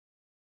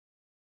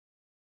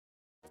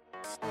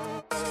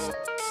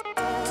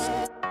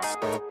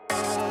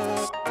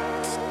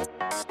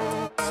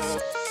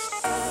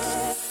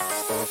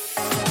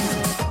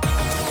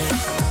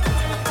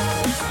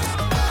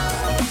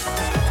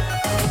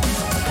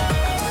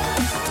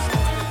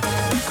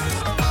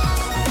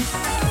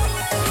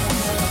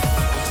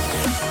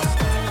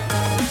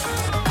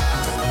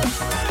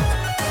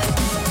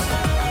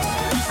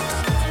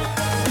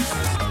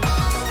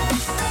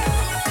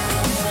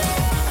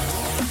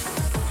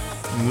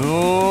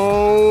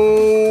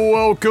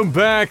Welcome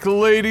back,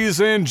 ladies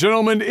and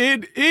gentlemen.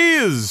 It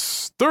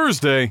is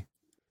Thursday,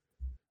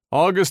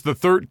 August the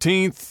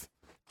 13th,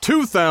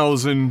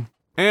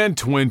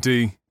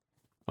 2020.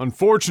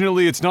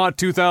 Unfortunately, it's not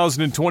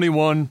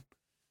 2021.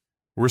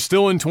 We're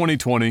still in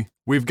 2020.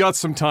 We've got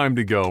some time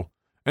to go.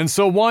 And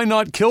so why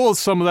not kill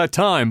some of that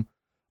time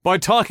by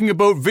talking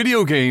about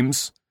video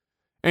games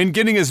and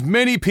getting as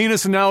many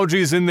penis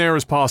analogies in there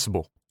as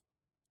possible?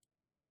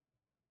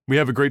 We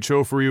have a great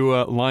show for you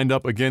lined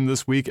up again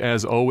this week,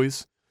 as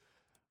always.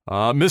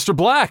 Mr.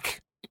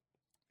 Black,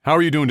 how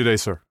are you doing today,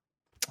 sir?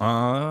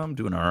 I'm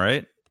doing all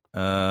right.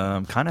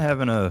 I'm kind of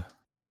having a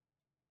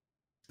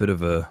bit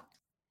of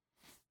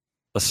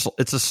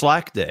it's a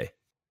slack day.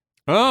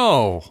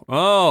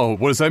 Oh,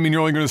 what does that mean?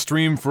 You're only going to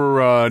stream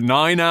for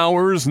 9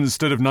 hours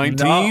instead of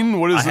 19? No,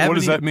 what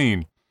does that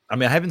mean? I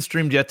mean, I haven't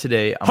streamed yet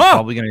today. I'm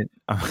probably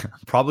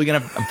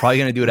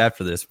gonna do it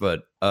after this.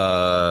 But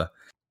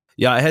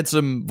yeah, I had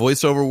some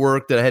voiceover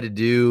work that I had to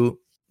do.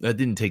 That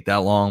didn't take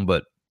that long,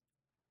 but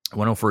I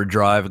went out for a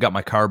drive. I got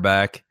my car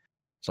back,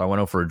 so I went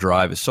out for a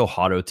drive. It's so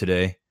hot out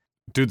today.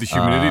 Dude, the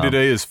humidity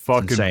today is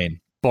fucking insane.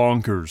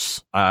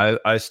 Bonkers.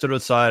 I stood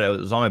outside. I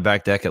was on my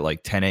back deck at like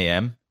 10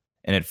 a.m.,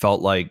 and it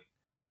felt like,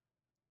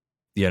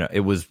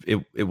 it was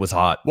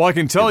hot. Well, I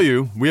can tell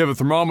you, we have a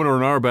thermometer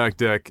on our back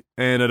deck,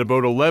 and at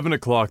about 11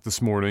 o'clock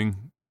this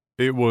morning,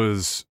 it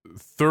was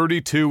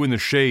 32 in the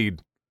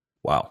shade.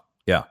 Wow.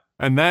 Yeah.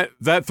 And that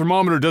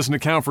thermometer doesn't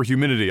account for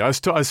humidity. I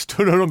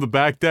stood out on the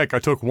back deck. I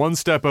took one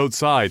step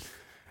outside,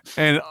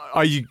 and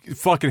I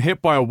fucking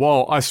hit by a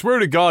wall. I swear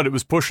to God, it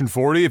was pushing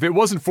 40. If it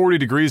wasn't 40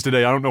 degrees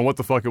today, I don't know what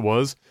the fuck it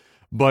was.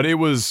 But it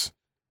was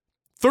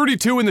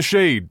 32 in the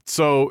shade.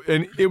 So,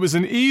 and it was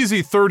an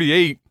easy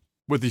 38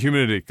 with the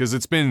humidity, because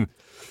it's been...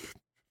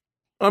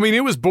 I mean,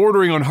 it was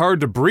bordering on hard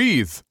to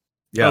breathe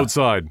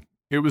outside.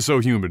 It was so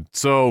humid.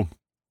 So,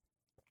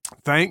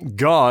 thank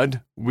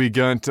God we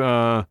got...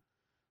 the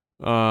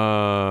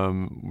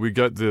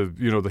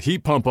the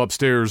heat pump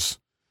upstairs,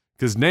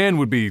 because Nan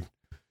would be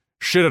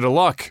shit out of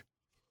luck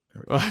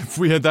if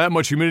we had that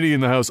much humidity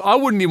in the house. I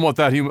wouldn't even want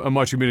that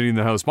much humidity in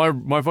the house.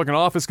 My fucking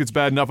office gets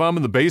bad enough. I'm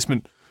in the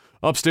basement.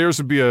 Upstairs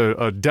would be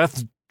a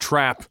death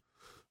trap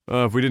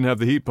if we didn't have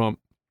the heat pump.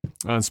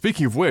 And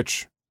speaking of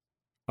which,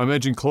 I'm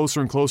edging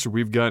closer and closer.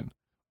 We've got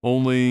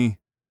only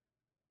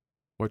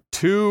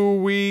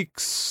 2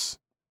 weeks?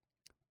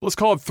 Let's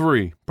call it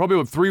 3. Probably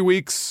about 3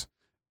 weeks.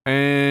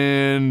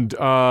 And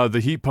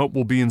the heat pump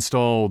will be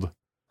installed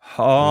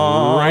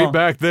right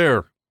back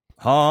there.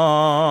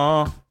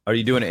 Are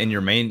you doing it in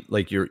your main,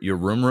 like your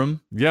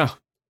room? Yeah.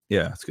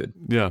 Yeah, that's good.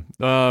 Yeah,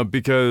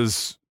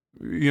 because,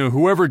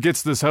 whoever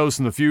gets this house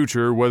in the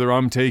future, whether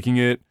I'm taking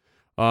it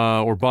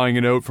or buying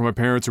it out from my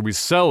parents or we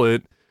sell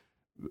it,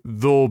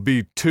 there'll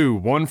be 2.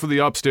 One for the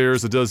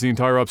upstairs that does the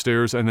entire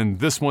upstairs, and then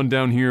this one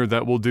down here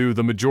that will do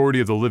the majority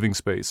of the living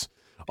space.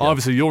 Yeah.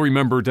 Obviously, you'll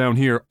remember down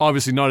here,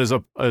 obviously not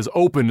as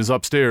open as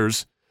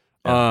upstairs,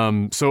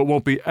 so it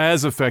won't be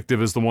as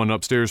effective as the one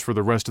upstairs for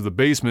the rest of the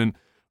basement,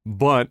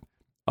 but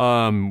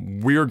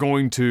we are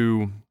going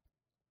to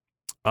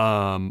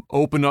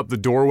open up the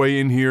doorway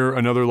in here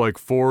another like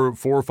 4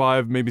 or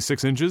 5, maybe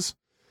 6 inches,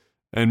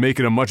 and make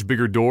it a much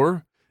bigger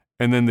door,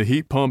 and then the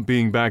heat pump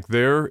being back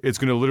there, it's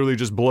going to literally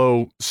just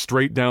blow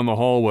straight down the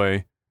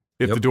hallway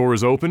if the door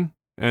is open.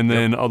 And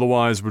then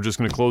otherwise, we're just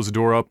going to close the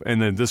door up,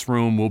 and then this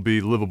room will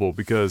be livable,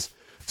 because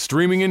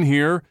streaming in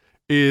here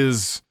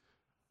is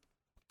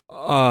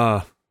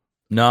a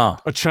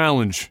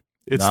challenge.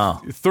 It's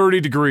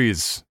 30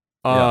 degrees.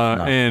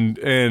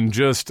 And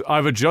just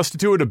I've adjusted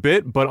to it a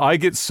bit, but I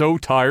get so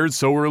tired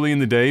so early in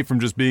the day from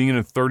just being in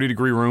a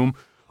 30-degree room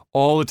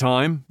all the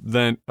time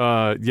that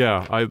I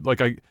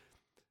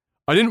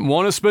didn't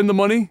want to spend the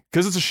money,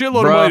 because it's a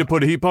shitload of money to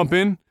put a heat pump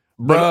in.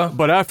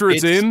 But after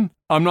it's in,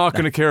 I'm not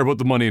going to care about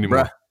the money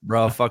anymore.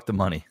 Bro, fuck the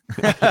money.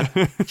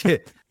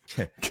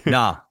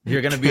 Nah,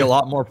 you're going to be a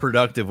lot more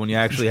productive when you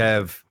actually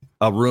have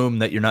a room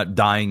that you're not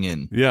dying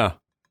in. Yeah.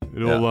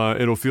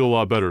 It'll feel a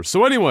lot better.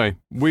 So anyway,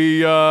 we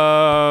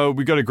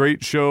got a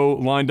great show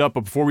lined up,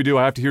 but before we do,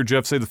 I have to hear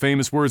Jeff say the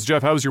famous words.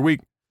 Jeff, how was your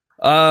week?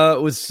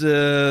 It was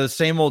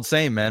same old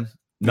same, man.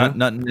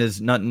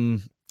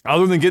 Nothing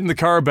other than getting the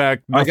car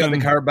back. Nothing. I got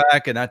the car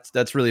back, and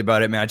that's really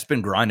about it, man. I've just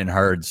been grinding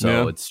hard,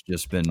 so it's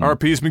just been...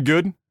 RP's been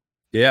good?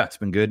 Yeah, it's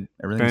been good.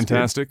 Everything's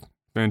fantastic.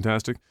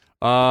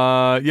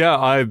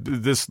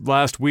 This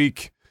last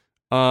week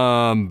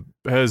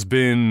has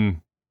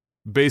been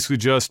basically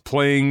just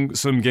playing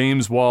some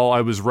games while I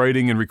was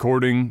writing and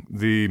recording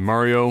the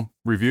Mario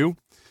review.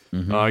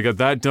 I got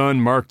that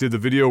done. Mark did the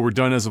video. We're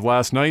done as of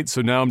last night.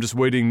 So now I'm just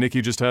waiting.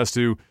 Nikki just has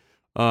to...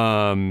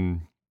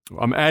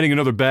 I'm adding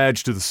another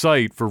badge to the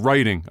site for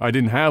writing. I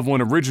didn't have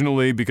one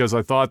originally because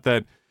I thought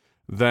that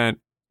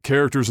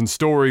characters and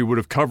story would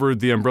have covered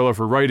the umbrella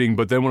for writing,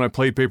 but then when I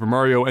played Paper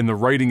Mario and the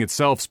writing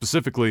itself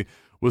specifically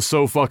was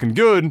so fucking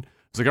good, I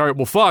was like, all right,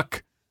 well,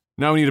 fuck.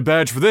 Now we need a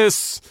badge for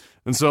this.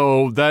 And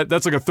so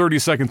that's like a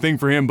 30-second thing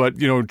for him, but,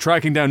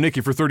 tracking down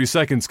Nikki for 30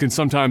 seconds can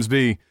sometimes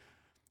be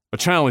a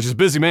challenge. He's a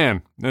busy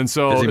man. And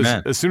so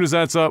as soon as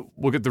that's up,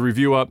 we'll get the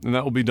review up, and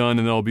that will be done,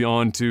 and then I'll be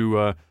on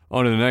to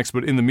the next.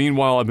 But in the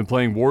meanwhile, I've been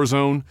playing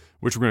Warzone,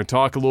 which we're going to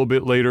talk a little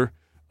bit later,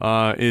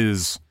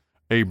 is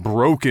a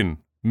broken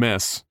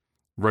mess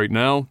right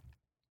now.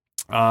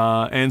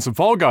 And some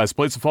Fall Guys.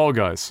 Played some Fall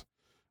Guys,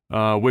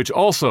 which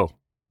also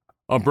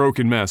a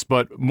broken mess,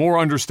 but more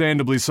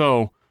understandably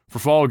so for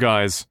Fall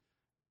Guys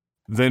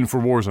than for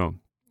Warzone.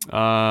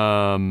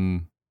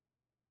 And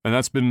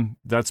that's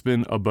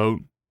been about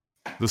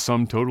the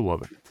sum total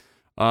of it.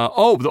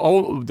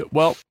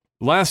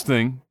 Last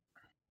thing,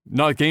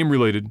 not game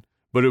related,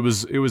 but it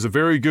was a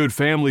very good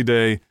family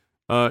day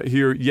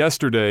here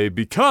yesterday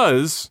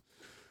because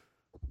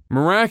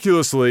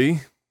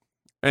miraculously,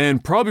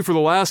 and probably for the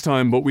last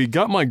time, but we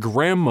got my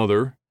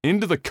grandmother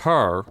into the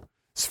car.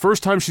 It's the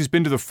first time she's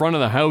been to the front of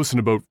the house in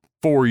about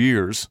 4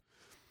 years.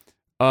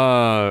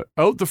 Out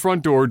the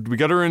front door, we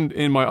got her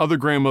in my other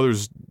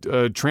grandmother's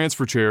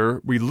transfer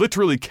chair. We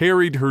literally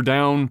carried her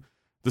down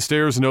the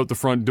stairs and out the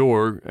front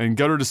door and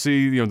got her to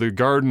see, the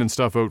garden and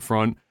stuff out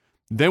front.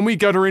 Then we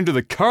got her into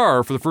the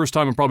car for the first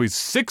time in probably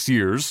 6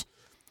 years.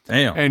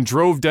 Damn. And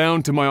drove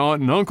down to my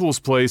aunt and uncle's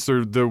place,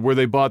 where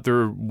they bought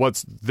their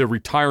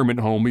retirement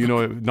home,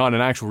 not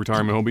an actual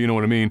retirement home, but you know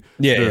what I mean.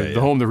 The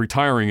home they're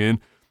retiring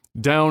in,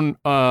 down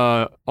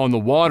on the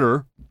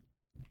water.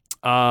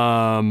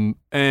 And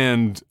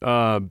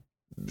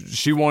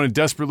she wanted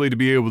desperately to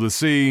be able to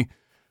see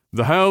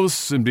the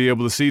house and be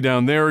able to see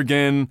down there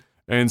again.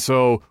 And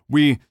so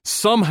we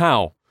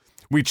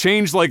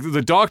changed,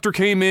 the doctor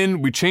came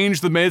in, we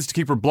changed the meds to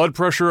keep her blood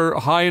pressure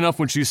high enough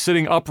when she's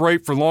sitting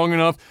upright for long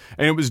enough,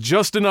 and it was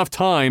just enough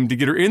time to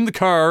get her in the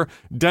car,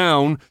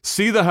 down,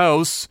 see the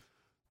house,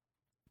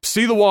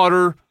 see the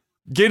water,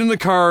 get in the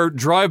car,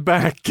 drive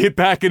back, get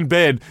back in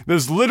bed.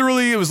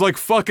 It was like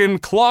fucking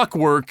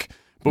clockwork,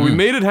 but we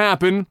made it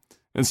happen,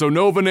 and so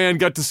Nova Nan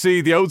got to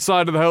see the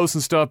outside of the house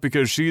and stuff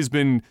because she's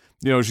been,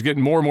 she's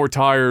getting more and more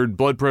tired,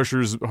 blood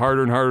pressure's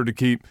harder and harder to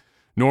keep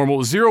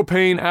normal. Zero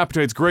pain,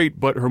 appetite's great,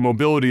 but her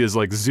mobility is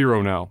like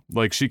zero now.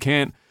 Like she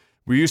can't,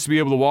 we used to be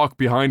able to walk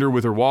behind her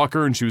with her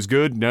walker and she was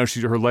good. Now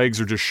her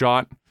legs are just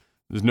shot.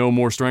 There's no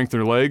more strength in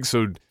her legs.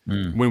 So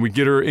when we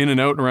get her in and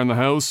out and around the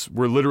house,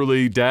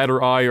 Dad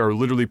or I are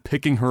literally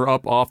picking her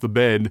up off the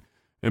bed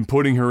and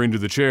putting her into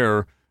the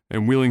chair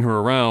and wheeling her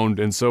around.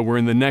 And so we're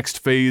in the next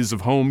phase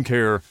of home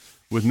care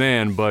with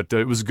Nan, but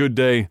it was a good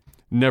day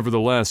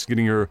nevertheless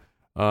getting her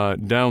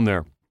down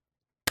there.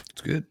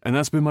 It's good. And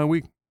that's been my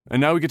week. And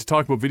now we get to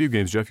talk about video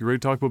games. Jeff, you ready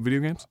to talk about video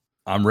games?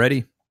 I'm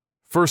ready.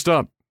 First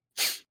up,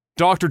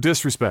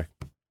 DrDisrespect.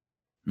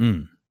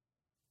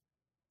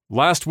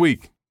 Last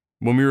week,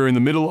 when we were in the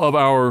middle of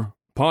our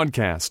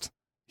podcast,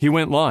 he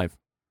went live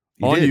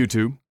on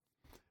YouTube.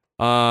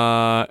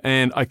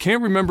 And I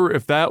can't remember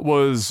if that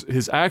was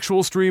his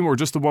actual stream or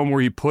just the one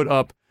where he put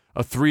up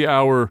a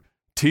 3-hour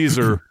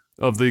teaser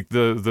of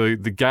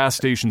the gas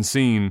station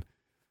scene.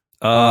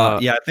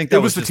 I think that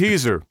was the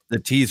teaser. The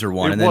teaser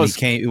one, and then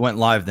he went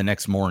live the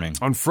next morning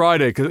on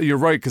Friday. Cause you're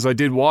right, because I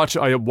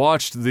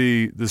watched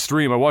the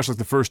stream. I watched like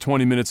the first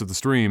 20 minutes of the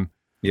stream.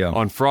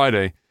 On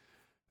Friday,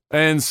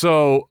 and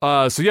so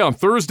on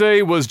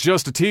Thursday was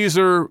just a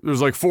teaser. There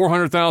was like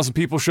 400,000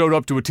 people showed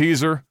up to a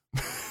teaser.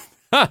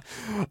 It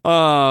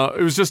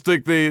was just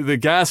like the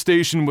gas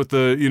station with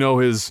the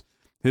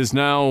his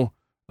now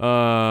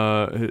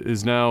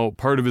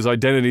part of his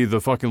identity,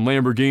 the fucking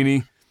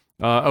Lamborghini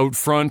out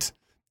front.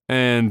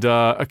 And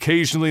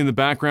occasionally in the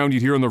background,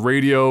 you'd hear on the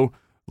radio,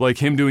 like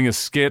him doing a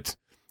skit.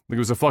 Like it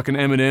was a fucking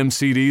Eminem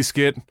CD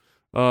skit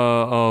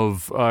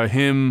of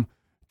him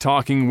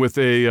talking with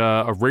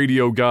a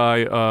radio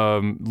guy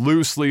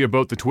loosely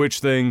about the Twitch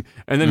thing.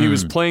 And then he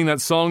was playing that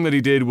song that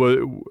he did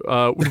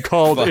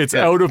called It's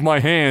Out of My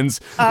Hands.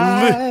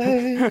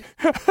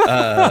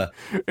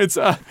 It's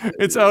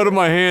Out of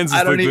My Hands.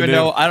 I don't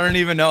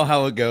even know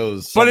how it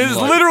goes. But it's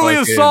literally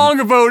a song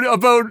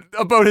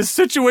about his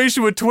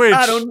situation with Twitch.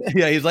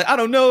 He's like, I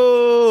don't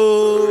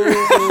know.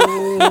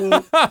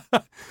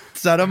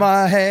 It's out of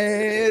my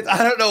hands.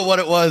 I don't know what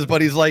it was,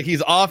 but he's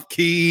off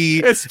key.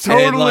 It's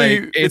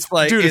totally, it's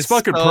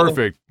fucking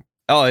perfect.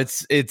 Oh,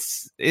 it's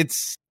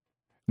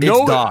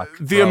Doc.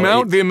 The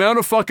amount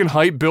of fucking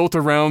hype built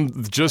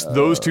around just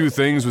those two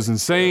things was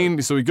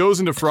insane. So he goes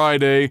into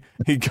Friday,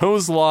 he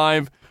goes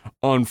live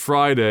on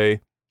Friday,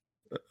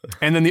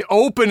 and then the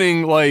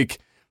opening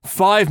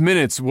 5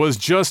 minutes was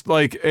just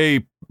like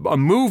a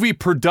movie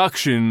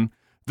production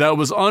that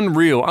was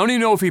unreal. I don't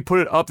even know if he put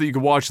it up that you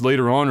could watch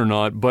later on or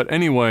not, but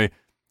anyway,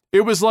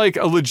 it was like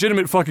a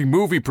legitimate fucking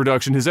movie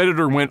production. His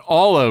editor went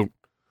all out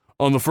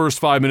on the first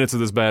 5 minutes of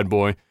this bad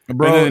boy.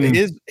 Bro, and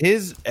then,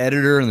 his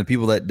editor and the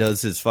people that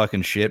does his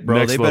fucking shit, bro,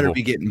 Next they better level.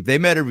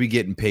 be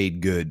getting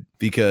paid good,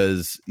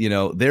 because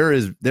there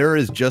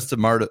is just as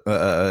part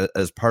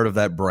of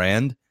that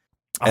brand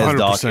as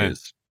Doc 100%.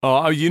 is.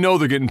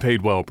 They're getting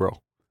paid well,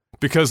 bro.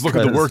 Because look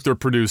at the work they're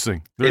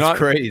producing. It's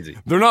crazy.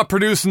 They're not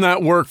producing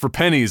that work for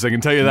pennies, I can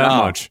tell you that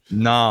much.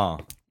 Nah.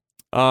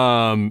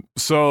 And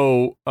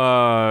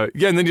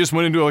then he just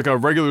went into like a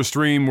regular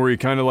stream where he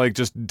kind of like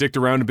just dicked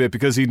around a bit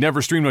because he'd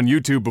never streamed on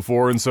YouTube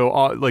before, and so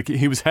like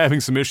he was having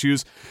some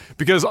issues.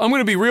 Because I'm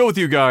going to be real with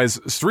you guys,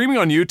 streaming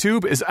on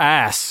YouTube is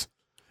ass.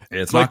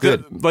 It's like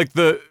not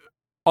good.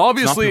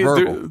 Obviously,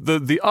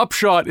 the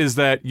upshot is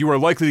that you are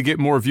likely to get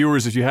more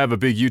viewers if you have a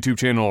big YouTube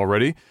channel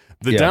already.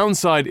 The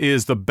downside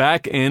is the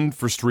back end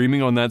for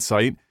streaming on that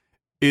site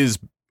is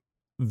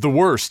the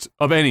worst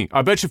of any.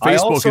 I bet you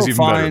Facebook is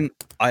even better.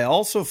 I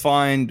also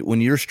find when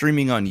you're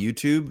streaming on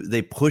YouTube,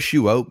 they push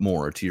you out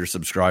more to your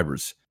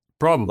subscribers.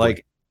 Probably.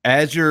 Like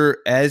as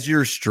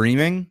you're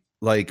streaming,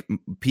 like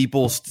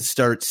people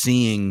start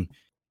seeing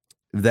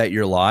that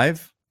you're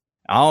live.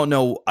 I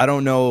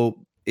don't know.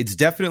 It's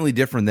definitely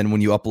different than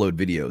when you upload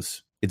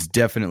videos. It's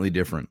definitely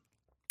different.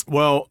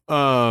 Well,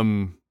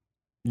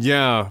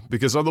 yeah,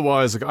 because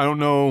otherwise, like, I don't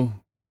know.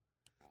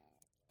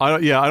 I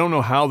don't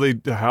know how they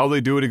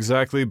do it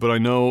exactly, but I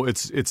know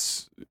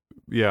it's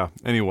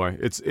anyway,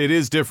 it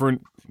is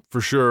different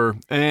for sure.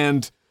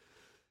 And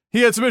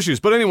he had some issues,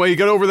 but anyway, he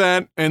got over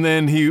that, and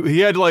then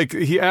he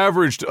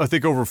averaged, I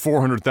think, over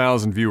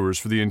 400,000 viewers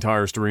for the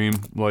entire stream.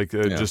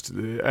 Just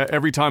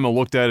every time I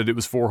looked at it, it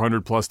was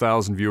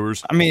 400,000+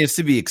 viewers. I mean, it's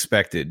to be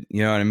expected.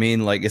 You know what I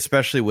mean? Like,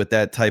 especially with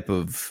that type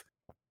of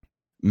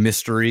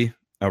mystery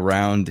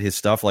around his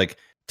stuff, like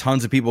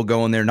tons of people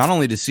go in there not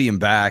only to see him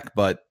back,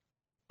 but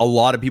a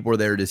lot of people are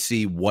there to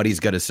see what he's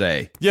going to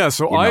say. Yeah,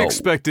 so I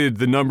expected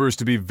the numbers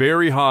to be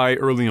very high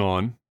early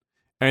on,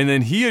 and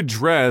then he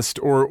addressed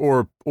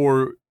or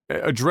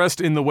addressed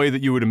in the way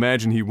that you would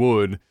imagine he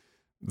would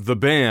the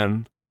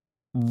ban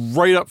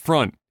right up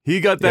front. He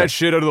got that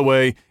shit out of the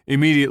way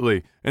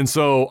immediately. And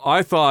so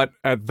I thought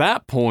at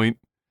that point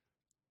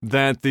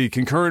that the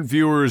concurrent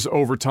viewers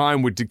over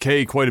time would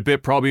decay quite a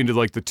bit, probably into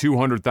like the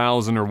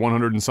 200,000 or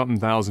 100 and something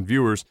thousand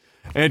viewers,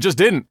 and it just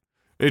didn't.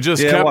 It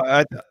just kept...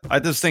 Well, I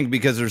just think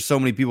because there's so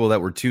many people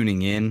that were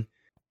tuning in.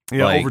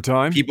 Yeah, like, over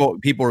time. People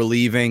are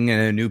leaving,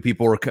 and new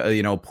people are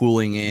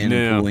pooling in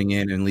and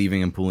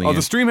leaving and pooling in.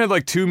 The stream had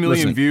like 2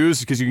 million views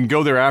because you can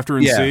go there after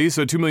and see.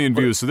 So 2 million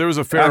views. So there was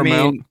a fair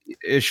amount.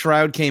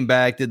 Shroud came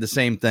back, did the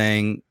same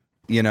thing.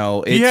 He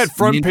had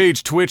front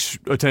page Twitch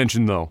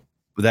attention though.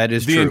 That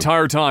is the true.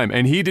 entire time,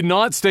 and he did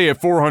not stay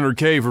at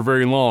 400K for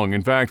very long.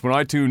 In fact, when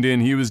I tuned in,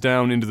 he was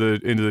down into the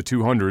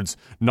 200s.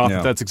 Not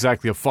that that's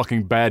exactly a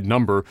fucking bad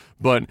number,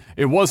 but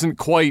it wasn't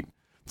quite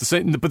the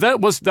same. But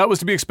that was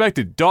to be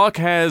expected. Doc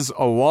has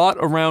a lot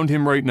around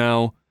him right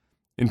now,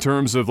 in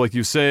terms of, like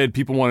you said,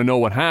 people want to know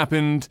what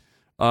happened.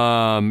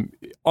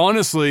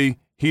 Honestly,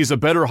 he's a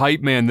better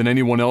hype man than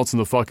anyone else in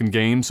the fucking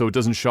game, so it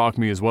doesn't shock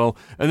me as well.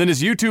 And then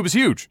his YouTube is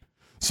huge,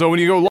 so when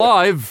you go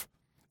live.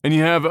 And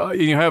you have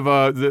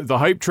the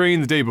hype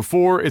train the day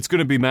before, it's going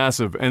to be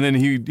massive. And then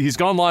he's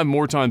gone live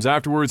more times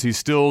afterwards. He's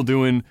still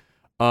doing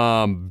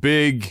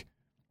big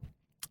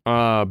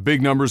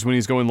numbers when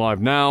he's going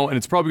live now, and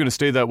it's probably going to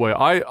stay that way.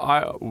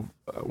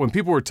 When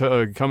people were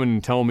come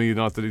and tell me,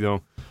 not that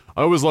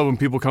I always love when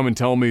people come and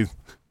tell me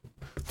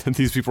that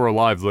these people are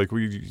alive. Like,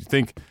 we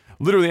think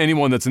literally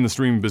anyone that's in the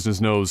streaming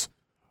business knows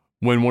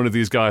when one of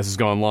these guys has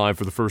gone live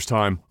for the first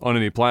time on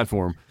any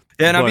platform.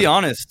 Yeah, and I'll be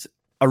honest,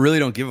 I really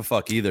don't give a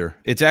fuck either.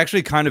 It's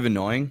actually kind of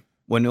annoying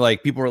when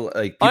people are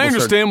like. I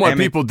understand why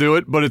people do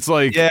it, but it's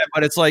like,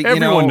 but it's like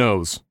everyone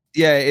knows.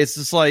 Yeah, it's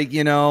just like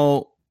you're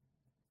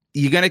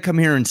gonna come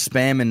here and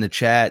spam in the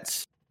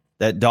chats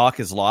that Doc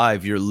is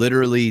live. You're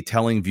literally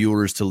telling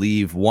viewers to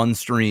leave one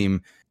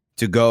stream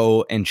to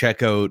go and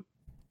check out,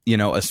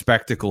 a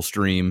spectacle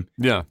stream.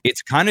 Yeah,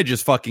 it's kind of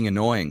just fucking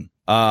annoying.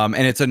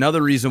 And it's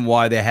another reason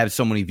why they have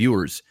so many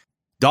viewers.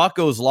 Doc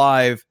goes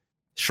live,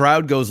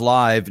 Shroud goes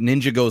live,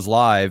 Ninja goes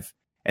live.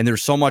 And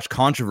there's so much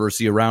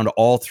controversy around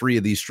all three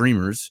of these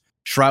streamers,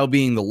 Shroud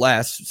being the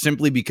less,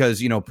 simply because,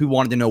 people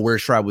wanted to know where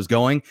Shroud was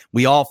going.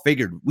 We all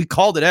figured. We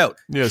called it out.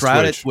 Yeah,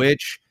 Shroud at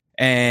Twitch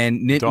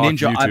and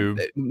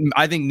Ninja.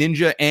 I think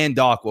Ninja and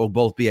Doc will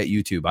both be at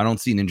YouTube. I don't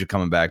see Ninja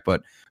coming back,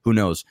 but who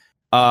knows?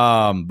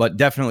 But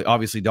definitely,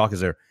 obviously, Doc is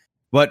there.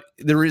 But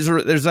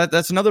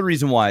that's another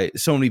reason why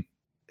so many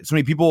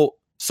people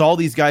saw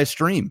these guys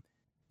stream.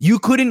 You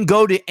couldn't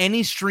go to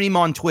any stream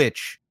on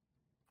Twitch,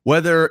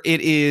 whether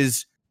it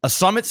is a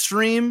Summit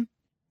stream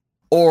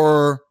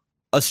or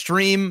a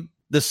stream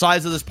the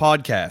size of this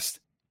podcast.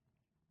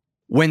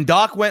 When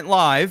Doc went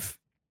live,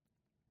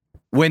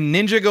 when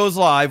Ninja goes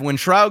live, when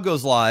Shroud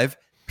goes live,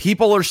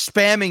 people are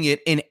spamming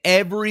it in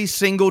every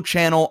single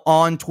channel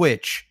on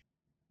Twitch.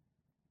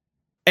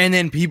 And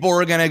then people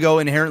are going to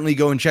inherently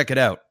go and check it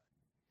out.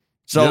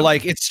 So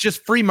it's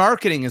just free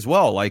marketing as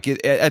well. Like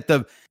at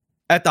the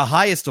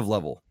highest of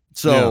level.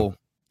 So,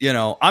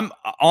 I'm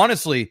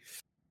honestly,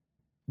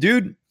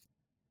 dude,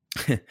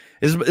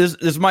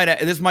 this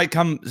might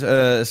come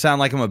sound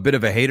like I'm a bit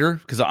of a hater,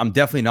 because I'm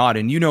definitely not.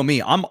 And you know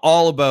me, I'm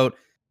all about,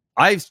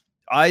 I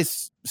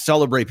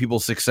celebrate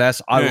people's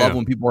success. I love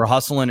when people are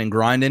hustling and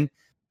grinding,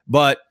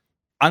 but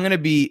I'm going to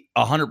be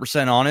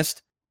 100%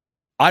 honest.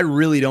 I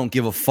really don't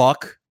give a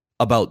fuck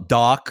about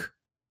Doc,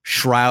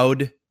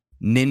 Shroud,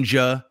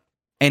 Ninja,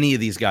 any of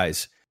these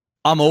guys.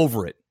 I'm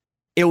over it.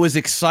 It was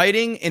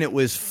exciting and it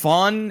was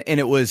fun and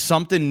it was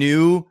something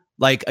new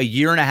like a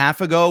year and a half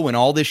ago when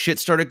all this shit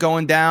started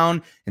going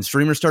down and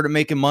streamers started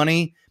making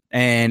money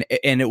and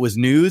it was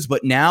news,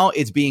 but now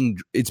it's being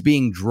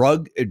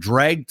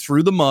dragged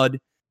through the mud,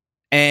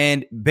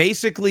 and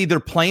basically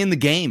they're playing the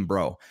game,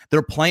 bro.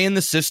 They're playing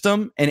the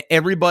system, and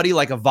everybody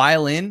like a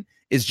violin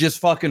is just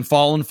fucking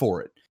falling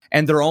for it.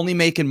 And they're only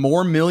making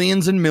more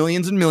millions and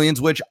millions and millions,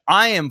 which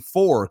I am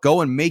for.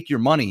 Go and make your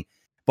money.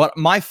 But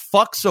my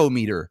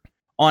fucksometer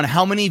on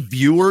how many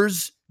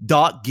viewers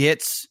Doc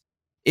gets,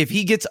 if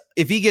he gets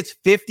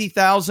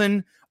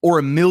 50,000 or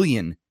 1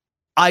 million,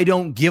 I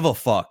don't give a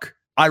fuck.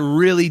 I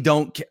really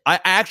don't. I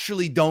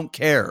actually don't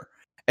care.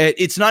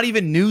 It's not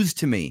even news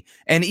to me.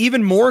 And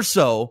even more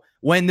so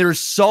when there's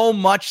so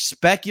much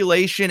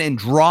speculation and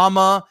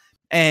drama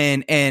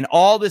and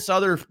all this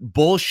other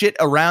bullshit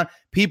around.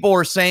 People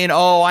are saying,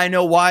 oh, I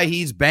know why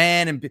he's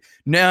banned. And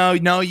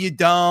no, you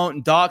don't.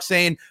 And Doc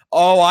saying,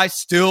 oh, I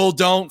still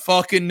don't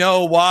fucking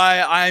know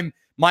why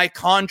my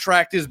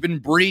contract has been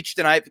breached.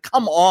 And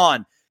come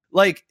on.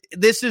 Like,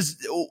 this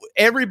is,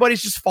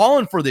 everybody's just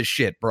falling for this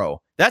shit,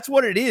 bro. That's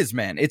what it is,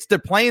 man. They're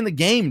playing the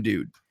game,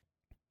 dude.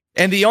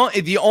 And the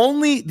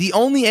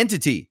only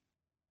entity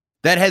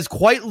that has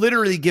quite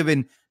literally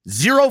given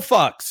zero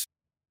fucks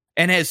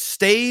and has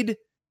stayed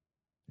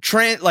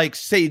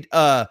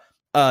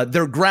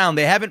their ground.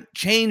 They haven't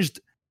changed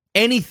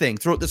anything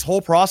throughout this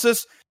whole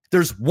process.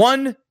 There's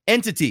one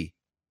entity.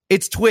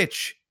 It's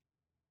Twitch.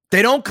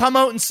 They don't come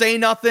out and say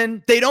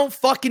nothing. They don't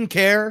fucking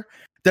care.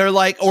 They're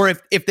like, or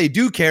if they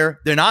do care,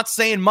 they're not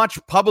saying much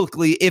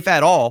publicly, if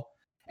at all.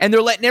 And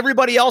they're letting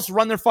everybody else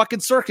run their fucking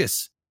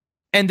circus.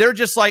 And they're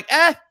just like,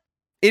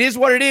 it is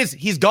what it is.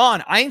 He's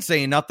gone. I ain't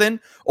saying nothing.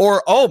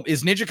 Or, oh,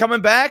 is Ninja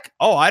coming back?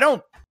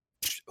 Oh,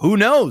 who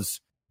knows?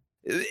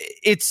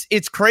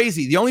 It's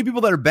crazy. The only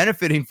people that are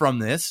benefiting from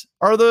this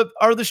are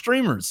the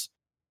streamers.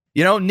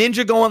 You know,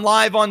 Ninja going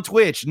live on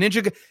Twitch,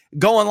 Ninja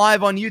going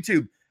live on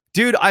YouTube.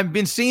 Dude, I've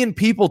been seeing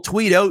people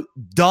tweet out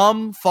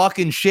dumb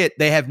fucking shit.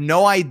 They have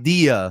no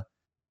idea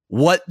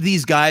what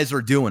these guys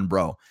are doing,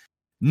 bro.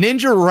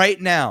 Ninja right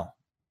now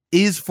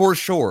is for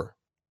sure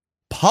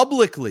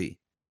publicly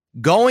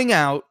going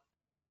out,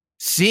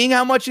 seeing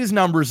how much his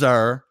numbers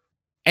are,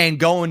 and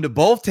going to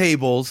both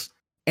tables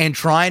and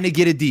trying to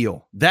get a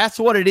deal. That's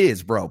what it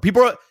is, bro.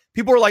 People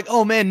are like,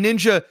 oh man,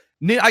 Ninja,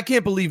 I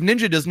can't believe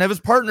Ninja doesn't have his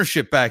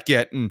partnership back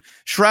yet. And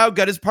Shroud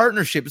got his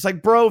partnership. It's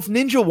like, bro, if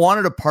Ninja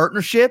wanted a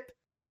partnership,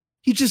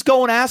 he'd just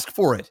go and ask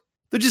for it.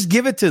 They'll just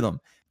give it to them.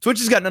 Twitch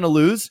has got nothing to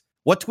lose.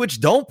 What Twitch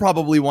don't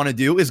probably want to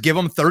do is give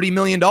him $30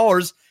 million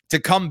to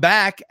come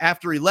back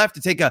after he left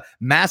to take a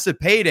massive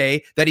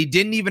payday that he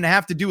didn't even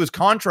have to do his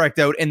contract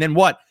out. And then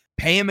what?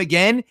 Pay him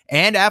again?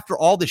 And after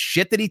all the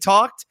shit that he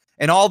talked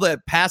and all the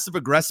passive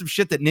aggressive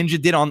shit that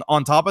Ninja did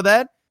on top of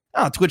that?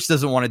 Oh, Twitch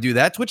doesn't want to do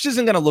that. Twitch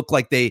isn't going to look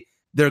like they're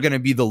going to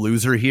be the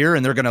loser here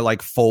and they're going to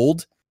like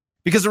fold.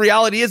 Because the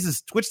reality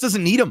is Twitch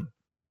doesn't need him.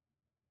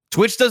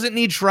 Twitch doesn't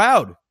need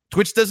Shroud.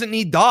 Twitch doesn't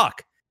need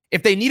Doc.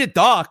 If they needed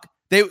Doc,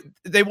 they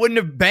wouldn't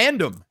have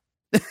banned him.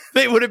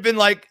 They would have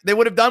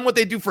done what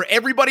they do for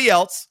everybody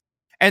else.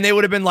 And they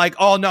would have been like,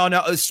 oh,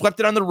 no, swept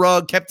it on the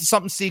rug, kept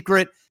something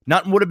secret.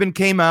 Nothing would have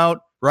came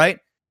out, right?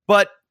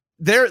 But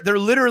they're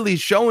literally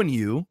showing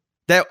you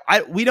that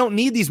we don't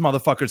need these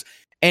motherfuckers.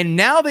 And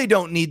now they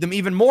don't need them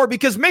even more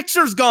because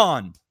Mixer's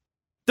gone.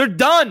 They're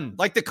done.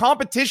 Like, the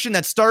competition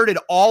that started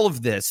all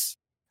of this,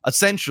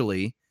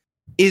 essentially,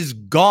 is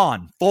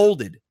gone,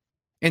 folded.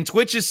 And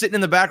Twitch is sitting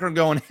in the background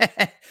going,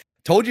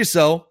 told you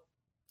so.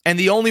 And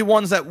the only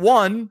ones that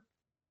won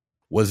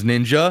was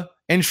Ninja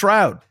and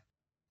Shroud.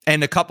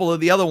 And a couple of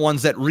the other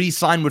ones that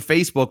re-signed with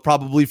Facebook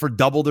probably for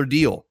double their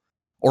deal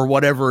or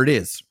whatever it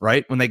is,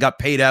 right? When they got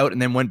paid out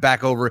and then went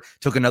back over,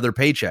 took another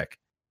paycheck.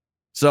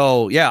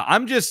 So, yeah,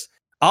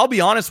 I'll be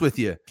honest with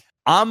you.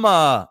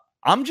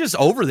 I'm just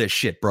over this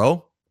shit,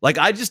 bro. Like,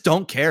 I just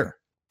don't care.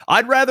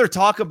 I'd rather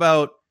talk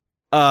about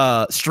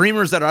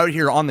streamers that are out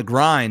here on the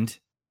grind,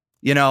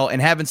 you know,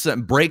 and having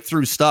some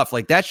breakthrough stuff.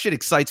 Like, that shit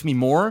excites me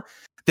more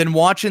than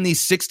watching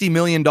these $60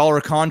 million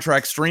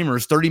contract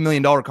streamers, $30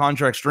 million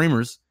contract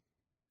streamers,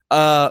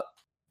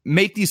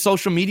 make these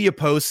social media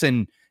posts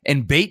and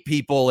bait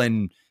people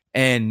and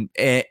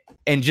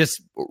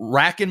just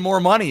racking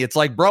more money. It's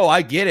like, bro,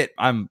 I get it.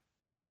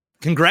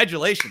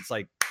 Congratulations.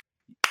 Like,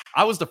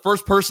 I was the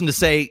first person to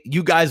say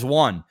you guys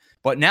won,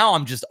 but now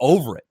I'm just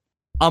over it.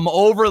 I'm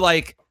over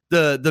like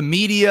the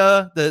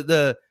media,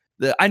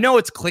 I know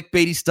it's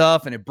clickbaity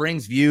stuff and it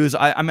brings views.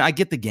 I mean, I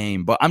get the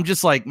game, but I'm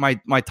just like my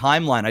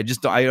timeline.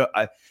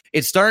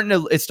 It's starting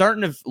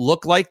to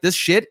look like this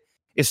shit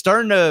is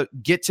starting to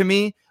get to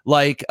me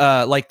like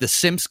the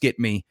Simps get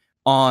me,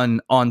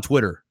 on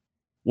Twitter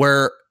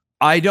where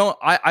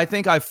I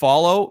think I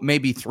follow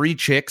maybe 3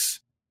 chicks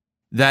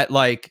that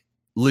like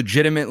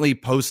legitimately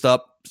post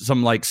up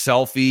some like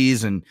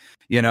selfies and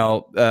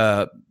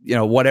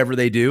whatever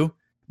they do,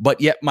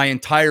 but yet my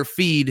entire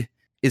feed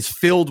is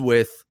filled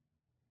with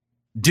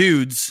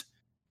dudes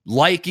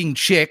liking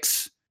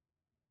chicks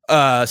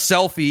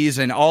selfies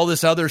and all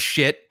this other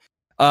shit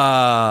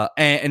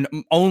and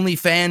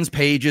OnlyFans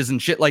pages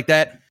and shit like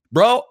that.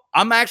 Bro,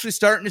 I'm actually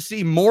starting to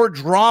see more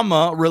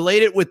drama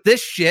related with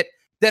this shit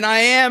than I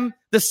am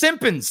the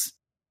Simpsons.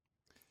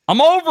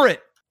 I'm over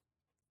it.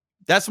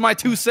 That's my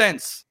 2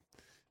 cents.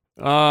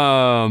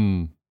 Yeah,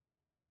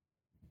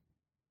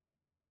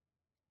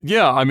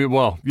 I mean,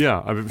 well, yeah.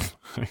 I mean,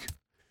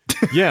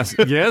 yes.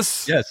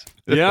 Yes.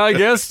 Yeah, I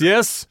guess,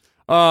 yes.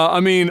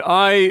 I mean,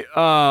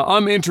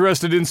 I'm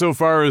interested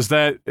insofar as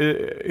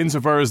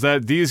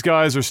that these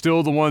guys are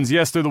still the ones,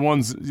 yes, they're the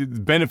ones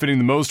benefiting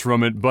the most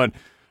from it, but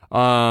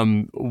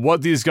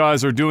what these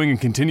guys are doing and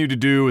continue to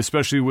do,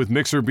 especially with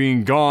Mixer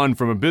being gone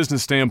from a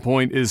business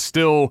standpoint, is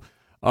still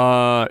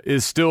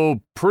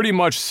pretty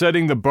much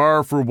setting the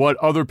bar for what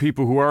other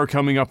people who are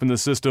coming up in the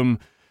system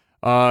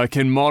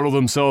can model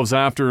themselves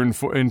after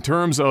in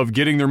terms of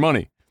getting their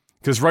money.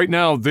 Because right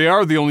now, they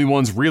are the only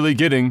ones really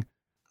getting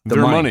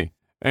their money.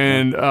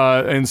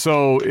 And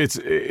so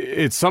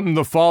it's something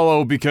to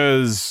follow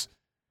because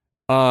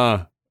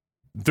they're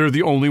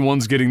the only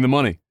ones getting the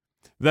money.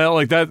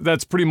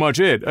 That's pretty much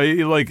it.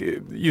 Like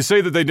you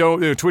say that they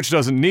don't, Twitch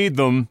doesn't need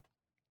them.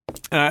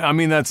 I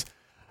mean,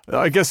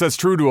 I guess that's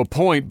true to a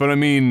point, but I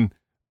mean,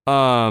 if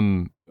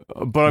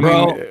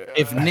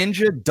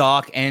Ninja,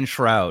 Doc, and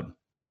Shroud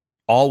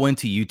all went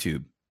to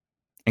YouTube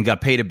and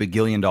got paid $1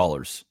 billion,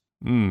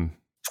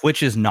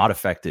 Twitch is not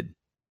affected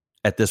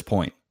at this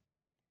point.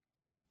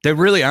 They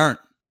really aren't.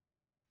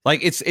 Like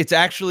it's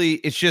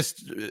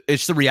just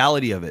the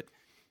reality of it.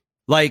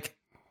 Like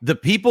the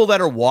people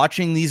that are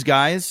watching these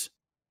guys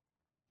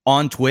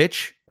on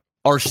Twitch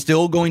are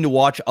still going to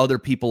watch other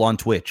people on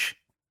Twitch.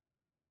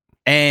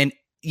 And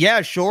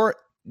yeah, sure,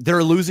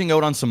 they're losing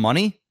out on some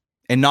money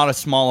and not a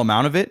small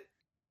amount of it.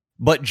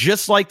 But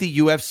just like the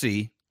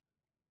UFC,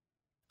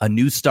 a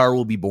new star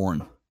will be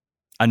born.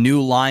 A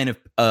new line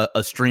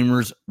of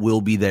streamers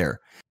will be there.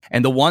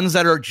 And the ones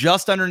that are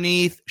just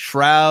underneath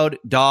Shroud,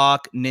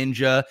 Doc,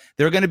 Ninja,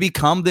 they're going to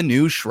become the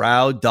new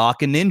Shroud,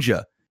 Doc, and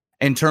Ninja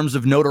in terms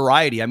of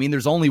notoriety. I mean,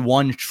 there's only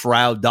one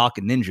Shroud, Doc,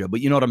 and Ninja,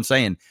 but you know what I'm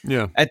saying?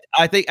 Yeah.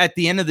 I think at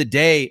the end of the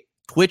day,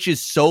 Twitch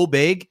is so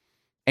big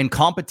and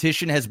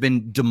competition has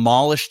been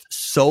demolished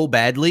so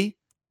badly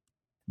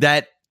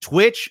that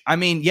Twitch, I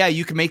mean, yeah,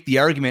 you can make the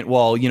argument,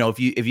 well, if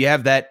you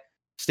have that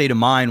state of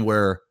mind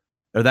or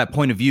that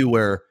point of view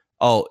where,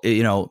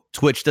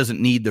 Twitch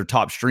doesn't need their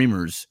top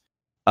streamers.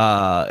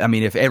 I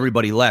mean, if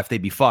everybody left, they'd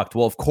be fucked.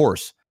 Well, of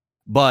course.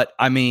 But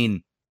I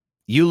mean,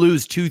 you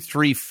lose 2,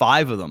 3,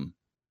 5 of them.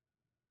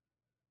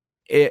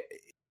 It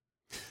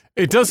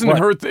doesn't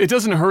hurt. It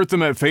doesn't hurt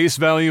them at face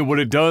value. What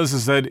it does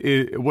is that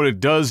it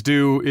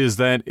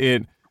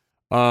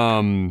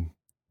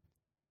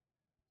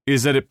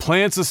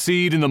plants a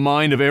seed in the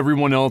mind of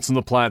everyone else on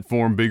the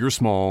platform, big or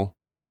small,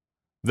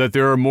 that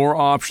there are more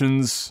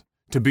options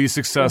to be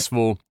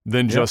successful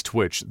than just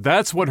Twitch.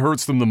 That's what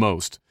hurts them the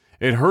most.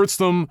 It hurts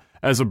them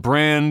as a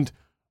brand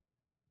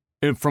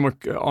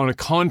on a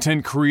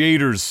content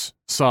creator's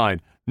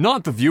side,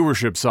 not the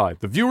viewership side.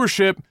 The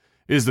viewership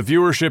is the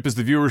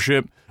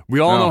viewership. We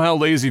all know how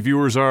lazy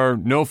viewers are.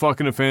 No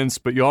fucking offense,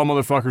 but y'all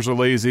motherfuckers are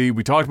lazy.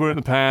 We talked about it in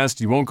the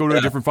past. You won't go to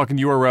a different fucking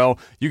URL.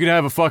 You could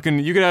have it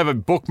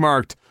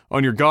bookmarked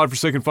on your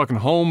godforsaken fucking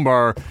home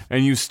bar,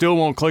 and you still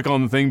won't click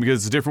on the thing because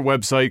it's a different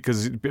website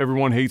because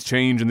everyone hates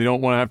change and they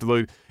don't want to have to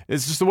load.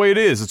 It's just the way it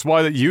is. It's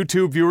why that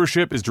YouTube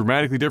viewership is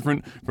dramatically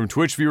different from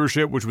Twitch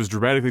viewership, which was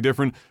dramatically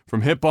different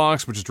from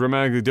Hitbox, which is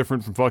dramatically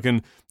different from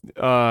fucking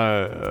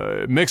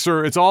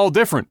Mixer. It's all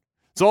different.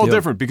 It's all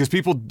different because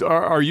people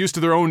are used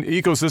to their own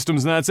ecosystems,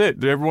 and that's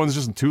it. Everyone's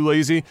just too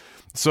lazy.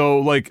 So,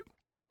 like,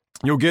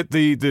 you'll get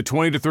the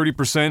 20 to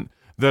 30%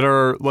 that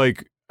are,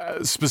 like,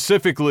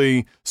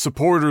 specifically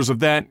supporters of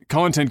that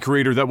content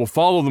creator that will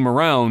follow them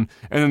around,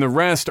 and then the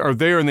rest are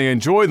there and they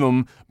enjoy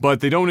them, but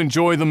they don't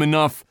enjoy them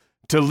enough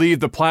to leave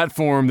the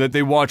platform that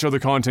they watch other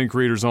content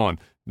creators on.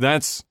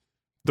 That's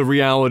the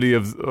reality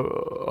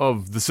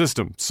of the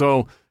system.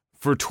 So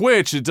for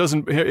Twitch, it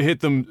doesn't hit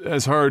them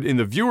as hard in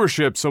the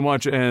viewership so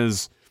much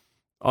as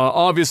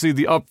obviously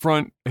the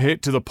upfront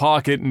hit to the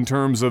pocket in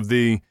terms of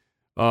the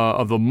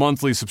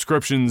monthly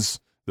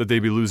subscriptions that they'd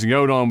be losing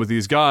out on with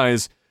these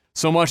guys,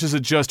 so much as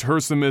it just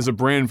hurts them as a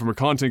brand from a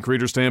content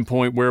creator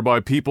standpoint,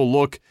 whereby people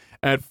look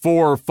at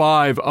 4 or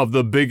 5 of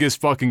the biggest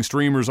fucking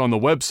streamers on the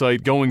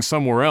website going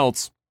somewhere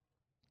else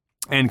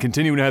and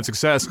continuing to have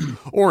success,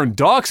 or in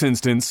Doc's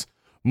instance,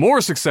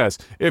 more success.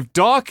 If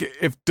Doc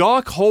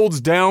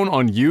holds down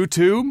on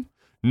YouTube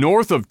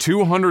north of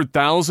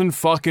 200,000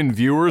 fucking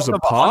viewers a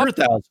pop,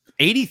 100,000,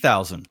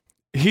 80,000.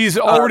 He's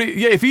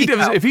already if he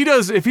does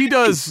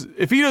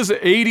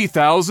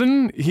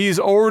 80,000, he's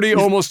already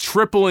almost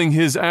tripling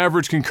his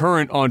average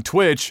concurrent on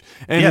Twitch,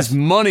 and his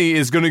money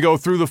is going to go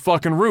through the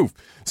fucking roof.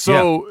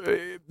 So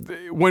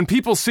when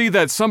people see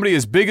that somebody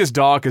as big as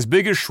Doc, as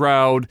big as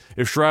Shroud,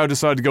 if Shroud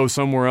decided to go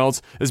somewhere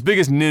else, as big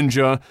as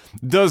Ninja,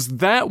 does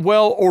that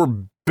well or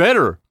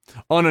better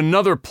on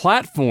another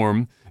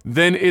platform,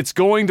 then it's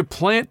going to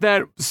plant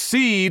that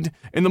seed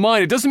in the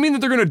mind. It doesn't mean that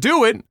they're going to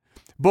do it.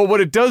 But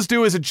what it does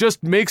do is it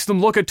just makes them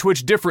look at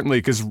Twitch differently,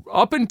 because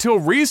up until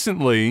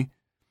recently,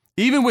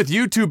 even with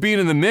YouTube being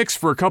in the mix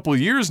for a couple of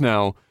years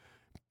now,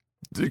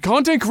 the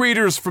content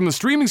creators from the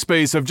streaming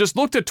space have just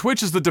looked at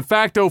Twitch as the de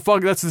facto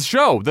that's the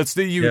show. That's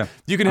the you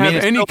can have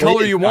any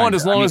color you want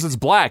as long as it's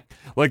black.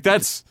 Like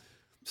that's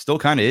still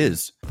kind of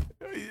is.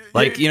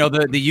 Like, you know, the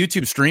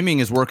YouTube streaming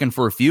is working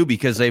for a few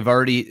because they've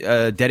already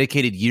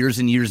dedicated years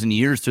and years and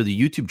years to the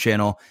YouTube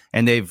channel,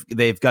 and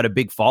they've got a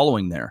big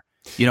following there.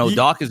 You know,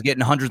 Doc is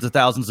getting hundreds of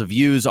thousands of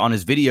views on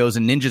his videos,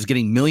 and Ninja's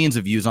getting millions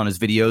of views on his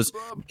videos.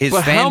 His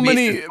fan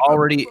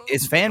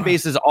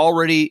base is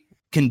already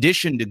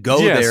conditioned to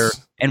go there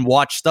and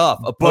watch stuff,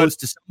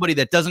 opposed to somebody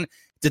that doesn't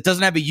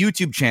have a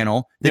YouTube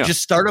channel that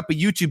just start up a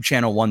YouTube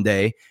channel one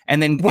day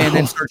and then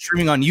start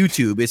streaming on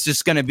YouTube. It's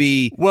just going to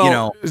be,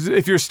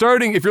 if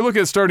you're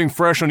looking at starting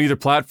fresh on either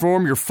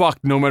platform, you're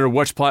fucked no matter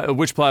which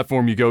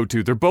platform you go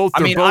to. They're both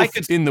in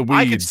the weeds.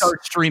 I could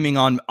start streaming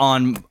on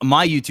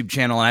my YouTube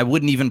channel and I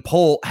wouldn't even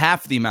pull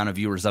half the amount of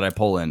viewers that I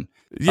pull in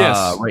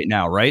right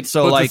now, right?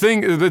 So but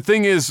the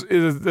thing is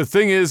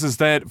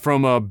that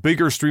from a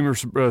bigger streamer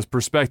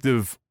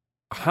perspective,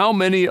 how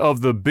many of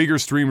the bigger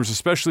streamers,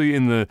 especially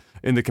in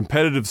the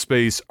competitive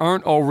space,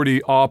 aren't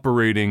already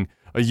operating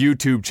a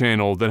YouTube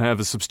channel that have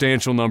a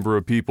substantial number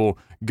of people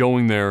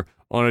going there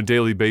on a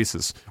daily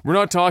basis? We're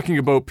not talking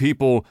about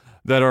people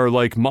that are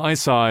like my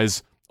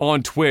size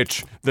on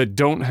Twitch that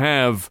don't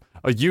have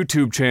a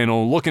YouTube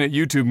channel, looking at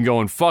YouTube and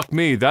going, "Fuck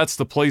me, that's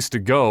the place to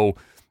go."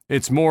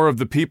 It's more of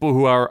the people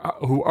who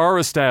are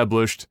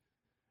established,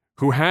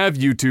 who have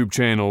YouTube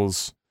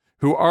channels,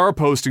 who are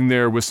posting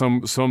there with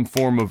some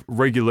form of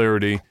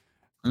regularity,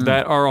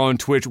 that are on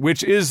Twitch,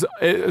 which is,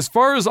 as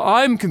far as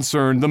I'm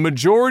concerned, the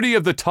majority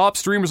of the top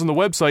streamers on the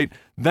website.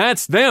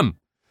 That's them.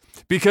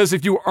 Because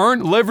if you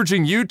aren't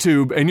leveraging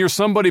YouTube and you're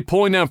somebody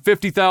pulling down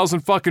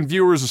 50,000 fucking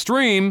viewers a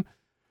stream,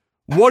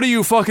 what are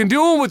you fucking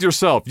doing with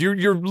yourself?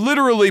 You're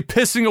literally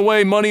pissing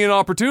away money and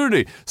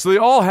opportunity. So they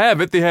all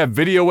have it. They have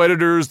video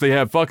editors. They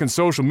have fucking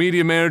social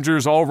media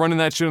managers all running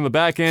that shit on the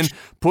back end,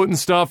 putting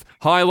stuff,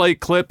 highlight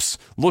clips.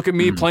 Look at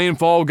me playing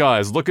Fall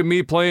Guys. Look at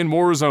me playing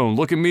Warzone.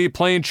 Look at me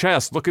playing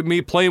chess. Look at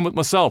me playing with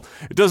myself.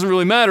 It doesn't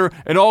really matter.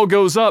 It all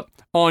goes up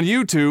on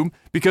YouTube,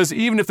 because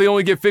even if they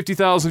only get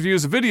 50,000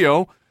 views a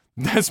video,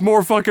 that's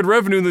more fucking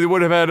revenue than they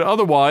would have had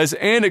otherwise,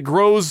 and it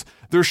grows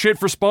their shit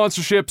for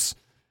sponsorships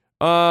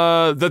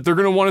that they're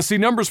going to want to see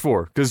numbers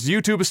for, because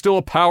YouTube is still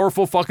a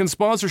powerful fucking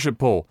sponsorship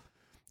pull.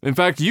 In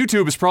fact,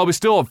 YouTube is probably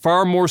still a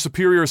far more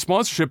superior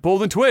sponsorship pull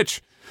than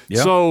Twitch.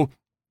 Yeah. So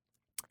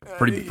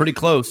pretty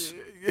close.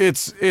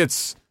 It's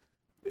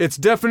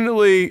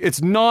definitely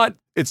not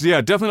going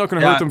to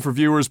hurt them for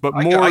viewers, but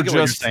more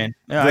just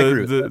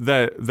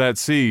that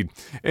seed.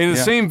 And in the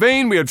same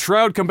vein, we had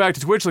Shroud come back to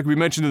Twitch, like we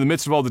mentioned in the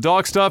midst of all the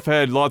Doc stuff,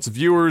 had lots of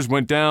viewers,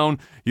 went down.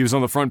 He was on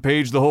the front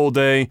page the whole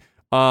day.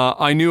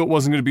 I knew it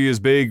wasn't going to be as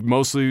big,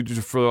 mostly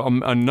for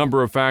a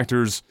number of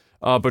factors,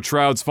 but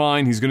Shroud's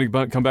fine. He's going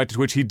to come back to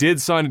Twitch. He did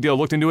sign a deal.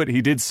 Looked into it.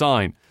 He did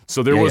sign.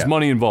 So there was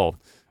money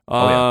involved.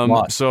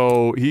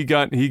 So he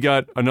got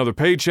another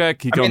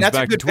paycheck. He comes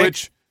back to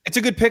Twitch. It's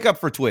a good pickup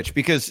for Twitch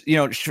because,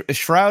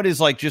 Shroud is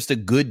like just a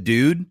good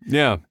dude.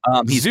 Yeah.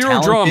 He's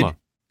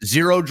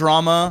zero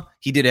drama.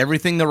 He did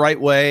everything the right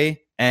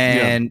way.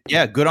 And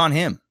good on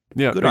him.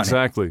 Yeah,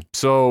 exactly.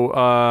 So,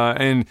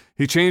 and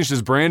he changed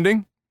his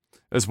branding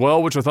as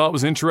well, which I thought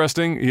was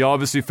interesting. He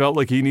obviously felt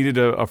like he needed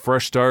a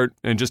fresh start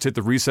and just hit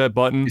the reset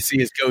button. You see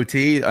his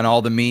goatee and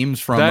all the memes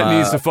from that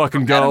needs to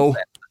fucking go.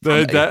 I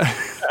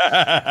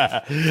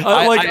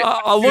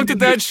looked at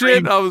that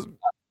shit. I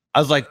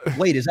was like,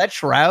 wait, is that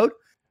Shroud?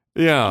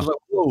 Yeah. I was like,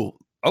 whoa,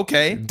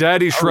 okay.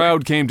 Daddy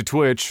Shroud came to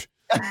Twitch.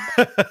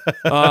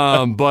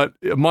 But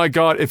my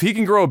God, if he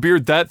can grow a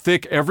beard that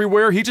thick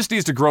everywhere, he just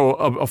needs to grow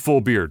a full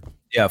beard.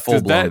 Yeah,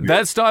 full blown.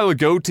 That style of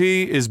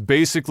goatee is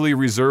basically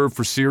reserved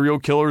for serial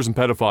killers and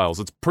pedophiles.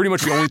 It's pretty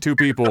much the only two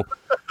people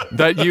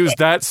that use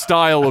that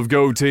style of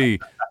goatee.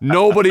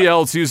 Nobody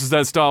else uses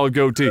that style of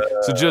goatee.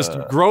 So just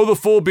grow the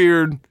full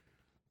beard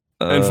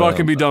and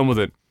fucking be done with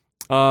it.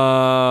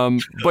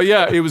 But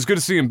yeah, it was good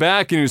to see him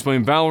back, and he was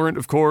playing Valorant,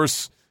 of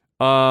course.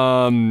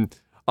 I'm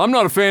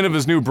not a fan of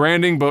his new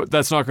branding, but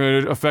that's not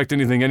going to affect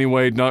anything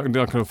anyway. Not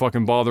going to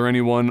fucking bother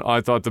anyone.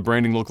 I thought the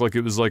branding looked like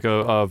it was like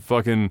a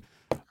fucking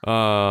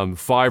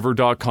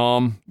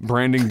Fiverr.com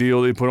branding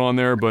deal they put on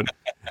there, but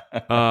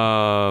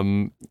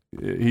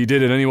he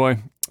did it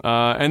anyway.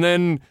 And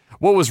then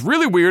what was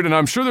really weird, and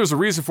I'm sure there's a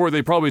reason for it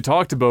they probably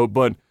talked about,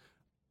 but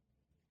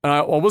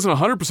I wasn't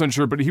 100%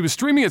 sure, but he was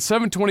streaming at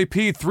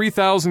 720p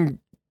 3000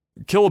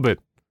 kilobit.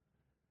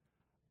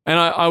 And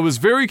I was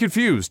very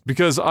confused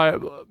because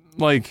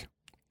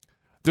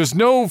there's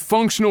no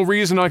functional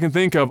reason I can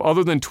think of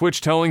other than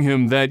Twitch telling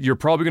him that you're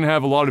probably going to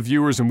have a lot of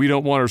viewers and we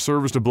don't want our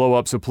servers to blow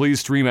up, so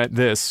please stream at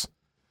this.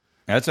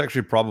 That's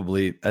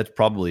probably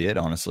it,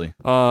 honestly.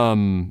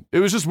 It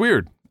was just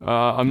weird.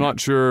 I'm not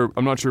sure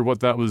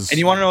what that was. And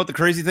you want to know what the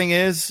crazy thing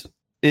is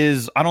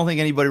I don't think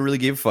anybody really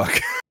gave a fuck.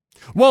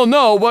 Well,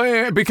 no,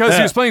 because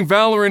he was playing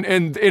Valorant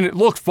and it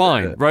looked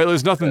fine, right?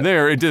 There's nothing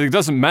there. It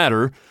doesn't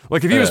matter.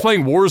 Like, if he was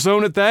playing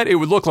Warzone at that, it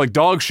would look like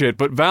dog shit,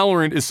 but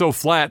Valorant is so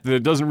flat that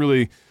it doesn't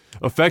really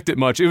affect it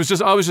much. It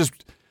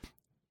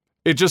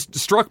just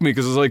struck me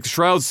because it was like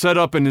Shrouds set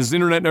up and his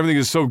internet and everything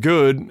is so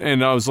good,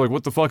 and I was like,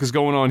 what the fuck is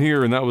going on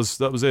here? And that was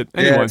it.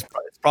 Anyway. Yeah, it's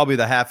probably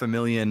the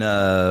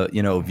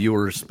 500,000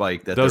 viewers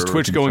spike that was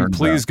Twitch going,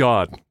 please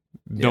God,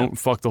 don't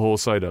fuck the whole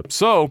site up.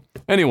 So,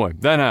 anyway,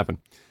 that happened.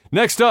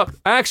 Next up,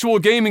 actual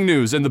gaming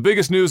news, and the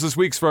biggest news this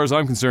week as far as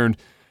I'm concerned,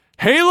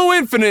 Halo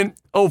Infinite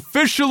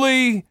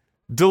officially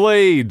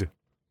delayed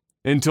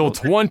until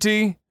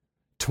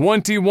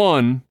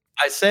 2021.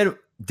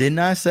 Didn't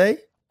I say?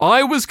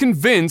 I was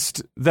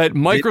convinced that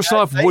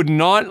Microsoft would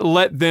not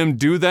let them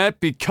do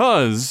that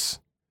because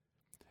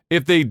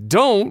if they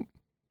don't,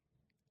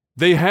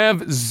 they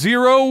have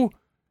 0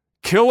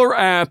 killer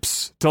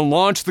apps to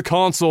launch the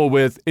console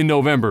with in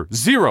November.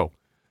 0.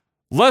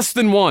 Less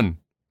than 1.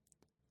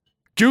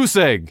 Goose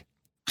egg.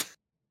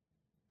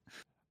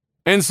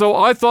 And so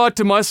I thought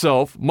to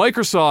myself,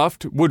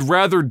 Microsoft would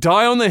rather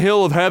die on the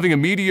hill of having a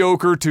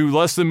mediocre to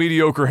less than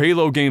mediocre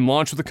Halo game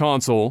launch with the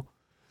console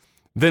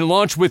than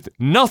launch with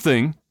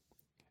nothing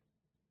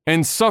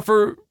and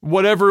suffer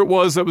whatever it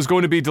was that was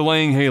going to be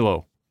delaying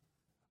Halo.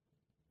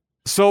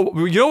 So,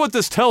 you know what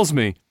this tells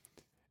me?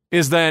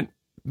 Is that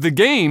the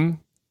game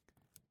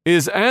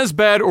is as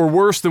bad or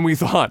worse than we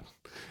thought.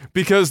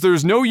 Because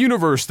there's no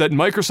universe that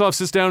Microsoft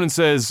sits down and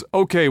says,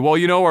 okay, well,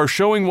 our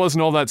showing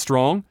wasn't all that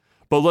strong,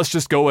 but let's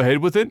just go ahead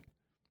with it.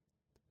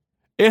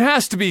 It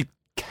has to be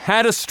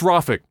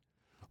catastrophic.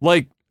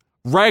 Like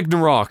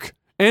Ragnarok,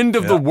 end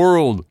of the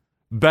world,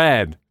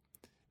 bad.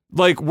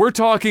 Like, we're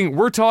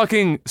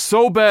talking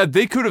so bad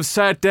they could have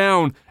sat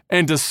down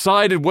and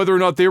decided whether or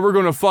not they were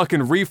going to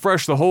fucking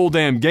refresh the whole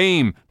damn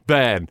game,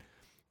 bad.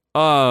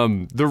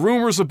 The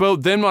rumors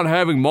about them not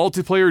having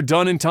multiplayer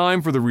done in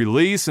time for the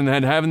release and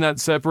having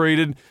that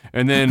separated,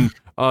 and then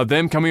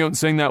them coming out and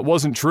saying that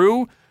wasn't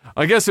true,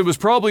 I guess it was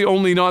probably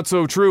only not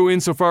so true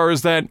insofar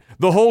as that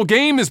the whole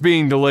game is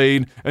being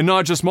delayed and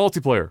not just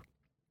multiplayer.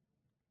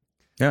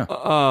 Yeah.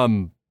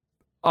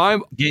 I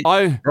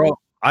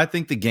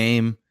think the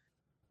game,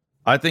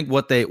 I think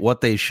what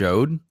they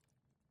showed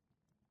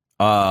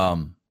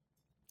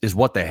is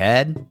what they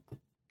had.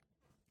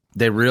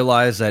 They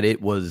realized that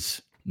it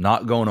was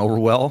not going over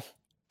well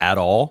at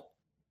all,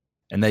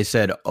 and they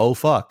said, oh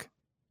fuck,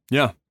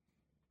 yeah,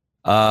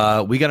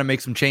 we got to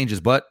make some changes,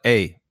 but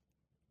hey,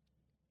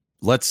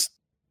 let's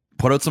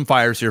put out some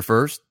fires here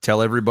first,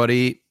 tell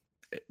everybody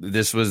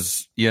this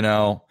was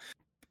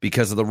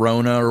because of the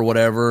Rona or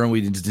whatever, and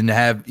we just didn't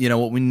have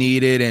what we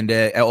needed,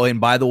 and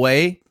by the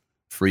way,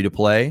 free to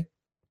play.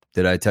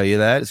 Did I tell you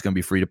that it's going to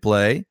be free to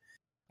play?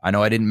 I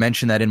know I didn't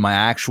mention that in my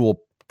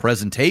actual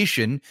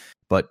presentation,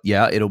 but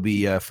yeah, it'll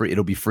be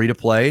free to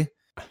play.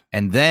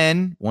 And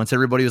then once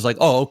everybody was like,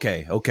 oh,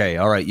 okay,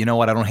 all right, you know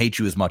what? I don't hate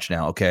you as much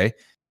now, okay?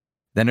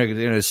 Then they're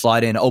going to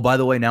slide in, oh, by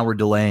the way, now we're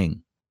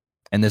delaying.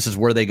 And this is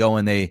where they go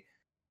and they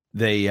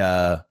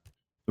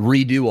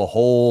redo a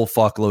whole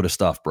fuckload of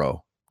stuff,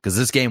 bro. Because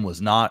this game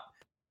was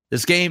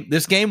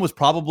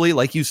probably,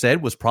 like you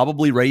said, was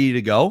probably ready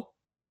to go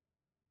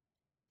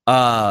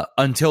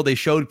until they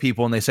showed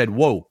people and they said,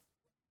 whoa,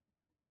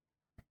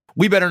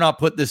 we better not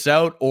put this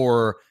out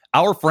or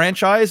our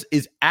franchise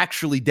is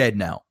actually dead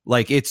now.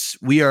 Like this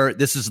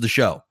is the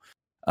show.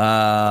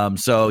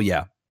 So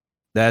yeah,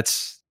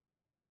 that's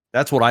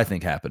what I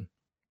think happened.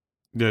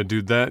 Yeah,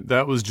 dude,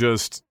 that was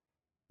just,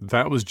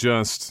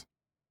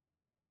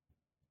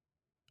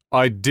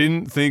 I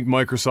didn't think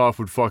Microsoft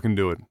would fucking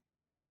do it.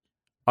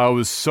 I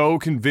was so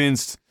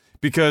convinced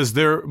because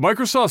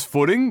Microsoft's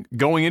footing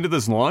going into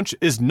this launch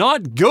is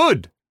not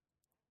good.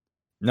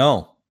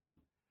 No.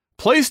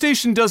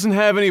 PlayStation doesn't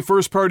have any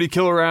first-party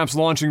killer apps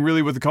launching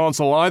really with the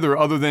console either,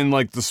 other than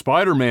like the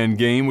Spider-Man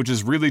game, which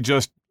is really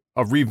just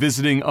a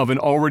revisiting of an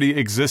already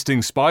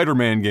existing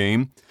Spider-Man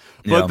game.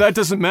 But that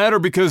doesn't matter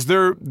because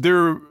their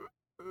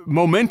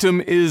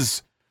momentum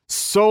is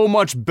so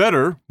much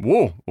better.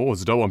 Whoa,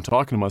 it's dope. I'm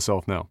talking to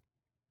myself now.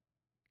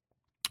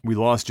 We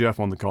lost Jeff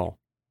on the call.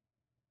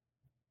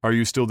 Are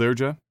you still there,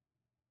 Jeff?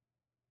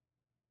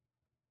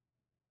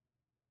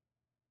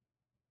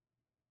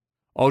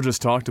 I'll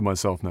just talk to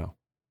myself now.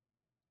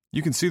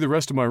 You can see the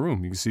rest of my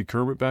room. You can see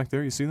Kermit back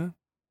there. You see that?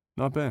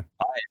 Not bad.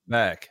 I am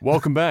back.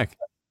 Welcome back.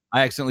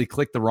 I accidentally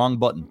clicked the wrong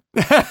button.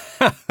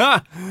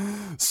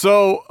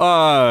 So,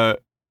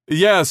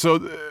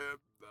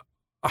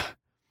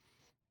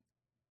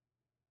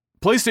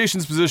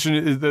 PlayStation's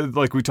position,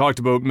 like we talked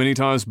about many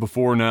times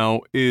before now,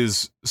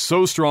 is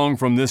so strong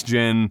from this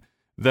gen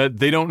that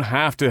they don't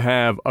have to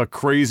have a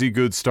crazy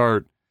good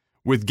start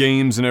with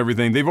games and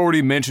everything. They've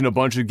already mentioned a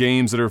bunch of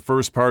games that are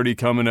first party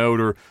coming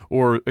out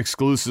or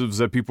exclusives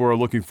that people are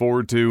looking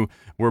forward to,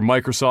 where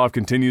Microsoft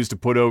continues to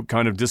put out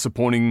kind of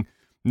disappointing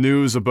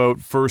news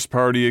about first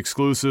party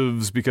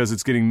exclusives because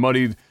it's getting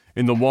muddied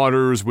in the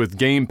waters with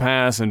Game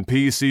Pass and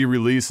PC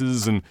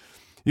releases, and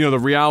the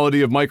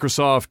reality of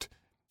Microsoft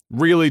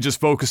really just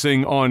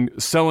focusing on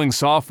selling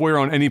software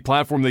on any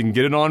platform they can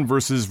get it on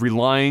versus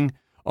relying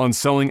on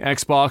selling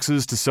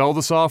Xboxes to sell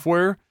the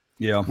software.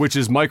 Yeah. Which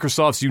is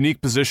Microsoft's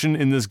unique position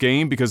in this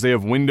game because they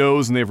have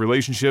Windows and they have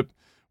relationship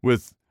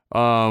with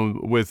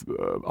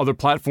other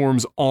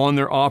platforms on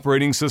their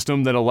operating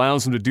system that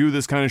allows them to do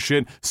this kind of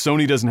shit.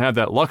 Sony doesn't have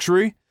that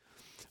luxury.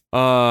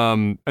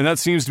 And that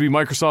seems to be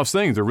Microsoft's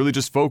thing. They're really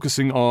just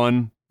focusing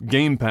on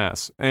Game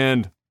Pass.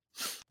 And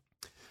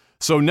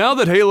so now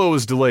that Halo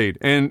is delayed,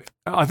 and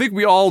I think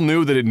we all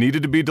knew that it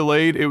needed to be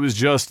delayed. It was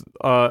just,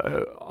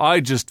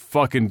 I just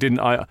fucking didn't,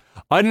 I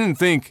didn't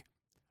think,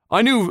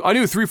 I knew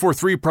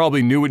 343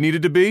 probably knew it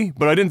needed to be,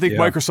 but I didn't think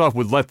Microsoft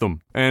would let them.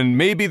 And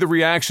maybe the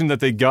reaction that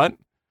they got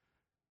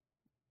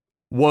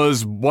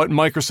was what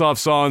Microsoft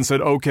saw and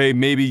said, okay,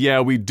 maybe,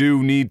 we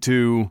do need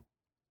to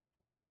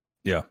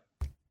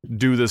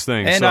do this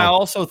thing. And I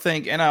also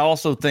think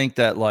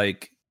that,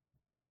 like,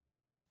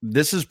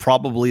 this is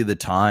probably the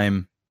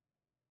time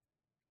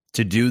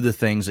to do the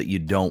things that you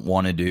don't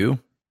want to do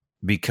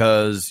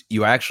because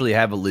you actually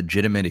have a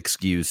legitimate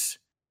excuse.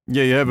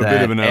 Yeah, you have a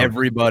bit of an out.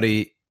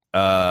 Everybody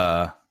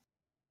that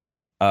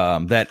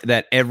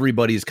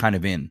everybody's kind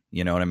of in,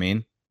 you know what I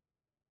mean?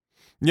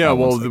 Yeah,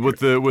 well,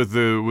 with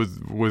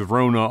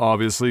Rona,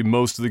 obviously,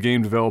 most of the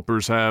game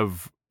developers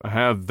have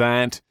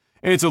that,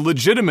 and it's a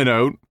legitimate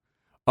out.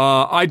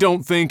 I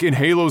don't think in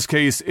Halo's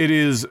case it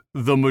is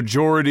the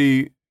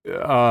majority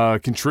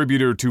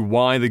contributor to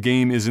why the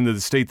game is in the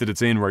state that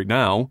it's in right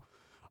now.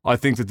 I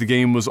think that the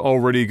game was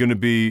already going to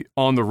be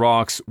on the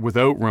rocks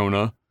without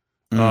Rona.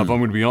 If I'm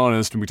going to be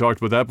honest, and we talked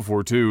about that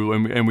before too,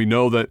 and we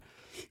know that,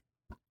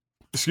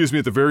 at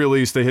the very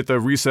least, they hit the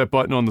reset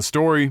button on the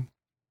story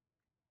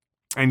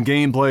and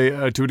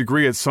gameplay to a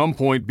degree at some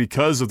point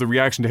because of the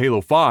reaction to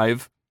Halo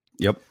 5.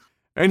 Yep.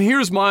 And I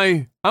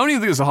don't even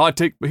think it's a hot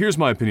take, but here's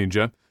my opinion,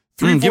 Jeff.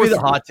 Give me the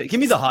hot take. Give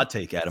me the hot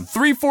take, Adam.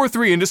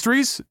 343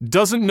 Industries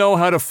doesn't know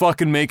how to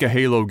fucking make a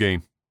Halo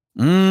game.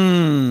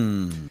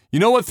 You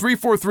know what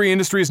 343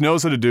 Industries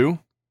knows how to do?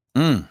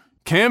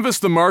 Canvas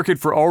the market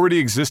for already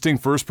existing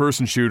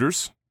first-person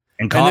shooters,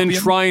 and then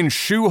try and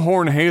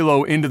shoehorn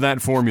Halo into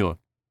that formula.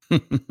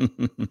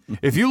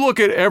 If you look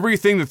at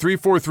everything the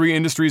 343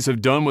 Industries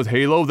have done with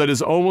Halo, that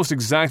is almost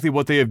exactly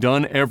what they have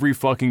done every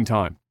fucking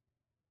time.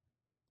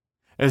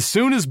 As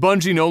soon as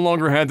Bungie no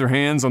longer had their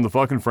hands on the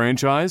fucking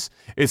franchise,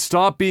 it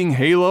stopped being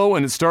Halo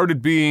and it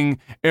started being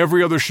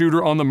every other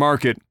shooter on the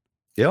market.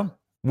 Yeah.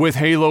 With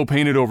Halo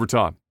painted over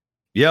top.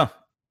 Yeah.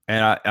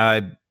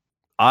 And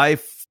I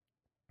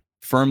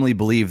firmly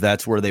believe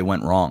that's where they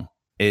went wrong.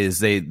 Is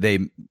they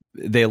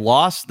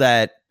lost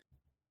that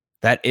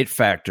it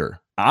factor.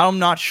 I'm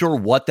not sure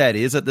what that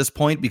is at this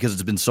point because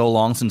it's been so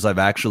long since I've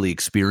actually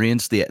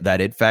experienced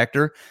that it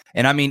factor.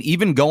 And I mean,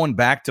 even going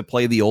back to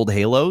play the old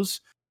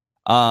Halos,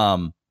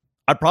 I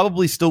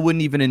probably still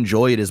wouldn't even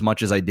enjoy it as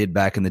much as I did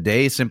back in the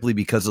day, simply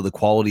because of the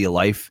quality of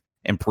life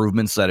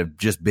improvements that have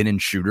just been in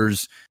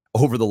shooters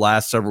over the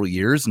last several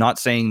years. Not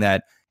saying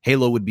that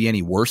Halo would be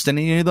any worse than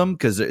any of them,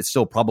 because it's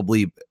still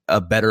probably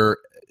a better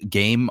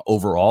game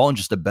overall and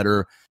just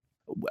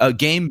a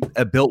game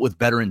built with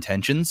better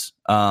intentions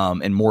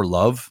and more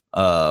love.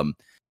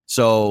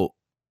 So,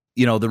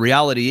 the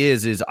reality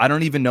is I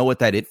don't even know what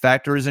that it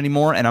factor is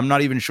anymore, and I'm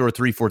not even sure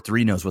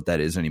 343 knows what that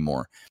is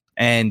anymore.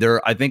 And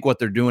I think what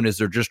they're doing is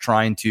they're just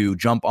trying to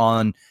jump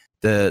on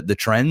the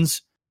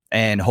trends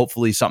and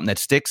hopefully something that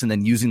sticks, and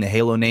then using the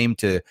Halo name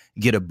to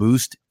get a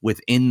boost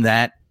within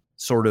that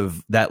sort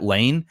of that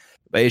lane.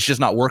 But it's just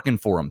not working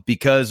for them,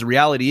 because the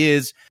reality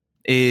is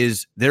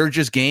they're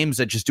just games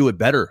that just do it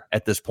better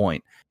at this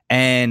point.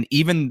 And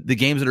even the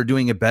games that are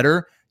doing it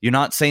better, you're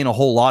not saying a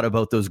whole lot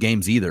about those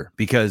games either,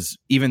 because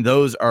even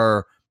those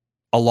are,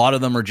 a lot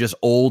of them are just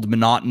old,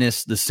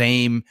 monotonous, the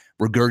same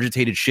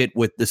regurgitated shit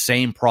with the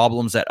same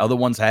problems that other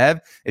ones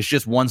have. It's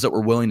just ones that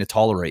we're willing to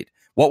tolerate.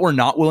 What we're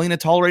not willing to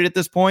tolerate at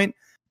this point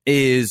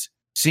is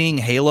seeing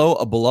Halo,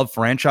 a beloved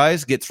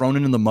franchise, get thrown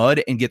into the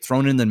mud and get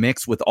thrown in the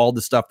mix with all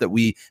the stuff that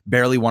we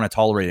barely want to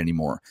tolerate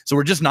anymore. So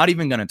we're just not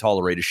even going to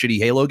tolerate a shitty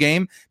Halo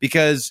game,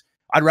 because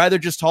I'd rather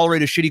just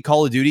tolerate a shitty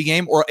Call of Duty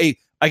game, or a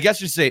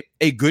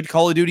good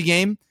Call of Duty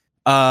game,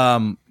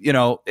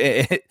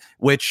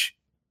 which,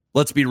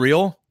 let's be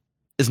real,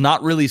 is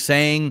not really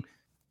saying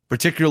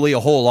particularly a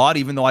whole lot,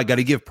 even though I got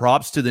to give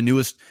props to the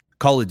newest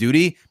Call of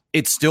Duty.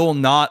 It's still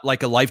not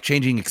like a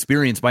life-changing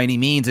experience by any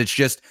means. It's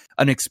just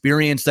an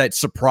experience that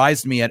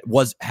surprised me at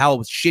was how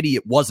shitty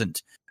it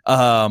wasn't,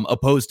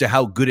 opposed to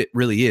how good it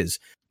really is.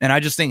 And I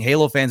just think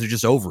Halo fans are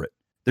just over it.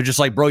 They're just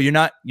like, bro, you're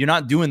not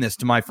doing this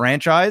to my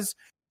franchise,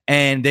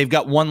 and they've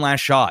got one last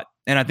shot.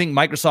 And I think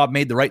Microsoft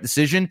made the right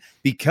decision,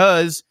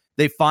 because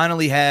they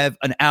finally have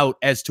an out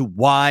as to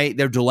why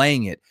they're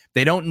delaying it.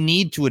 They don't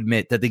need to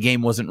admit that the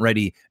game wasn't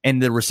ready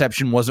and the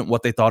reception wasn't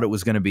what they thought it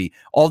was going to be.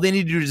 All they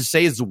need to do is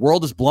say is the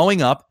world is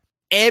blowing up.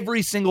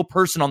 Every single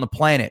person on the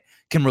planet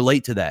can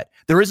relate to that.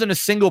 There isn't a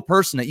single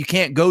person that you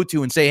can't go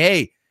to and say,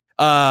 hey,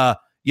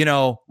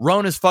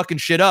 Rona's fucking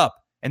shit up.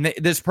 And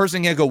this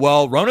person can go,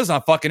 well, Rona's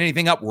not fucking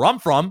anything up where I'm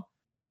from.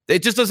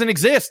 It just doesn't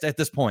exist at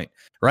this point,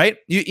 right?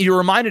 You're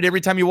reminded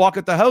every time you walk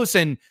at the house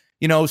and,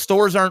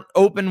 stores aren't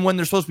open when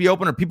they're supposed to be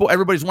open, or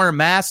everybody's wearing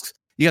masks.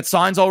 You got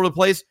signs all over the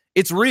place.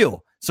 It's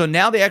real. So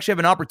now they actually have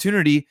an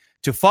opportunity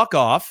to fuck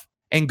off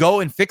and go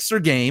and fix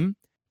their game,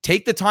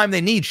 take the time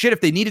they need. Shit,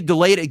 if they need to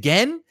delay it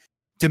again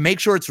to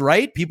make sure it's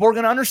right, people are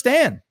going to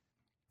understand.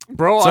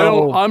 Bro,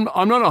 I'm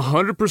not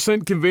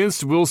 100%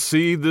 convinced we'll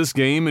see this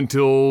game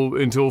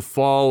until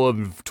fall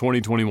of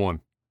 2021.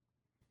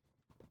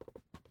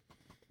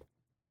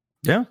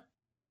 Yeah.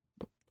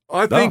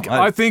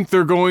 I think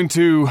they're going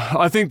to.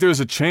 I think there's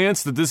a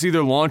chance that this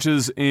either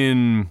launches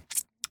in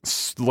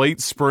late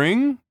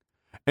spring,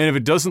 and if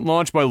it doesn't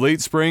launch by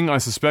late spring, I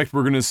suspect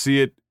we're going to see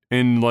it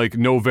in like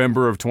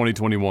November of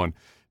 2021.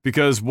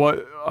 Because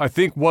what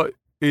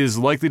is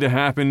likely to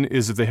happen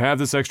is if they have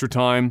this extra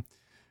time,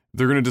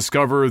 they're going to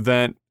discover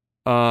that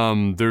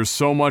there's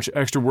so much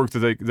extra work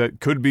that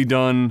could be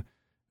done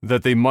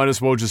that they might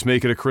as well just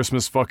make it a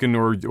Christmas fucking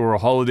or a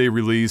holiday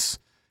release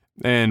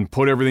and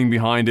put everything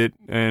behind it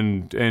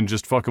and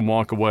just fucking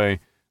walk away.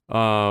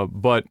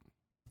 But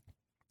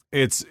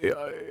if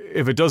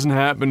it doesn't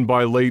happen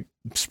by late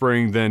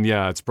spring, then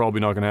yeah, it's probably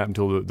not going to happen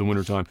until the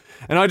winter time.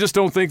 And I just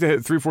don't think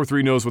that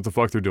 343 knows what the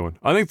fuck they're doing.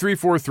 I think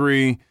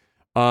 343,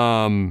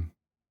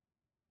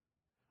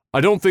 I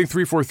don't think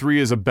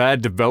 343 is a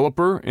bad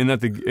developer in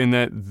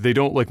that they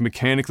don't like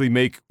mechanically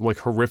make like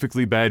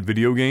horrifically bad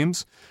video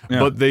games,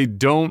 but they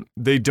don't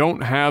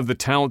have the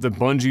talent that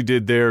Bungie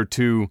did there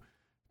to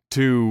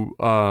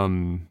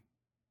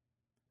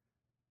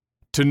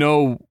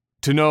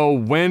know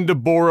when to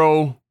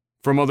borrow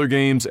from other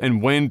games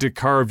and when to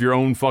carve your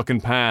own fucking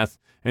path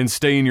and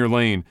stay in your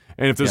lane.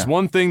 And if there's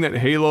one thing that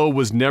Halo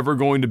was never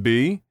going to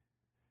be,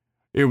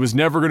 it was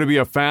never going to be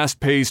a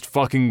fast-paced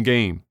fucking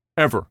game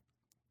ever.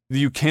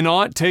 You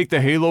cannot take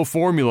the Halo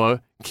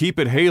formula, keep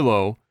it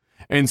Halo,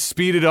 and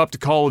speed it up to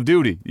Call of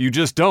Duty. You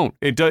just don't.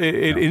 It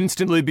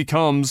instantly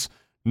becomes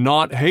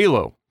not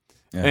Halo.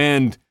 Yeah.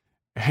 And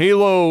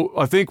Halo,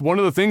 I think one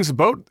of the things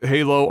about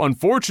Halo,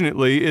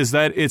 unfortunately, is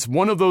that it's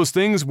one of those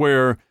things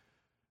where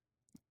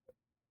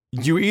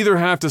you either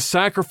have to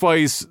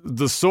sacrifice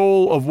the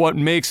soul of what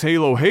makes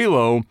Halo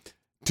Halo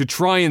to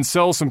try and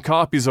sell some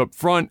copies up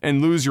front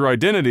and lose your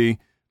identity,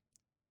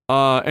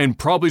 and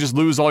probably just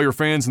lose all your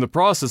fans in the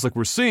process like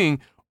we're seeing,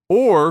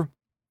 or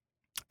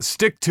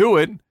stick to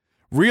it,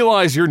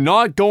 realize you're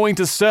not going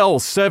to sell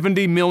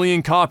 70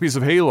 million copies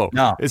of Halo.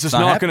 No, it's just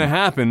not going to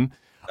happen.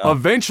 No.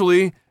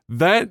 Eventually,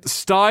 that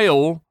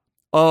style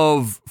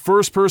of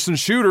first-person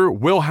shooter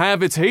will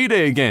have its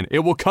heyday again. It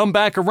will come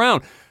back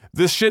around.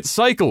 This shit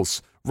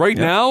cycles. Right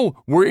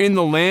now, we're in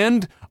the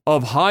land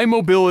of high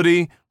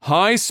mobility,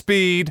 high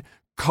speed,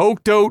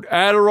 coked out,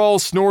 Adderall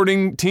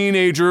snorting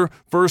teenager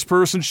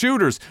first-person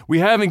shooters. We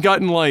haven't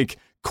gotten like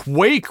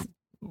Quake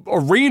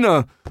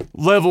arena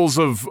levels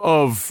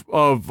of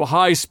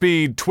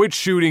high-speed Twitch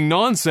shooting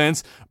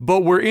nonsense,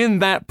 but we're in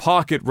that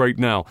pocket right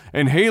now,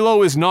 and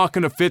Halo is not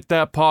going to fit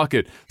that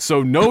pocket.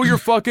 So know your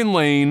fucking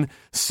lane,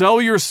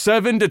 sell your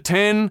 7 to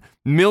 10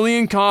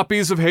 million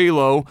copies of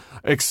Halo,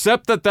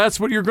 accept that that's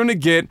what you're going to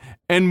get,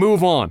 and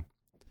move on.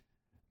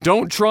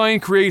 Don't try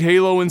and create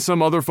Halo in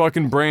some other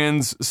fucking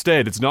brand's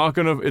stead. It's not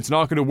gonna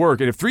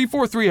work. And if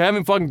 343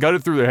 haven't fucking got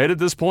it through their head at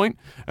this point,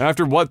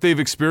 after what they've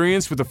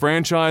experienced with the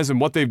franchise and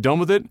what they've done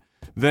with it,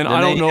 then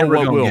I don't know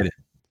what will.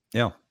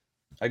 Yeah,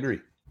 I agree.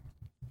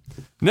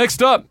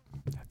 Next up,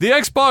 the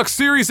Xbox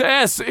Series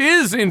S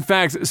is in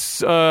fact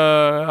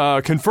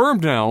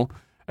confirmed now,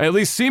 at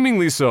least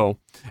seemingly so,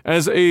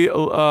 as it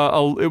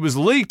was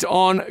leaked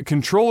on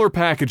controller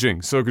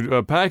packaging. So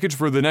a package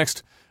for the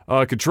next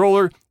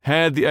controller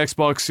had the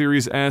Xbox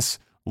Series S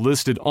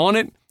listed on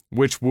it,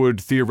 which would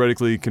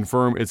theoretically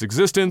confirm its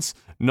existence.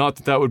 Not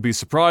that would be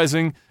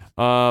surprising,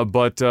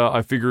 but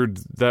I figured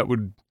that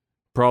would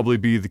probably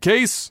be the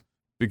case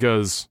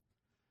because,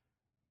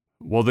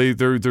 well,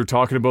 they're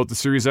talking about the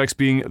Series X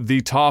being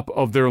the top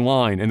of their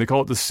line, and they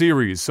call it the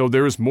Series. So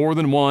there's more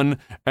than one.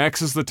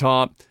 X is the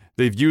top.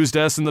 They've used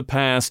S in the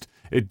past.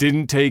 It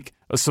didn't take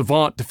a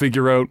savant to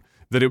figure out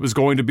that it was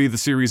going to be the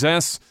Series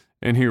S,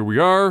 and here we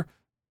are.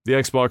 The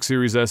Xbox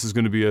Series S is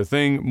going to be a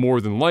thing,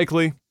 more than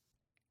likely.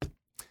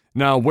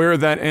 Now, where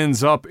that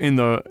ends up in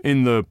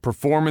the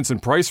performance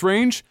and price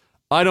range,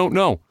 I don't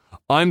know.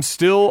 I'm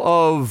still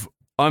of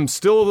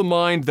the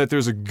mind that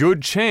there's a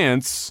good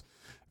chance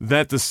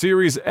that the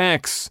Series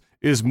X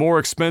is more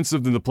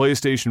expensive than the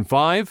PlayStation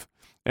 5,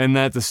 and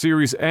that the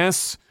Series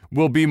S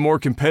will be more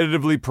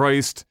competitively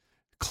priced,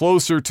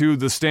 closer to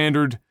the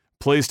standard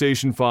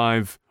PlayStation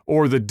 5,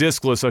 or the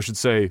discless, I should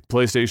say,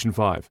 PlayStation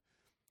 5.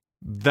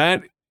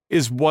 That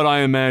is what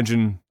I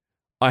imagine.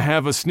 I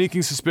have a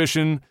sneaking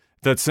suspicion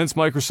that since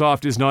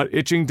Microsoft is not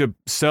itching to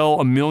sell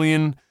a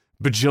million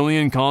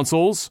bajillion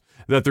consoles,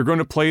 that they're going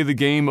to play the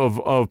game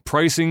of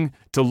pricing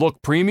to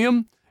look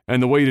premium,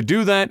 and the way to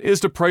do that is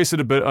to price it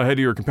a bit ahead of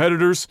your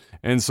competitors,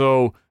 and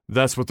so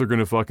that's what they're going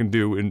to fucking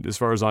do, as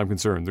far as I'm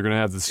concerned. They're going to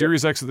have the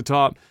Series X at the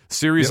top,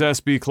 Series S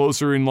be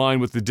closer in line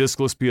with the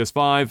discless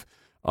PS5,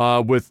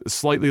 with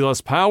slightly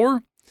less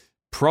power.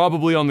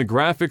 Probably on the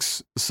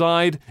graphics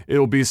side,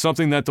 it'll be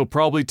something that they'll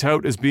probably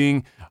tout as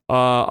being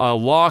a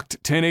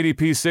locked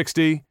 1080p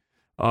 60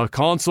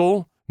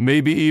 console,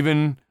 maybe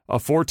even a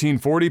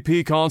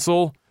 1440p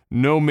console,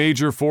 no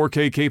major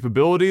 4K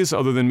capabilities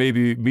other than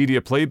maybe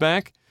media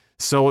playback,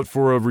 sell it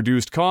for a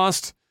reduced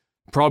cost,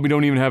 probably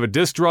don't even have a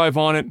disk drive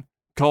on it,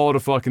 call it a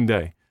fucking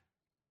day.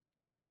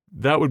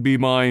 That would be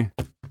my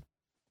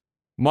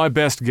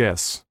best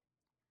guess.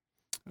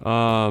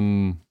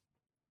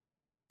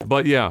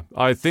 But yeah,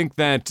 I think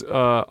that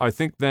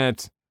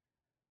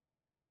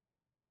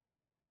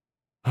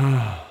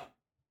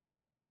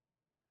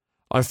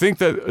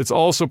it's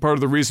also part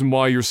of the reason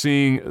why you're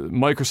seeing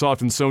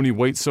Microsoft and Sony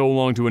wait so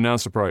long to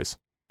announce the price.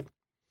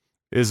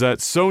 Is that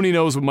Sony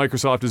knows what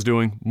Microsoft is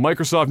doing,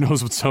 Microsoft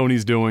knows what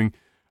Sony's doing,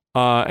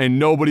 and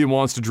nobody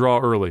wants to draw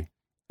early.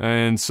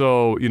 And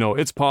so,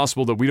 it's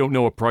possible that we don't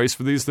know a price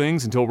for these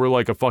things until we're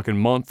like a fucking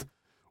month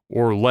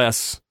or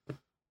less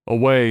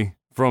away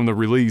from the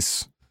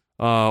release.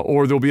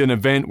 Or there'll be an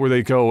event where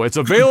they go, it's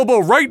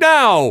available right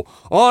now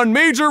on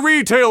major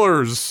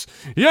retailers.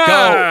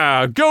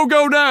 Yeah, go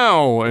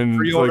now. And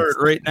pre-order it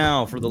right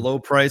now for the low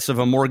price of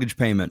a mortgage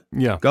payment.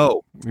 Yeah,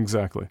 go.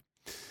 Exactly.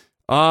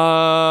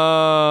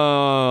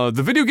 The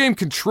video game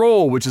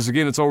Control, which is,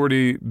 again, it's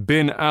already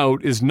been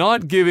out, is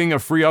not giving a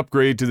free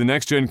upgrade to the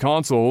next-gen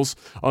consoles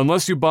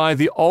unless you buy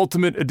the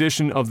Ultimate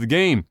Edition of the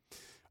game.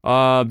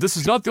 This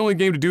is not the only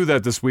game to do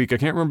that this week. I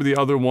can't remember the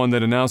other one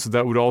that announced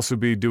that would also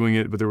be doing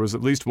it, but there was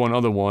at least one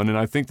other one, and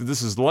I think that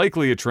this is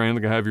likely a trend,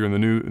 like I have here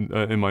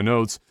in my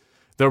notes,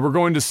 that we're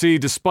going to see,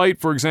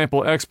 despite, for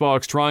example,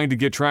 Xbox trying to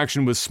get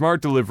traction with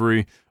smart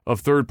delivery of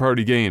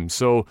third-party games.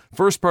 So,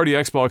 first-party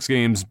Xbox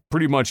games,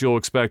 pretty much you'll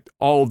expect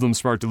all of them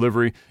smart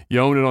delivery. You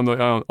own it on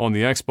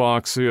the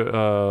Xbox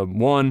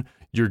One,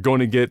 you're going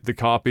to get the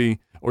copy,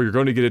 or you're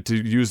going to get it to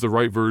use the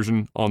right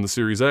version on the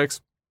Series X.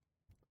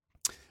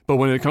 But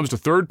when it comes to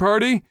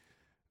third-party,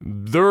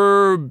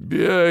 they're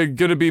going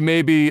to be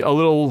maybe a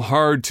little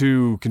hard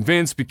to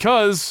convince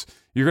because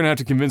you're going to have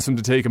to convince them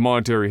to take a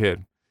monetary hit.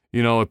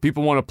 If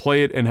people want to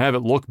play it and have it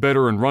look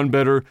better and run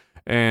better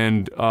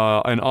and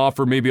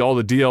offer maybe all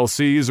the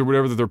DLCs or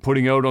whatever that they're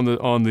putting out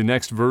on the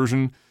next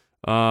version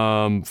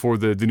for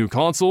the new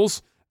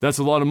consoles, that's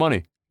a lot of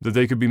money that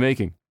they could be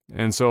making.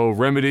 And so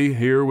Remedy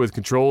here with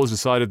Control has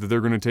decided that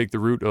they're going to take the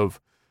route of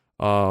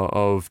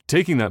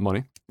taking that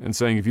money and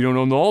saying, if you don't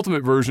own the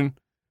Ultimate version,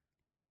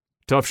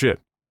 tough shit.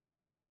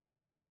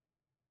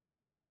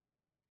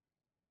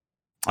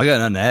 I got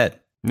nothing to add.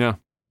 Yeah.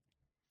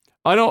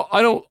 I'm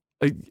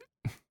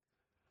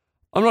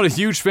not a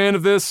huge fan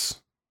of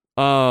this.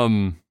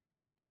 I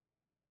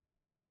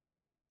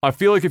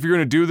feel like if you're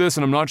going to do this,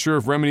 and I'm not sure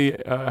if Remedy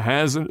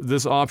has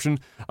this option,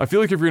 I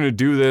feel like if you're going to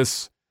do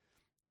this,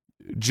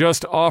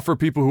 just offer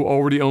people who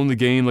already own the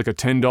game like a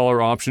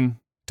 $10 option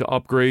to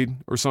upgrade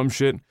or some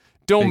shit.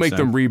 Don't make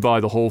them rebuy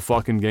the whole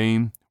fucking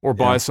game or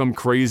buy some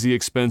crazy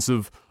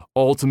expensive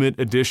Ultimate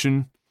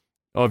Edition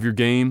of your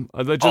game.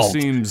 That just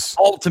seems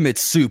Ultimate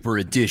Super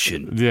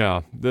Edition.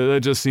 Yeah, that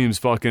just seems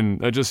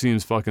fucking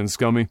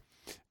scummy.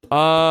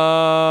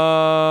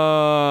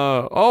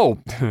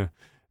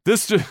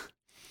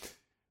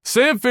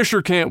 Sam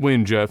Fisher can't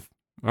win, Jeff.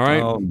 All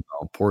right. Oh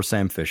no, poor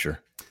Sam Fisher.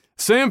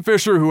 Sam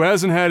Fisher, who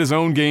hasn't had his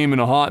own game in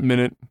a hot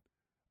minute.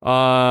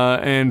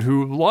 And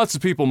who lots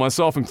of people,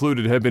 myself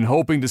included, have been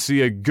hoping to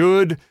see a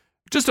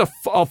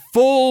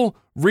full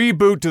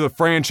reboot to the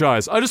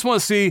franchise. I just want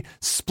to see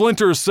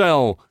Splinter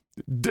Cell,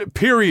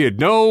 period.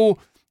 No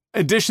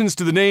additions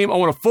to the name. I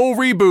want a full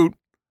reboot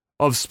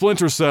of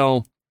Splinter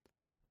Cell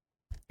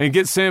and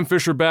get Sam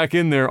Fisher back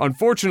in there.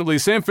 Unfortunately,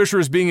 Sam Fisher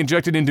is being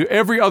injected into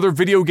every other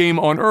video game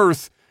on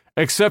Earth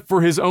except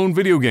for his own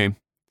video game.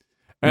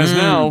 As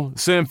now,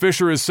 Sam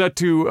Fisher is set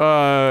to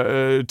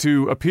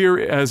appear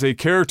as a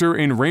character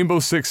in Rainbow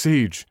Six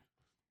Siege.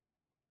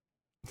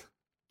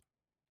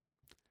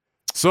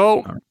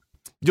 So,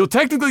 you'll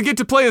technically get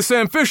to play as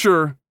Sam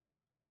Fisher,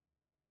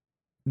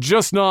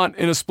 just not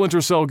in a Splinter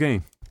Cell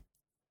game.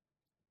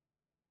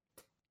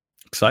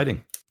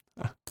 Exciting.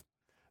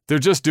 They're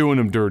just doing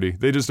him dirty.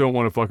 They just don't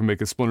want to fucking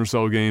make a Splinter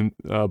Cell game,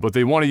 but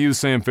they want to use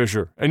Sam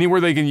Fisher. Anywhere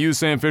they can use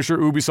Sam Fisher,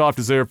 Ubisoft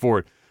is there for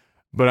it.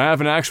 But I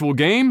have an actual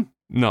game?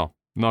 No.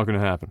 Not going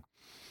to happen.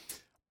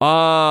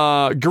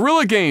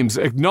 Guerrilla Games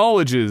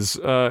acknowledges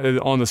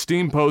on the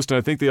Steam post, and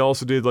I think they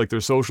also did like their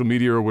social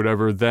media or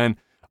whatever, then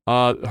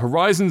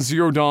Horizon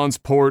Zero Dawn's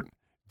port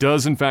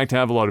does in fact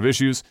have a lot of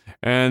issues,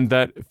 and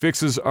that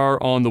fixes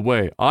are on the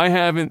way. I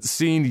haven't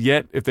seen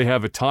yet if they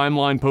have a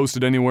timeline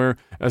posted anywhere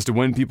as to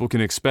when people can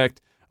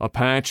expect a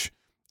patch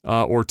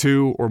or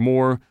two or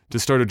more to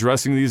start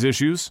addressing these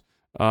issues,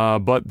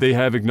 but they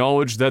have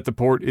acknowledged that the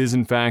port is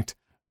in fact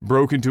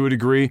broken to a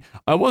degree.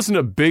 I wasn't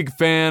a big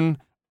fan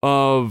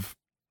of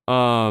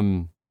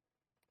how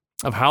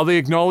they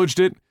acknowledged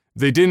it.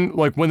 They didn't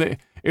like when they.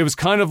 It was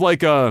kind of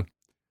like it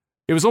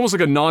was almost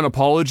like a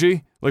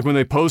non-apology. Like when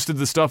they posted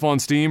the stuff on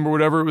Steam or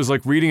whatever, it was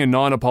like reading a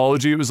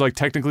non-apology. It was like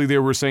technically they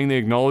were saying they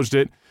acknowledged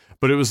it,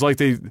 but it was like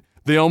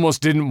they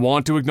almost didn't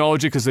want to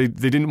acknowledge it because they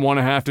didn't want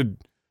to have to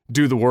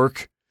do the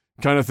work,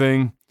 kind of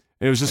thing.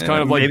 It was just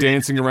kind of like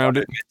dancing around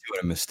it.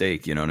 Doing a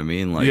mistake, you know what I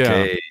mean? Like,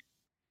 hey,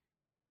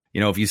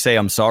 if you say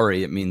I'm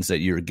sorry, it means that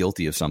you're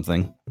guilty of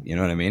something. You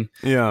know what I mean?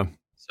 Yeah.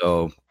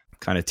 So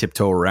kind of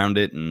tiptoe around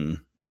it and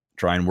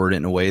try and word it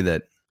in a way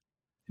that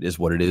it is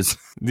what it is.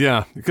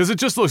 Yeah, because it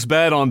just looks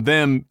bad on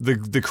them,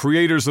 the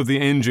creators of the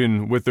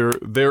engine with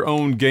their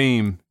own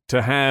game,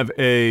 to have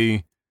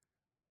their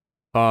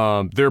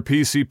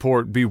PC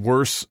port be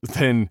worse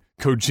than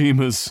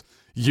Kojima's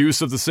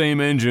use of the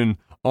same engine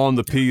on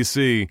the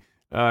PC.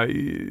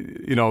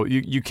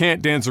 You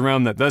can't dance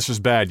around that. That's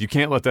just bad. You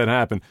can't let that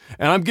happen.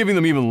 And I'm giving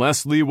them even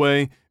less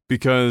leeway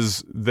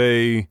because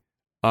they're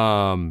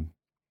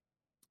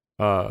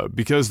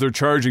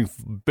charging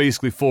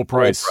basically full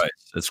price.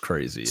 That's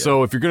crazy. Yeah.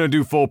 So if you're gonna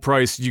do full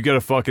price, you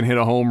gotta fucking hit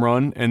a home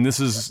run. And this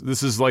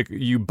is like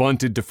you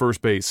bunted to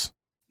first base.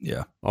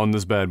 Yeah. On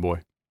this bad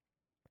boy.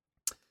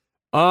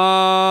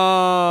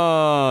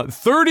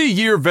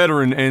 30-year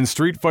veteran and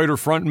Street Fighter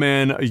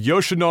frontman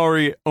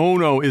Yoshinari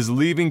Ono is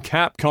leaving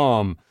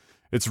Capcom.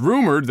 It's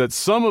rumored that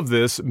some of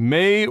this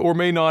may or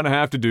may not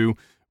have to do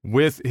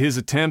with his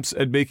attempts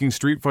at making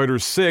Street Fighter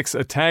VI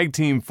a tag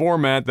team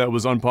format that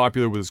was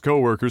unpopular with his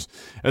coworkers,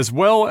 as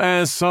well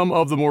as some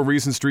of the more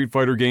recent Street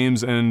Fighter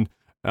games and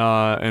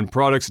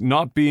products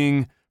not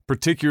being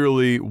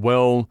particularly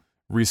well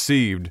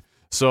received.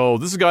 So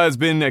this guy has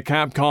been at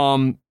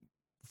Capcom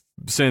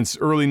since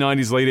early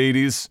 90s, late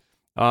 80s.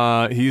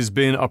 He's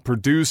been a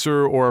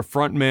producer or a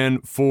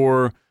frontman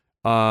for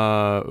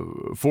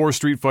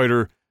Street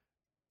Fighter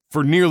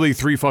for nearly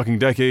 3 fucking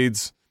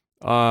decades.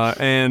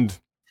 And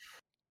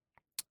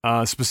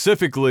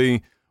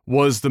specifically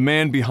was the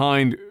man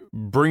behind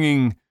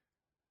bringing,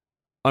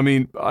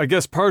 I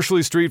guess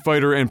partially Street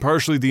Fighter and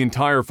partially the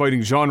entire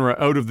fighting genre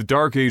out of the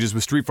dark ages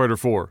with Street Fighter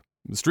 4.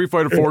 Street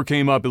Fighter 4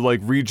 came up,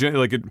 it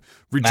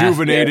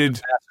rejuvenated.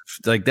 Massive.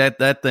 Like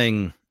that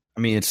thing. I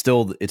mean, it's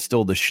still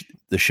the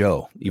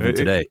show even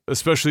today.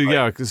 Especially,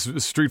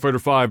 because Street Fighter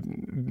 5,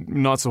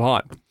 not so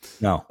hot.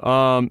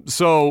 No.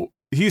 So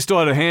he still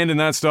had a hand in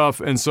that stuff,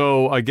 and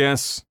so I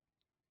guess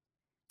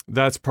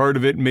that's part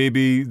of it.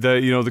 Maybe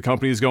that the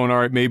company is going, all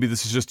right, maybe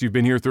this is just you've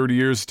been here 30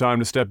 years, it's time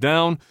to step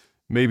down.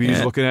 Maybe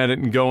he's looking at it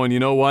and going, you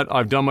know what,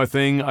 I've done my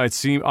thing.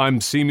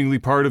 I'm seemingly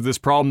part of this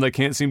problem that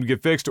can't seem to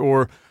get fixed,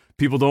 or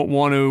people don't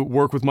want to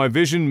work with my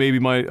vision. Maybe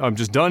I'm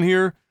just done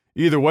here.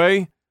 Either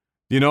way.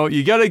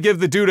 You got to give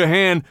the dude a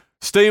hand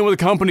staying with a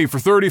company for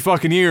 30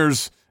 fucking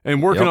years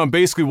and working on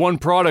basically one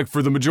product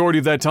for the majority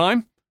of that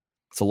time.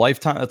 It's a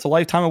lifetime. It's a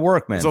lifetime of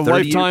work, man. It's a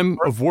lifetime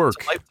of work.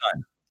 It's a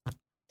lifetime.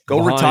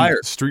 Go retire.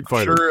 Street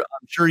Fighter.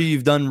 I'm sure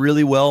you've done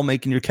really well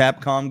making your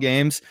Capcom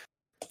games.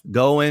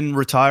 Go and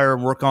retire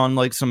and work on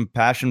like some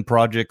passion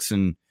projects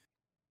and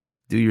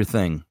do your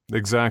thing.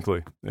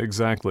 Exactly. Next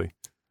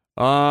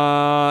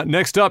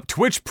up,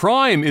 Twitch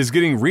Prime is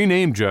getting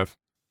renamed, Jeff.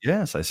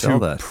 Yes, I saw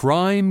that.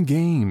 Prime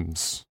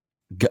Games.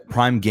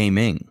 Prime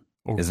Gaming,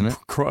 isn't it?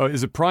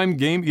 Is it Prime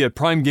Game? Yeah,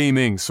 Prime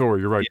Gaming.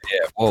 Sorry, you're right.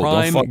 Yeah, whoa,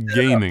 Prime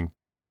Gaming.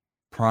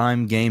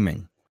 Prime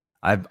Gaming.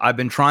 I've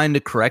been trying to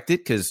correct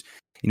it because,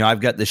 I've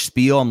got the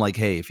spiel. I'm like,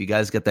 hey, if you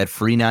guys get that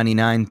free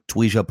 99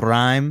 Twitch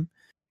Prime,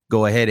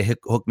 go ahead and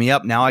hook me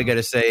up. Now I got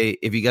to say,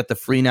 if you got the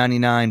free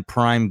 99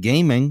 Prime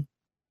Gaming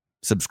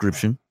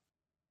subscription,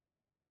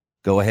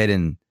 go ahead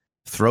and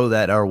throw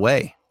that our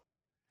way.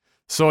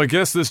 So I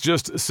guess this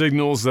just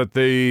signals that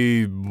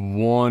they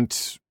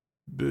want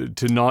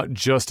to not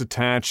just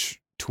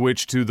attach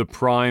Twitch to the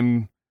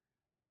Prime,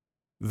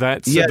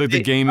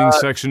 the gaming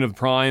section of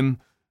Prime.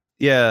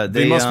 Yeah,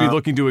 they must be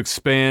looking to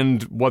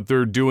expand what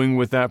they're doing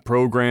with that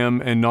program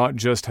and not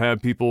just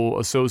have people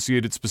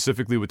associated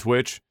specifically with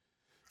Twitch.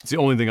 It's the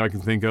only thing I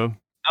can think of.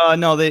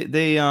 No, they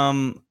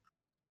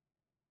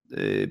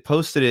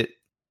posted it.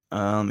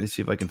 Let me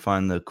see if I can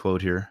find the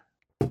quote here.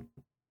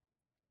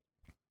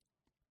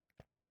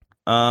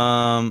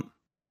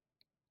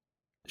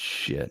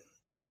 Shit.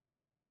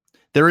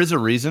 There is a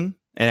reason,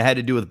 and it had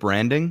to do with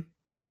branding.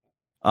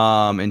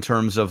 In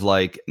terms of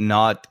like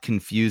not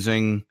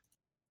confusing.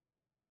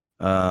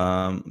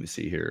 Let me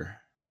see here.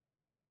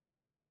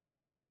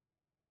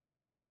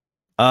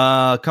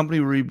 Company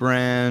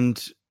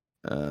rebrand.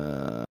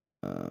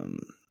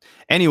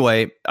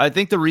 Anyway, I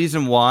think the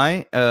reason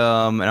why,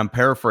 and I'm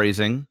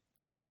paraphrasing,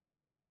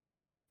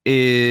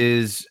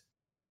 is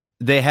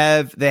they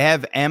have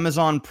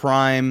Amazon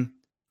Prime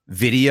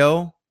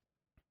Video,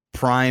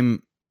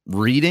 Prime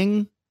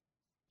Reading,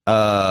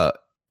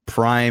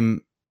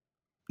 Prime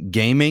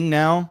Gaming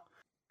now.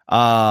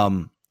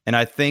 And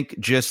I think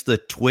just the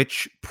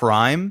Twitch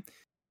Prime,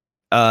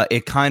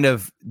 it kind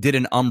of did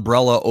an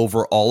umbrella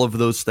over all of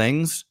those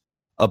things,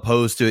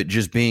 opposed to it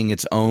just being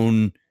its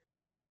own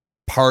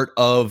part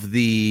of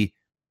the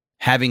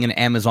having an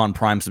Amazon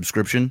Prime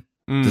subscription.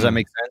 Does that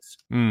make sense?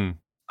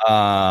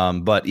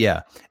 But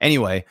yeah.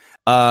 Anyway,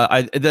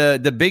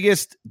 the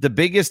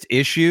biggest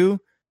issue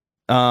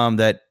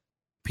that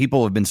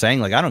people have been saying,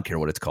 like, I don't care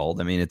what it's called.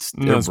 I mean, it's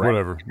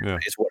whatever. Yeah,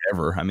 it's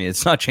whatever. I mean,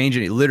 it's not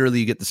changing it. Literally,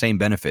 you get the same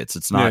benefits.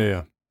 It's not.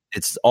 Yeah.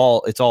 It's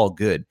all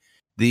good.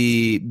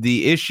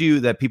 The issue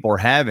that people are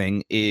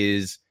having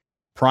is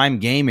Prime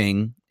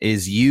Gaming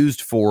is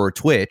used for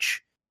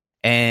Twitch,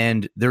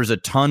 and there's a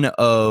ton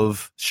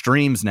of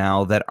streams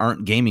now that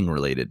aren't gaming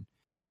related.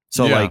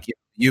 So like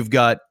you've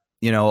got,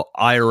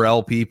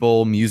 IRL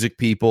people, music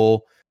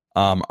people,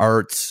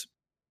 arts,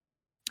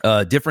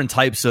 different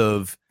types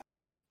of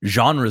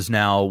genres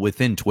now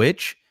within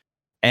Twitch.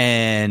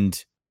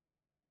 And,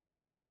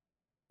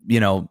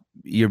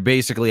 you're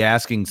basically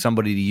asking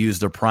somebody to use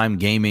their Prime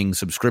Gaming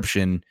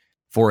subscription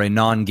for a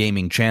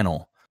non-gaming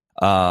channel,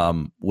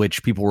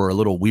 which people were a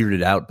little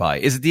weirded out by.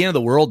 Is it the end of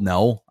the world?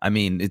 No. I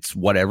mean, it's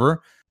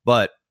whatever,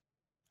 but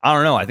I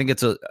don't know. I think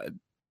it's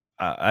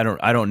I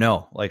don't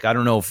know. Like, I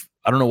don't know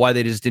why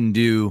they just didn't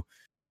do,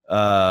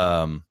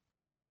 I'm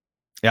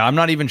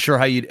not even sure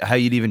how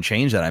you'd even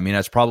change that. I mean,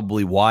 that's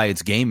probably why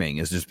it's gaming,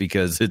 is just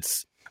because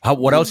it's,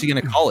 what else are you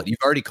going to call it? You've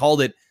already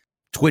called it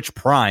Twitch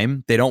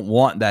Prime. They don't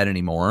want that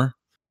anymore.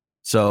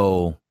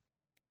 So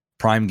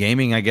Prime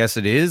Gaming, I guess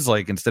it is,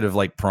 like, instead of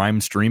like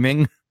Prime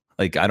Streaming,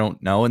 like, I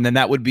don't know. And then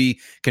that would be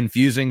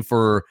confusing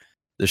for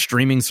the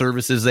streaming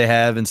services they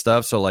have and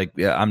stuff. So like,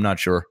 yeah, I'm not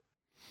sure.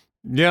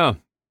 Yeah.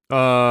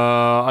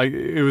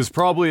 It was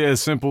probably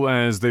as simple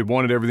as they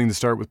wanted everything to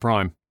start with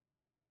Prime.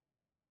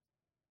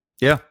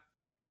 Yeah.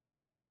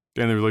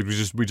 And they were like,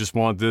 we just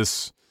want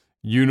this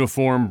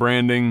uniform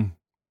branding.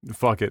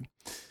 Fuck it.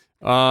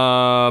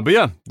 But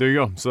yeah, there you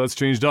go. So that's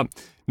changed up.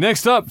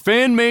 Next up,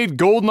 fan-made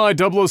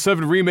GoldenEye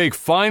 007 remake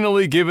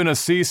finally given a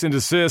cease and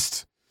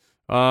desist.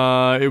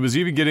 It was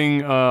even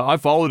getting, I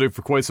followed it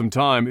for quite some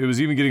time. It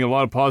was even getting a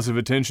lot of positive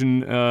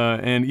attention,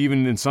 and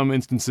even in some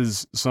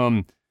instances,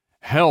 some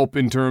help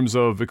in terms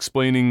of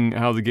explaining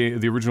how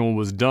the original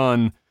was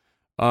done,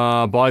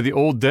 by the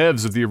old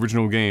devs of the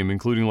original game,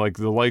 including like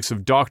the likes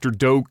of Dr.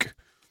 Doak,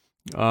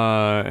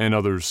 and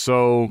others.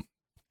 So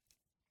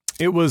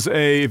it was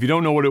if you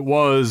don't know what it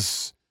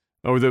was,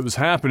 or that was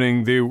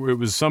happening, it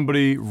was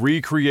somebody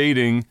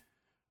recreating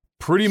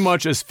pretty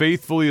much as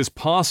faithfully as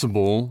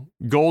possible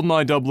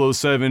GoldenEye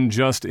 007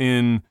 just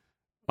in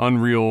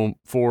Unreal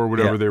 4,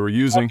 whatever they were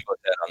using. I talked about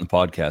that on the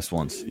podcast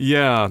once.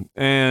 Yeah,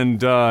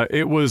 and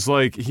it was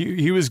like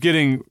he was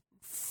getting,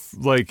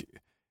 like,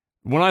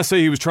 when I say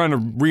he was trying to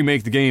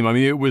remake the game, I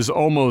mean it was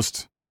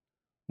almost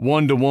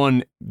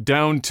 1-to-1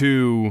 down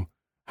to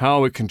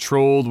how it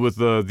controlled with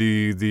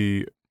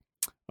the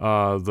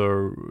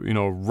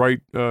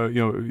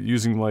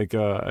using like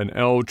an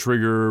L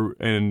trigger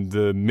and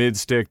the mid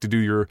stick to do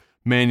your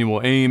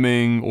manual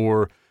aiming,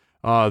 or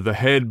the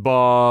head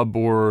bob,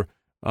 or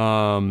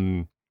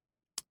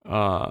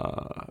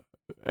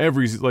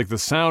every, like, the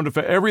sound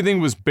effect, everything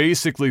was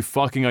basically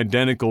fucking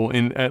identical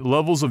at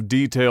levels of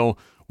detail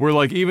where,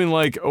 like, even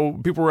like,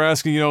 people were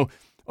asking,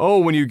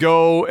 when you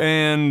go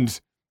and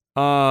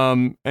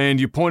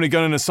you point a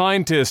gun at a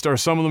scientist, are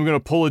some of them going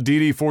to pull a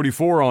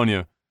DD-44 on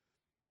you?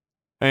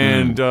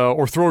 And,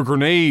 or throw a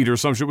grenade or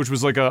some shit, which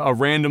was like a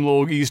random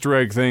little Easter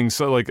egg thing.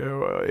 So like,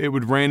 it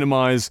would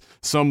randomize,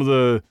 some of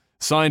the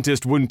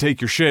scientists wouldn't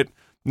take your shit,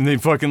 and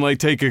they'd fucking like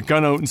take a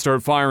gun out and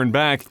start firing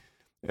back.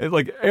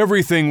 Like,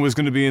 everything was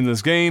going to be in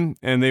this game,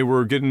 and they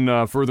were getting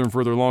further and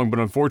further along, but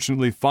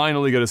unfortunately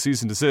finally got a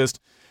cease and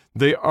desist.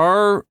 They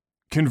are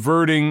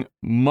converting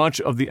much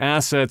of the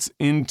assets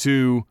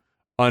into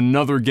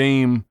another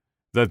game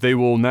that they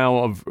will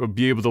now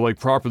be able to, like,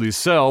 properly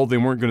sell. They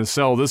weren't going to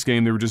sell this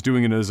game. They were just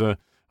doing it as a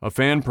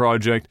fan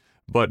project,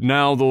 but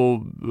now they'll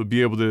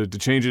be able to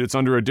change it. It's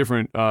under a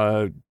different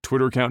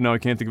Twitter account now. I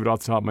can't think of it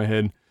off the top of my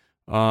head.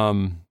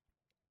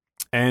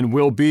 And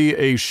will be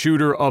a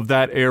shooter of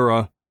that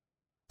era.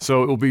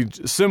 So it will be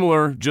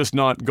similar, just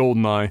not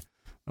GoldenEye.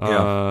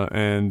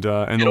 And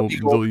they'll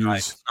use,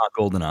 not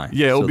GoldenEye.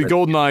 Yeah, it'll be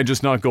GoldenEye,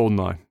 just not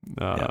GoldenEye.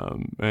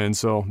 And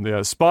so,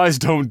 yeah, spies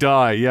don't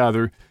die.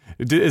 Yeah,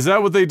 is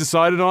that what they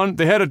decided on?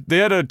 They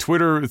had a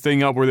Twitter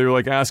thing up where they were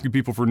like asking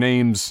people for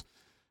names.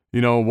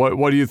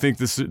 What do you think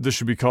this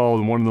should be called?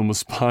 And one of them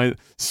was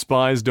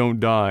Spies Don't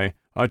Die.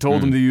 I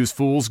told them to use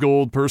Fool's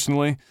Gold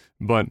personally,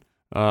 but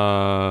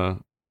I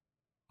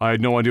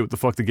had no idea what the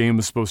fuck the game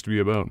was supposed to be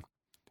about.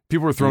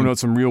 People were throwing out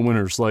some real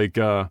winners, like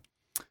what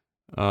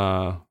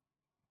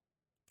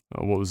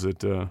was it?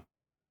 They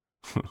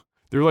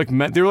were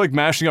like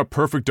mashing up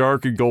Perfect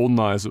Dark and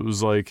GoldenEye. So it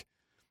was like,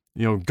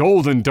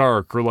 Golden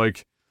Dark, or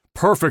like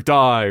Perfect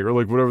Eye, or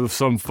like whatever,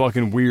 some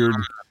fucking weird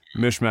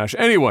mishmash.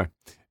 Anyway,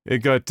 it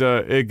got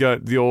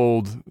the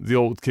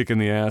old kick in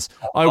the ass.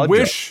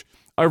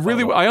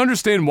 I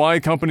understand why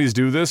companies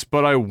do this,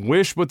 but I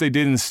wish what they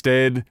did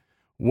instead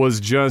was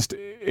just,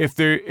 if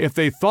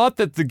they thought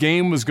that the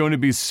game was going to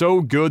be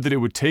so good that it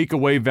would take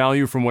away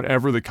value from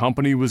whatever the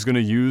company was going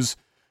to use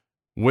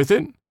with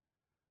it,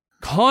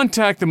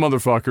 contact the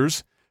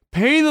motherfuckers,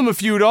 pay them a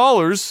few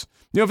dollars.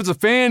 You know, if it's a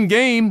fan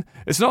game,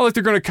 it's not like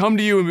they're going to come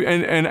to you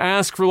and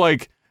ask for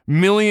like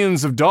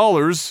millions of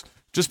dollars.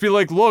 Just be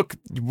like, look,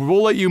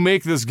 we'll let you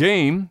make this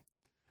game,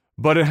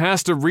 but it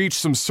has to reach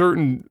some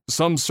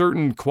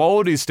certain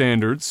quality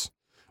standards.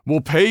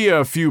 We'll pay you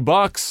a few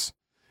bucks,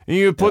 and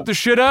you put the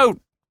shit out.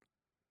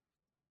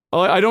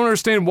 I don't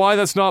understand why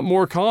that's not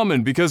more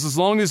common, because as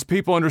long as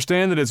people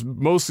understand that it's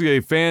mostly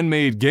a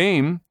fan-made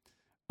game,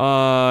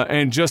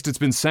 and just it's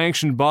been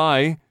sanctioned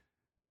by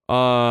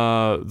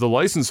the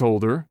license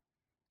holder,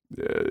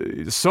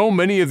 so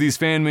many of these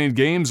fan-made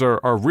games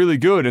are really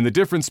good, and the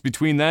difference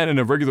between that and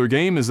a regular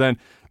game is that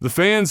the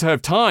fans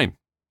have time,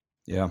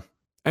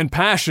 and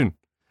passion,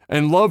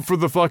 and love for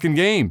the fucking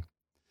game.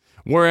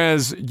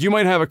 Whereas you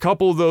might have a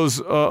couple of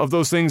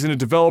those things in a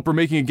developer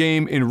making a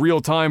game in real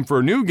time for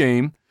a new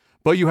game,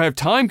 but you have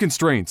time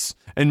constraints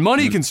and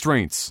money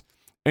constraints,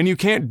 and you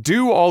can't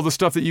do all the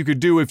stuff that you could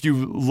do if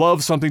you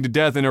love something to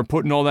death and are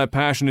putting all that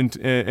passion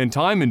and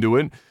time into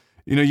it.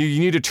 You know, you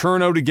need to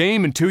churn out a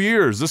game in 2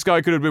 years. This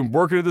guy could have been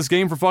working at this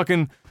game for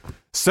fucking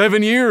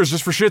 7 years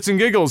just for shits and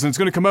giggles, and it's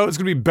going to come out, it's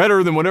going to be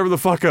better than whatever the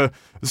fuck a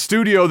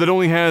studio that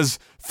only has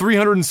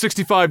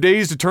 365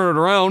 days to turn it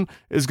around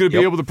is going to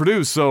be able to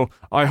produce. So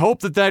I hope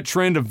that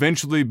trend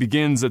eventually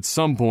begins at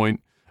some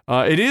point.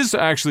 It is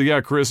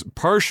actually, Chris,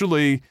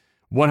 partially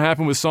what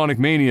happened with Sonic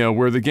Mania,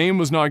 where the game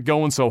was not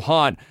going so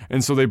hot,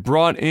 and so they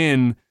brought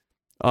in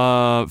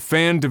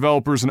fan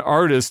developers and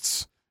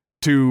artists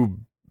to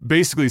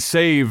basically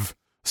save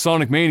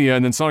Sonic Mania,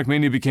 and then Sonic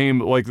Mania became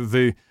like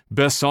the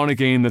best Sonic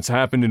game that's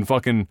happened in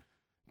fucking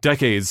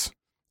decades.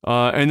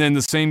 And then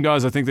the same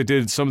guys, I think, that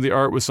did some of the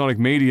art with Sonic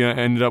Mania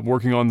ended up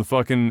working on the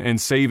fucking and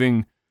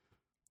saving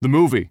the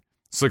movie.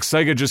 It's like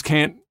Sega just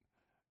can't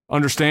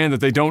understand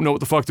that they don't know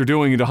what the fuck they're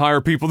doing, and to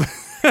hire people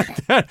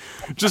that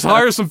just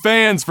hire some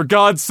fans, for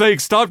God's sake.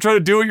 Stop trying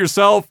to do it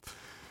yourself.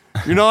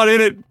 You're not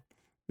in it.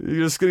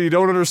 You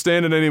don't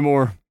understand it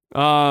anymore.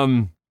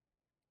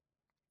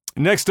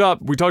 Next up,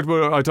 I talked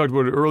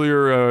about it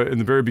earlier in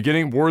the very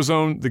beginning.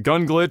 Warzone, the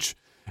gun glitch,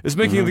 is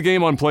making the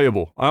game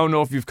unplayable. I don't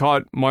know if you've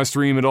caught my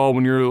stream at all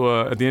when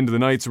you're at the end of the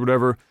nights or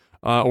whatever,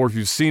 or if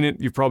you've seen it.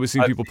 You've probably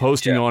seen people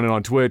posting on it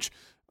on Twitch,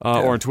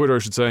 or on Twitter, I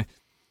should say.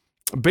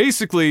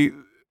 Basically,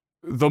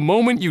 the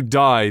moment you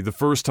die the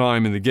first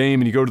time in the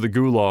game and you go to the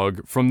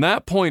gulag, from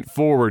that point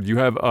forward, you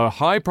have a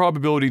high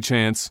probability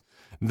chance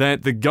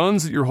that the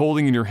guns that you're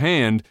holding in your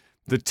hand,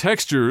 the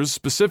textures,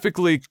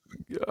 specifically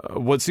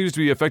what seems to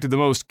be affected the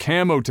most,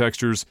 camo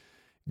textures,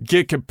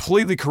 get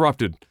completely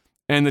corrupted.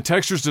 And the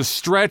textures just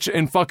stretch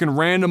and fucking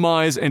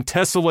randomize and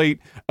tessellate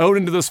out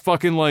into this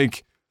fucking,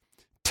 like,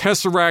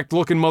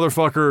 Tesseract-looking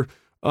motherfucker,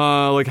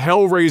 like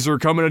Hellraiser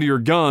coming out of your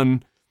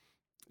gun,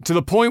 to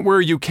the point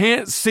where you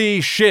can't see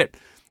shit.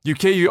 You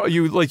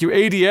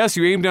ADS,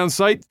 you aim down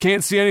sight,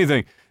 can't see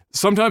anything.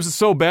 Sometimes it's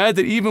so bad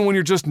that even when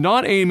you're just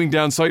not aiming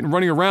down sight and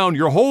running around,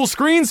 your whole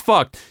screen's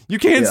fucked. You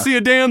can't see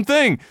a damn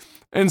thing.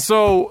 And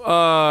so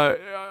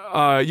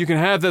you can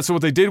have that. So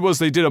what they did was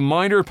they did a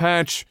minor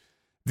patch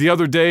the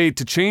other day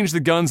to change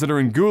the guns that are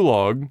in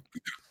Gulag,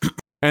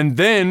 and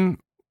then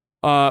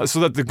so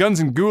that the guns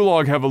in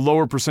Gulag have a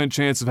lower %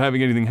 chance of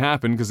having anything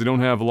happen because they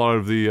don't have a lot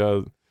of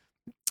the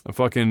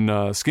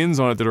fucking skins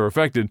on it that are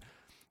affected.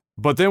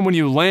 But then when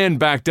you land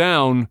back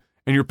down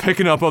and you're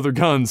picking up other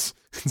guns,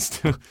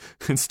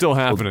 it's still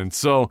happening.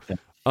 So,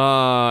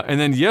 and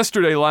then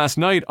last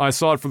night, I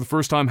saw it for the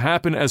first time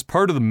happen as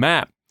part of the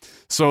map.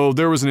 So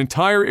there was an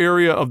entire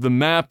area of the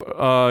map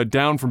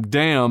down from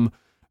Dam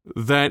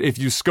that if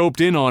you scoped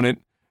in on it,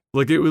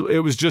 like it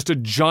was just a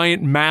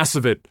giant mass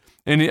of it.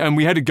 And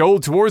we had to go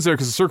towards there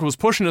because the circle was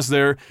pushing us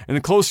there. And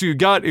the closer you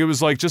got, it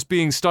was like just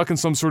being stuck in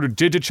some sort of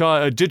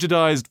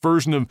digitized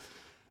version of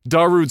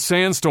Darude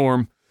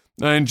Sandstorm.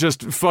 And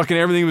just fucking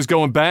everything was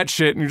going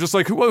batshit. And you're just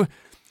like, whoa.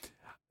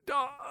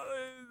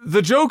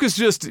 The joke is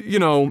just,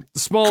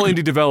 small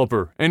indie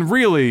developer. And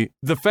really,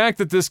 the fact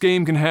that this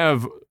game can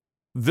have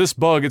this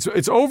bug,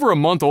 it's over a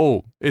month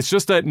old. It's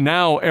just that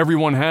now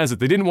everyone has it.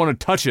 They didn't want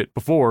to touch it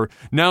before.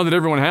 Now that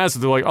everyone has it,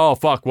 they're like, oh,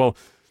 fuck, well,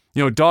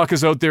 Doc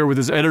is out there with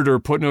his editor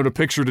putting out a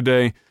picture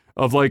today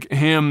of, like,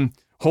 him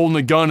holding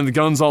a gun and the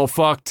gun's all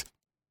fucked.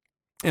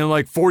 And,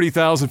 like,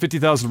 40,000,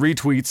 50,000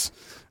 retweets.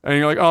 And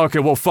you're like, oh, okay,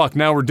 well, fuck,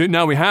 now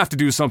we have to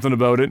do something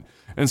about it.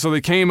 And so they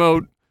came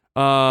out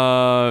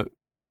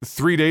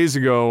 3 days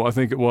ago, I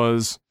think it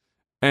was,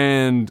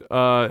 and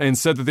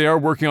said that they are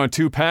working on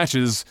 2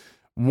 patches,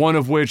 one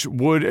of which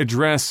would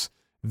address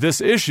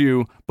this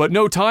issue, but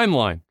no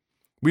timeline.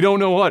 We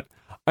don't know what.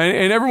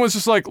 And everyone's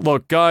just like,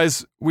 look,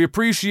 guys, we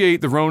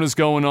appreciate the Rona's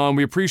going on,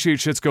 we appreciate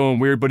shit's going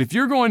weird, but if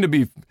you're going to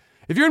be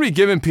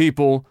giving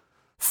people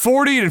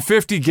 40 and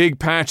 50 gig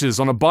patches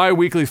on a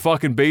bi-weekly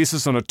fucking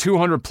basis on a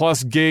 200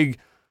 plus gig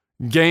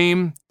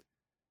game,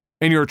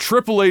 and you're a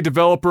AAA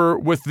developer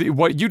with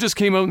what you just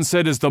came out and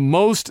said is the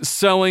most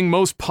selling,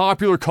 most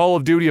popular Call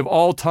of Duty of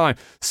all time.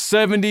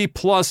 70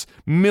 plus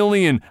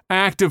million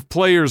active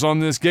players on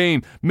this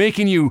game,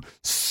 making you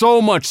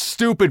so much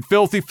stupid,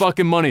 filthy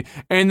fucking money.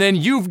 And then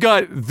you've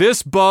got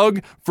this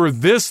bug for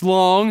this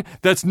long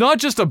that's not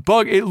just a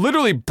bug, it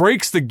literally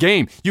breaks the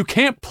game. You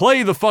can't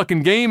play the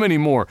fucking game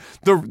anymore.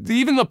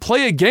 Even the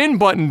play again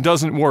button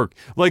doesn't work.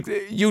 Like,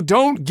 you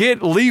don't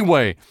get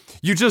leeway.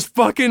 You just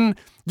fucking...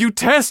 You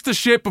test the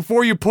shit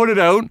before you put it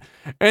out,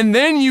 and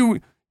then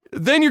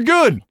you're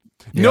good.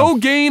 Yeah. No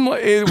game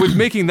with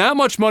making that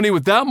much money,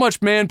 with that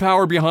much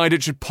manpower behind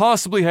it, should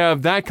possibly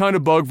have that kind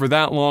of bug for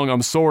that long.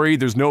 I'm sorry,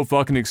 there's no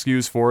fucking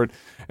excuse for it.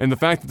 And the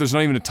fact that there's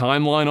not even a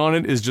timeline on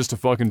it is just a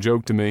fucking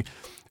joke to me.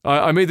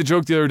 I made the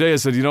joke the other day, I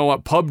said, you know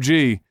what,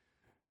 PUBG,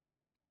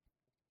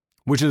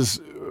 which is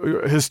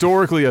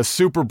historically a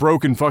super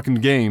broken fucking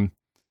game,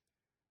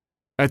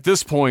 at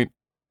this point,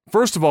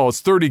 first of all,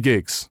 it's 30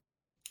 gigs.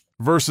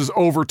 Versus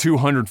over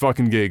 200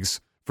 fucking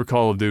gigs for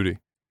Call of Duty.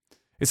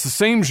 It's the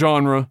same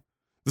genre,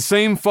 the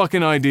same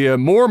fucking idea,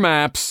 more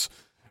maps,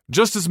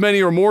 just as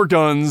many or more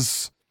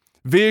guns,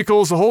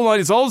 vehicles, the whole line,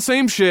 it's all the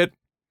same shit,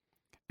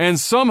 and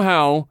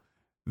somehow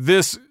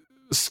this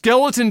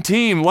skeleton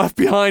team left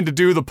behind to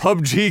do the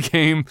PUBG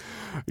game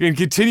and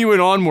continue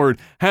it onward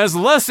has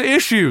less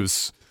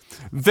issues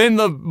than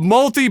the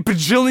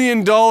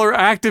multi-bajillion dollar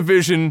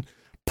Activision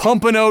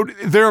pumping out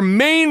their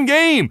main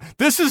game.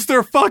 This is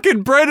their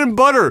fucking bread and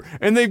butter,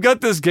 and they've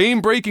got this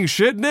game-breaking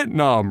shit in it?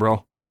 Nah,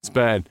 bro. It's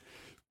bad.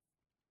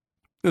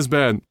 It's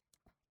bad.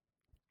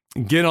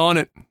 Get on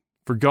it,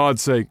 for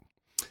God's sake.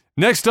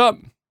 Next up,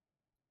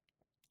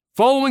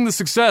 following the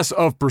success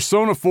of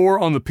Persona 4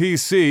 on the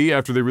PC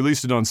after they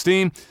released it on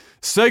Steam,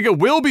 Sega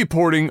will be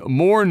porting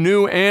more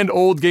new and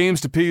old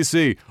games to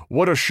PC.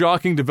 What a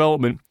shocking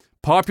development.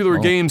 Popular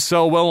games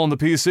sell well on the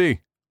PC.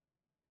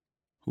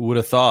 Who would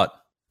have thought?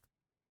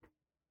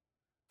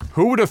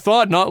 Who would have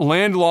thought not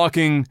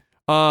landlocking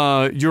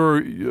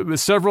your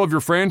several of your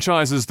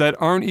franchises that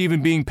aren't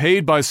even being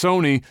paid by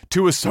Sony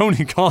to a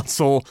Sony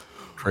console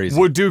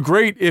would do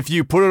great if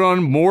you put it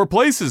on more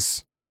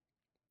places?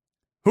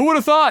 Who would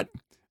have thought?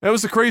 That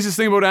was the craziest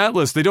thing about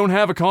Atlas. They don't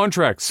have a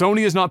contract.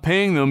 Sony is not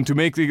paying them to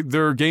make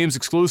their games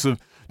exclusive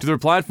to their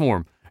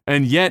platform.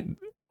 And yet,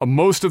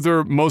 most of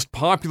their most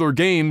popular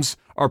games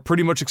are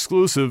pretty much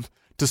exclusive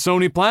to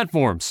Sony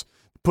platforms.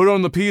 Put it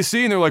on the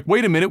PC, and they're like,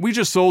 wait a minute, we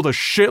just sold a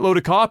shitload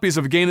of copies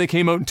of a game that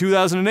came out in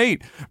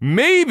 2008.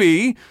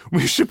 Maybe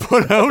we should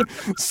put out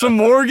some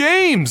more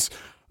games.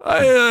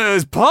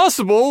 It's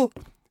possible.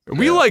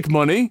 We like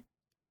money.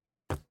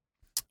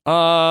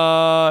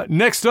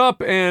 Next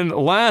up and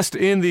last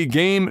in the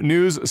game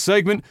news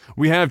segment,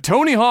 we have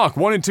Tony Hawk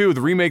 1 and 2,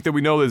 the remake that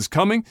we know that is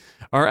coming,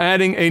 are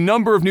adding a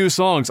number of new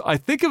songs. I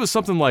think it was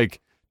something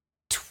like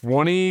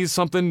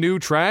 20-something new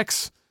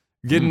tracks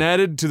getting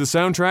added to the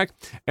soundtrack.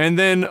 And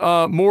then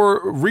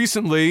more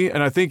recently,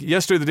 and I think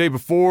yesterday, the day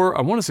before,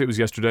 I want to say it was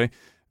yesterday,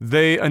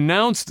 they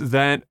announced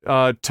that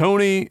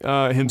Tony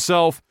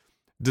himself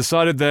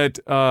decided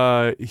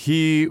that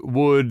he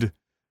would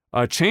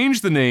change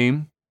the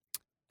name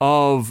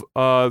of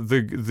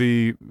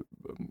the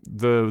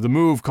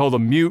move called a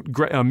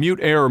mute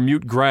air or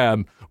mute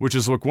grab, which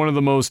is like one of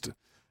the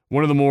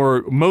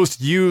most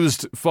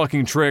used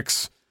fucking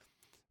tricks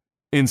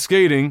in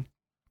skating.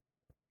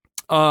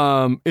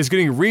 Is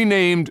getting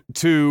renamed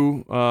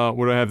to what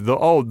do I have? The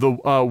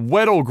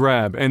Weddle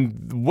grab, and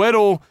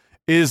Weddle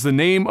is the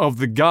name of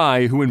the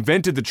guy who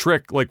invented the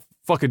trick like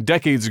fucking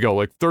decades ago,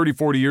 like 30,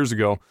 40 years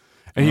ago.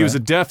 And he was a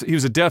deaf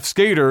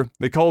skater.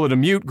 They called it a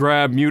mute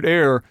grab, mute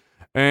air,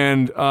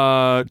 and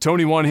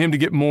Tony wanted him to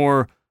get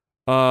more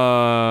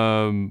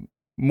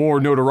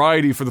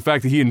notoriety for the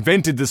fact that he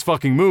invented this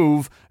fucking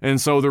move,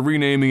 and so they're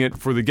renaming it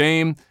for the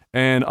game.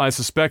 And I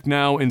suspect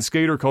now in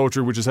skater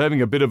culture, which is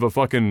having a bit of a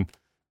fucking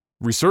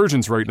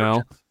resurgence right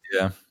now.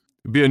 Yeah.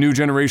 Be a new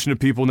generation of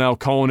people now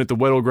calling it the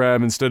Weddle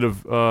grab instead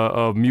of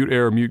mute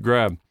air, mute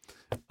grab.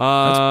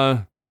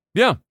 Yeah,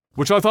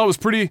 which I thought was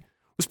pretty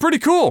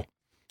cool.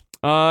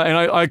 And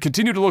I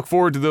continue to look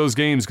forward to those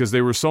games because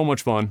they were so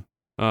much fun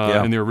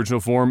in their original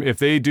form. If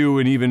they do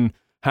an even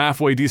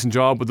halfway decent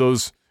job with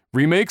those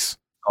remakes,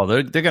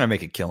 they're gonna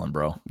make it killing,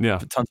 bro. Yeah,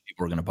 tons of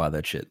people are gonna buy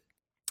that shit.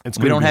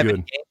 We don't have any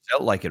games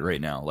out like it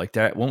right now. Like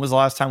that. When was the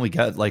last time we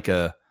got like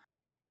a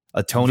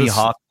Tony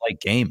Hawk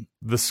like game?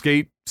 The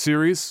Skate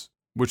series,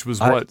 which was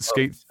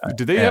Skate?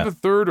 Did they have a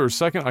third or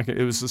second?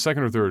 It was the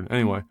second or third.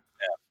 Anyway.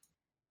 Yeah.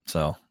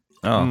 So,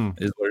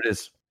 is what it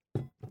is.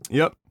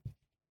 Yep.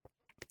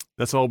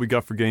 That's all we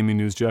got for gaming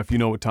news, Jeff. You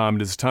know what time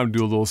it is. It's time to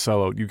do a little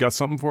sellout. You got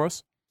something for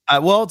us?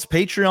 Well, it's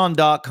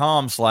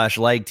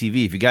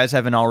patreon.com/lagtv. If you guys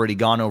haven't already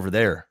gone over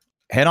there,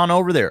 head on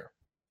over there.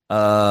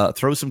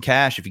 Throw some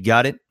cash if you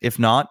got it. If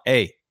not,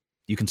 hey,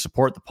 you can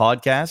support the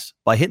podcast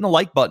by hitting the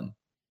like button.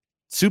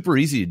 Super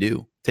easy to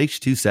do. Takes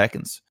you 2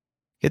 seconds.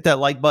 Hit that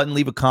like button,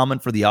 leave a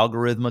comment for the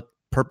algorithmic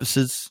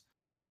purposes,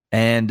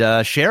 and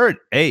share it.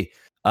 Hey,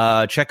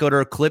 check out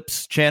our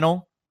Clips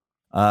channel,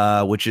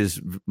 which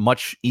is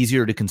much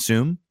easier to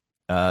consume.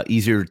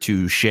 easier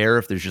to share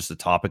if there's just a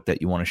topic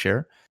that you want to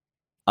share.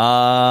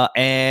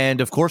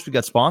 And of course, we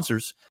got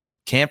sponsors.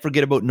 Can't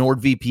forget about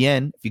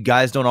NordVPN. If you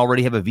guys don't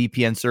already have a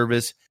VPN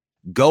service,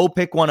 go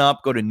pick one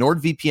up. Go to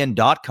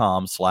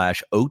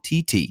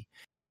nordvpn.com/OTT.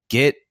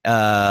 Get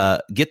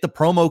the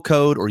promo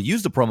code or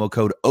use the promo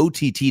code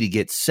OTT to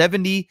get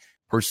 70%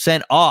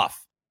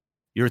 off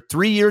your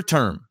 3-year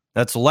term.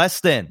 That's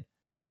less than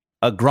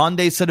a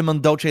grande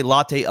cinnamon dolce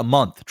latte a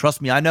month.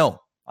 Trust me, I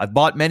know. I've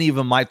bought many of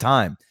them my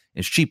time.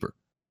 It's cheaper.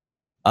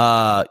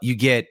 You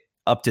get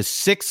up to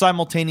 6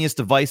 simultaneous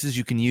devices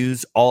you can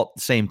use all at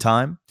the same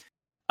time.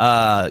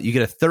 You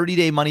get a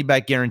 30-day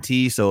money-back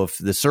guarantee. So if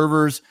the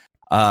servers,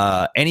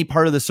 any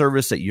part of the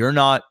service that you're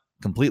not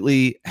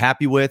completely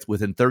happy with,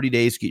 within 30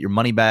 days, you get your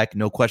money back,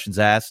 no questions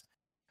asked.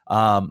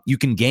 You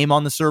can game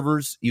on the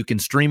servers. You can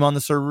stream on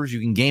the servers.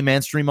 You can game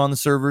and stream on the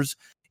servers.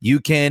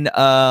 You can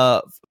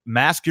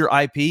mask your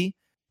IP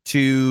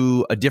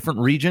to a different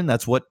region.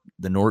 That's what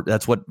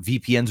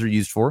VPNs are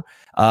used for.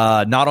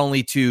 Not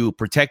only to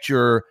protect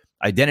your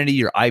identity,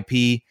 your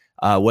IP,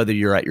 whether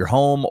you're at your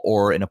home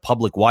or in a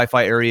public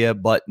Wi-Fi area,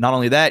 but not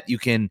only that, you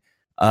can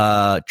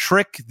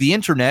trick the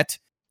internet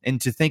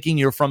into thinking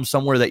you're from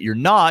somewhere that you're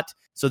not,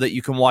 so that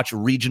you can watch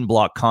region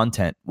block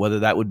content, whether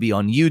that would be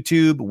on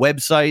YouTube,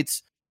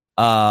 websites.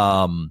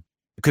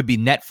 It could be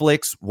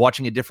Netflix,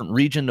 watching a different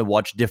region to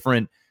watch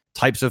different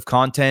types of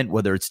content,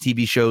 whether it's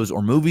TV shows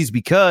or movies,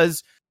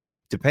 because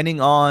depending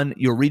on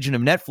your region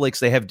of Netflix,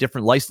 they have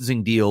different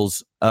licensing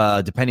deals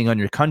depending on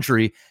your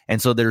country.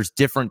 And so there's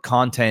different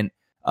content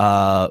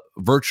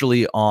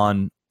virtually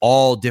on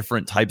all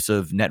different types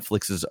of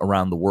Netflixes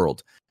around the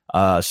world.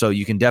 So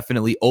you can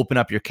definitely open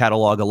up your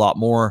catalog a lot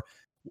more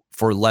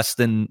for less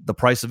than the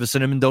price of a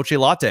cinnamon dolce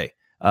latte,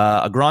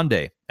 a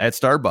grande at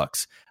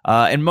Starbucks.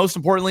 And most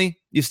importantly,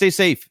 you stay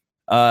safe.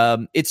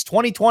 It's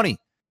 2020.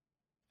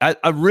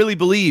 I really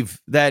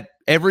believe that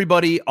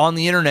everybody on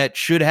the internet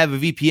should have a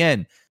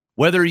VPN,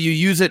 whether you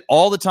use it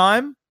all the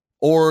time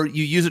or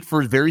you use it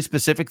for very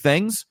specific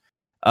things.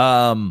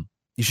 You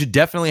should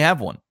definitely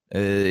have one.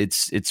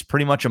 It's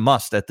pretty much a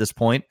must at this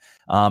point.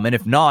 And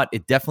if not,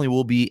 it definitely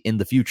will be in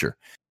the future.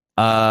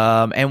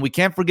 And we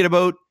can't forget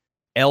about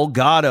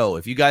Elgato.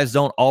 If you guys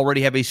don't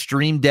already have a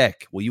Stream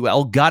Deck, well, you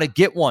gotta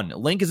get one.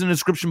 Link is in the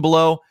description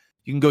below.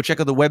 You can go check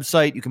out the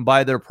website. You can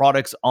buy their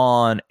products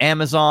on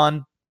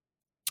Amazon.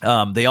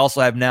 They also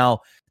have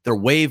now their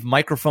Wave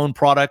microphone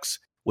products,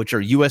 which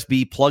are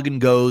USB plug and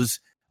goes.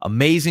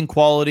 Amazing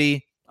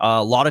quality,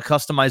 a lot of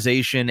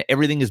customization.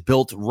 Everything is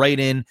built right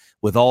in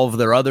with all of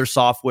their other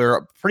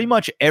software. Pretty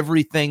much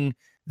everything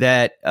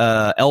that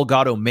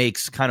Elgato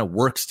makes kind of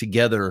works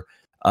together.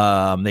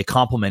 They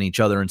complement each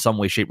other in some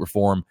way, shape, or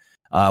form.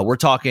 We're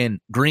talking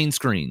green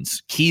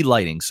screens, key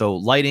lighting. So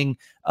lighting,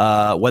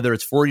 whether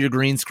it's for your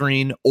green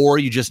screen or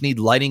you just need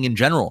lighting in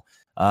general.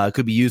 It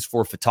could be used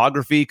for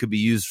photography. It could be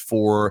used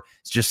for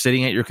just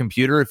sitting at your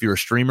computer if you're a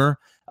streamer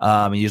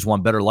and you just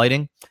want better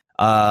lighting.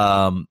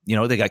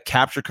 They got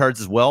capture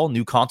cards as well.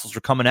 New consoles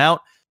are coming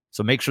out.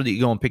 So make sure that you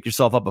go and pick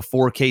yourself up a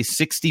 4K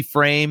 60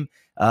 frame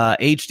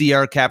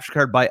HDR capture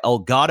card by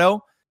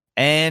Elgato.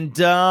 And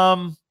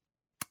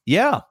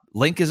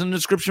link is in the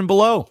description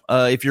below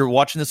if you're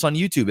watching this on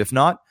YouTube. If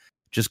not,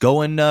 just go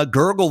and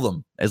gurgle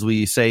them, as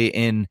we say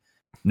in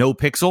No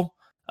Pixel.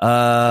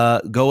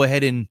 Go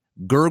ahead and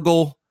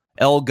gurgle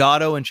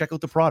Elgato and check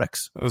out the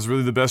products. That was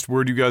really the best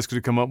word you guys could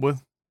have come up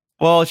with?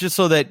 Well, it's just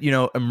so that,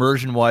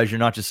 immersion-wise, you're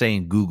not just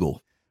saying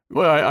Google.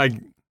 Well, I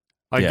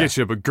get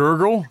you, but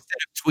gurgle?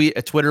 Instead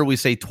of Twitter, we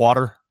say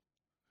twatter.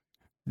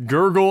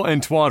 Gurgle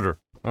and twatter.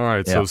 All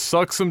right, so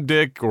suck some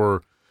dick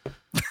or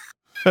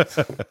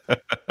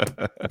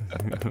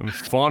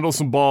fondle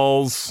some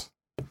balls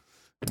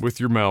with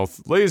your mouth.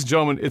 Ladies and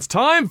gentlemen, it's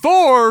time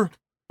for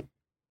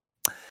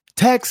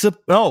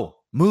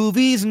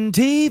movies and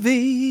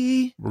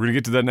TV. We're going to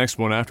get to that next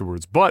one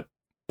afterwards. But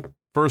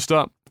first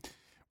up,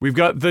 we've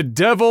got The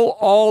Devil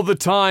All the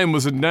Time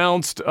was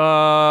announced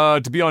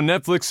to be on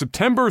Netflix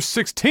September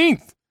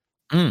 16th.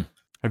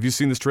 Have you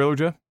seen this trailer,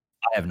 Jeff?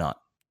 I have not.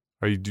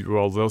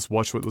 Let's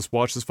watch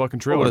this fucking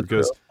trailer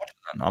because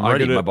I'm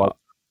ready. My body.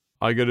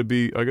 I gotta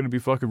be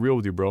fucking real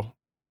with you, bro.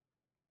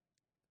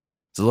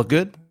 Does it look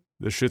good?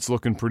 This shit's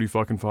looking pretty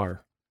fucking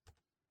fire.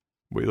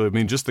 Wait, I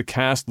mean, just the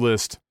cast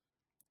list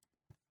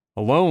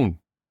alone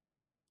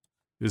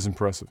is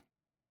impressive.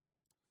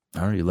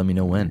 All right, let me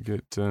know when.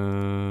 Get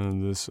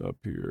this up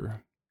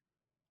here.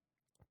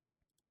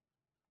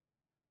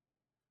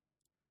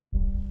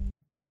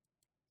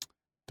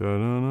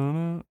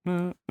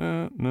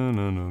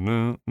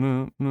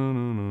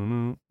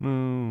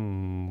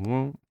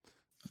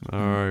 All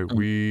right,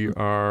 we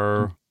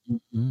are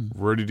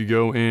ready to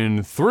go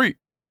in 3,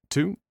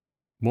 2,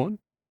 1,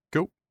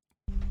 go.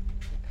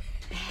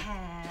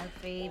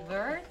 Happy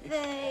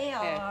birthday,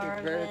 Arlen.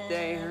 Happy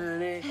birthday,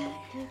 honey.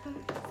 Happy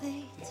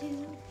birthday to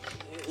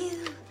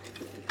you.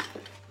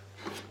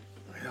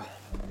 Well,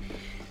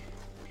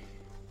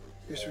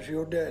 this was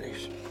your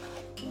daddy's.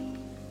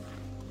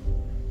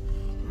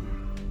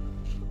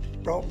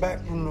 Brought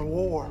back from the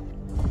war.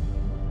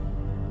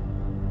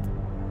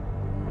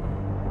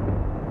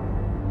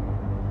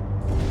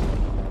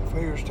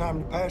 here, it's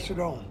time to pass it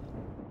on.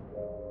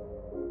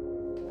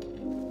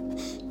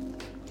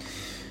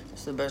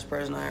 It's the best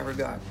present I ever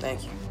got.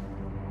 Thank you.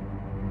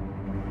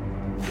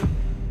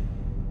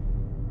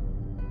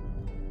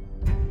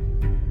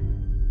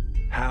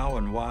 How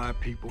and why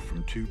people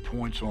from 2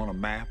 points on a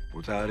map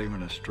without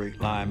even a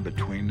straight line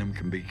between them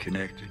can be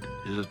connected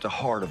is at the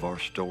heart of our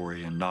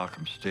story in Knock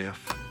 'em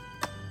Stiff.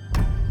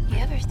 You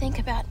ever think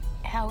about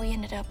how we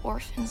ended up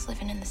orphans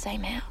living in the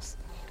same house?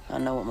 I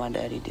know what my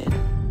daddy did.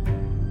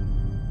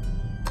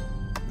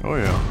 Oh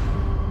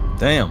yeah.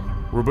 Damn.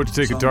 We're about to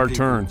take Some a dark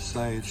people turn.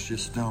 say it's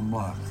just dumb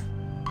luck.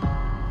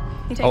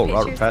 You take Oh,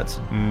 pictures? Robert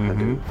Pattinson.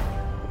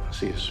 Mm-hmm. I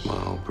see a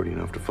smile pretty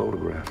enough to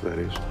photograph, that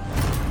is.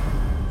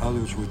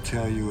 Others would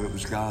tell you it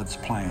was God's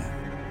plan.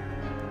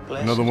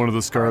 Another one of the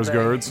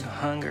Skarsgårds.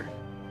 Hunger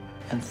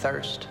and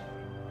thirst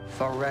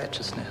for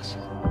righteousness.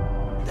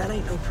 That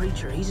ain't no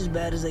preacher. He's as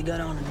bad as they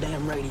got on the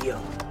damn radio.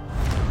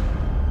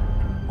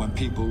 When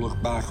people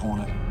look back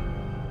on it,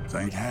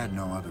 they had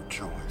no other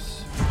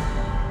choice.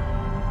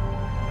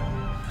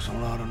 There's a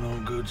lot of no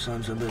good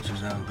sons of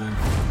bitches out there.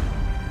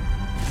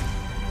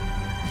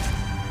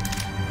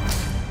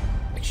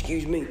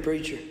 Excuse me,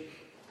 preacher.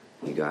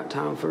 You got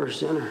time for a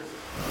sinner?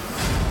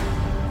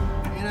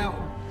 You know,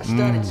 I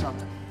studied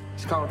something.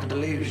 It's called the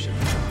delusion.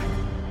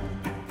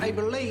 A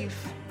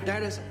belief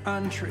that is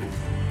untrue.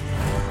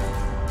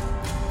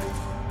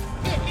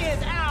 It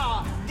is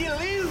our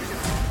delusion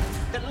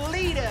that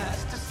lead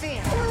us to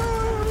sin.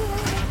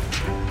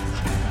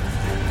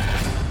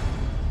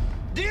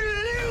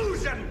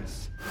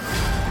 Delusions!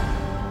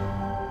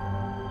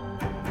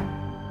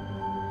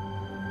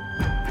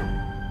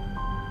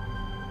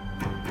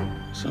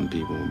 Some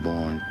people were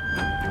born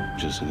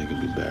just so they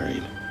could be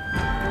buried.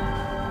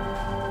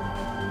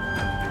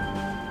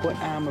 What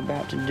I'm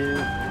about to do,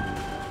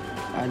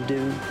 I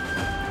do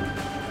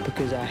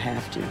because I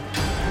have to.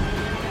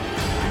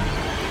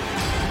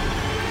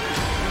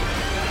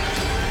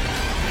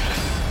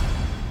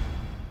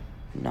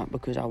 Not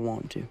because I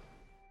want to.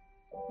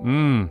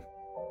 Mmm.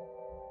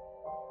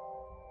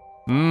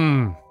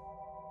 Mmm.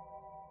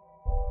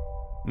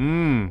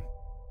 Mmm.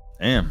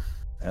 Damn.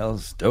 That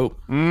was dope.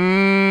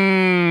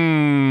 Mmm.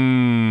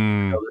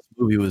 This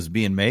movie was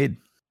being made.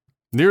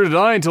 Near to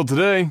die until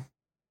today.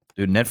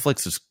 Dude,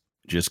 Netflix is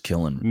just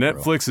killing.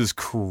 Netflix is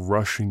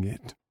crushing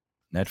it.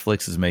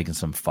 Netflix is making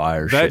some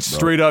fire shit, That bro.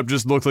 straight up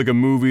just looked like a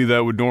movie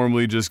that would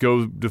normally just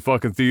go to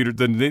fucking theater.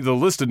 The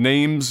list of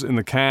names in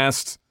the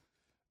cast,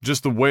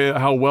 just the way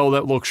how well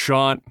that looked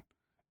shot,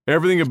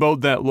 everything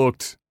about that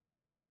looked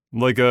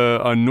like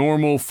a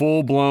normal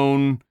full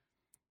blown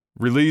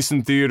release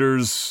in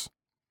theaters.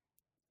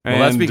 Well,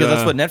 that's because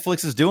that's what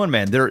Netflix is doing,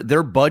 man.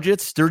 Their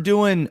budgets, they're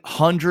doing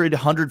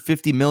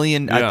 150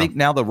 million. Yeah. I think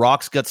now The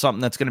Rock's got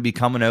something that's going to be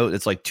coming out.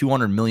 It's like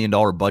 $200 million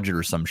budget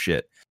or some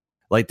shit.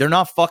 Like, they're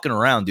not fucking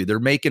around, dude. They're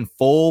making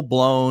full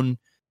blown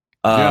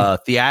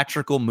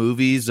theatrical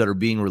movies that are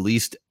being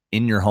released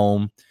in your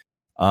home.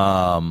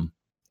 And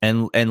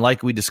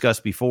like we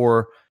discussed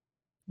before,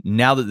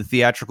 now that the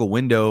theatrical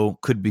window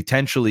could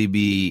potentially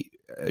be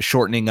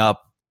shortening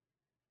up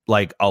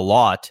like a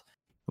lot,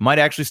 we might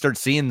actually start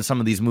seeing some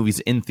of these movies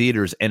in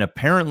theaters. And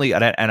apparently,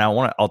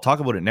 I'll talk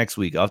about it next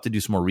week. I'll have to do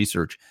some more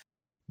research,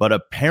 but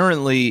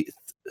apparently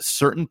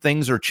certain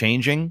things are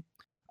changing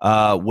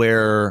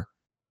where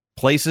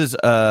places,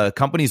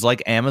 companies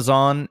like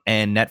Amazon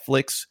and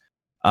Netflix,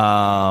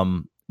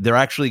 they're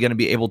actually going to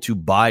be able to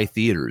buy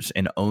theaters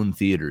and own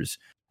theaters.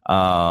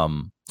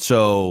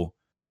 So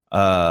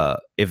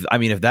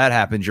if that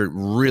happens, you're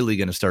really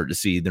going to start to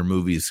see their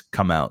movies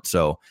come out.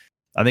 So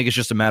I think it's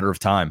just a matter of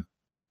time.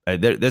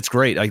 That's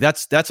great. Like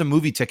that's a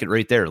movie ticket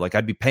right there. Like,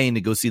 I'd be paying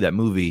to go see that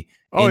movie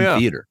in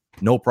theater.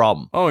 No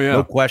problem. Oh yeah,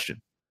 no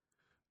question.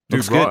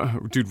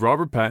 Dude,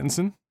 Robert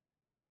Pattinson.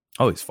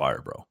 Oh, he's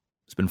fire, bro.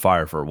 It's been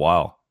fire for a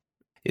while.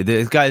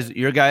 This guy's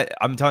your guy.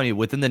 I'm telling you,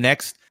 within the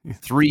next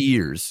 3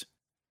 years,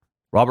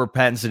 Robert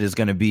Pattinson is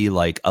going to be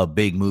like a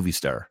big movie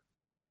star.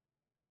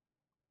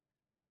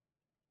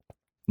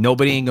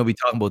 Nobody ain't gonna be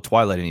talking about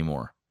Twilight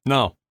anymore.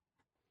 No.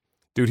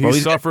 Dude,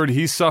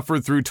 he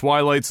suffered through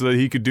Twilight so that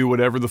he could do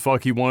whatever the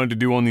fuck he wanted to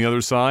do on the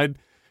other side,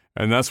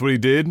 and that's what he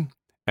did.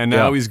 And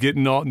now he's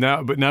getting all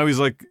now, but now he's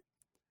like,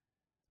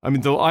 I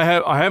mean, I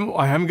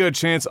haven't got a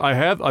chance. I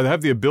have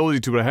the ability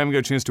to, but I haven't got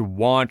a chance to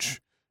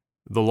watch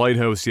The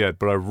Lighthouse yet.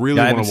 But I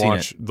really want to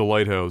watch The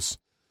Lighthouse.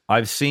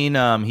 I've seen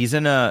he's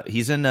in a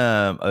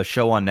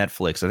show on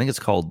Netflix. I think it's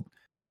called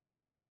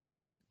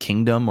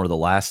Kingdom or the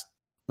last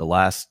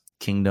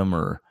Kingdom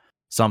or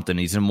something.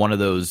 He's in one of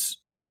those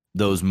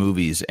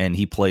movies, and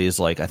he plays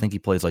like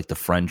the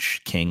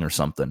French king or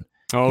something.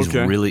 Oh,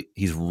 okay.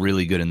 He's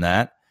really good in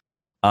that.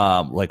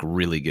 Like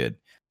really good.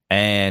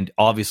 And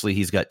obviously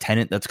he's got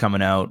Tenet that's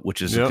coming out,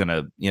 which is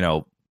gonna,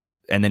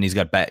 and then he's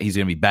gonna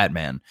be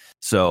Batman.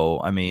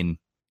 So I mean,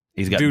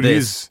 he's got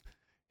this.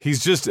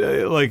 He's just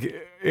like,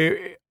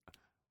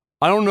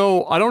 I don't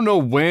know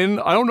when.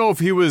 I don't know if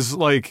he was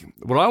like.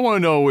 What I want to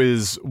know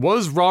is,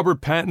 was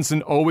Robert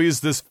Pattinson always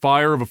this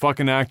fire of a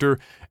fucking actor,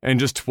 and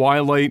just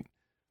Twilight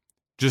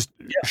just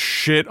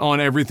shit on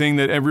everything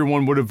that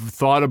everyone would have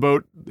thought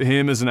about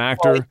him as an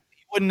actor.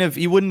 Well,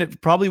 he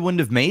probably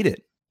wouldn't have made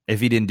it if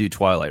he didn't do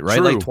Twilight, right?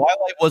 True. Like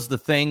Twilight was the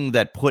thing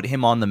that put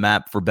him on the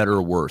map for better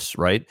or worse,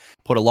 right?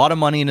 Put a lot of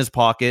money in his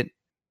pocket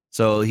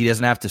so he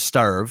doesn't have to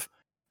starve.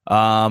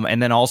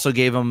 And then also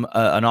gave him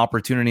an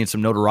opportunity and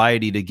some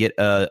notoriety to get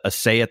a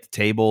say at the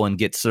table and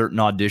get certain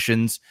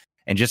auditions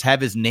and just have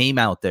his name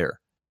out there.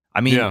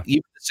 I mean, even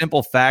the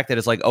simple fact that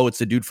it's like, oh, it's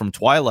the dude from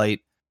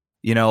Twilight,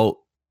 you know,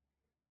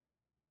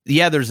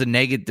 yeah, there's some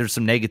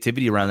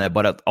negativity around that,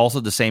 but also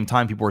at the same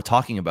time, people were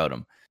talking about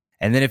him.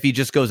 And then if he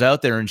just goes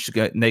out there and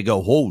they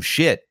go, oh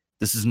shit,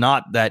 this is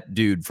not that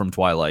dude from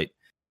Twilight.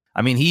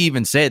 I mean, he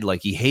even said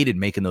like he hated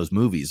making those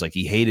movies. Like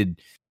he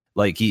hated,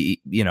 like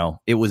he, you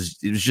know, it was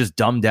just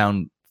dumbed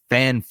down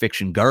fan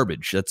fiction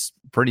garbage. That's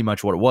pretty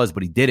much what it was.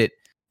 But he did it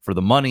for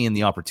the money and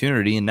the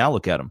opportunity. And now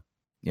look at him,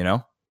 you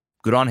know,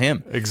 good on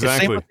him.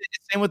 Exactly.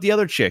 Same with the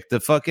other chick, the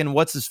fucking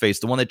what's his face,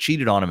 the one that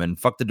cheated on him and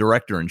fucked the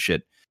director and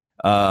shit.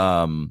 Is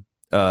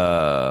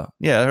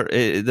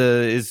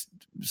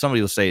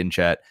somebody will say in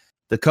chat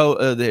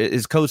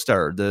his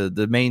co-star,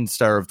 the main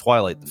star of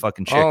Twilight, the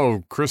fucking chick.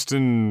 Oh,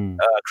 Kristen,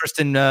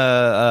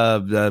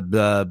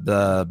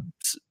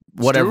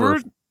 whatever.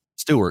 Stewart?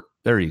 Stewart.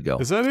 There you go.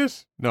 Is that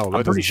it? No,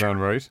 that doesn't sound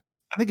right.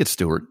 I think it's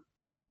Stewart.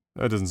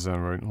 That doesn't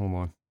sound right. Hold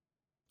on.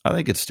 I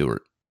think it's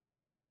Stewart.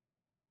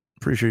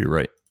 Pretty sure you're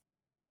right.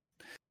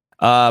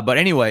 But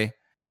anyway,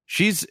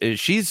 she's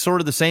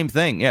sort of the same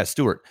thing. Yeah,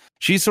 Stewart.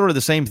 She's sort of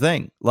the same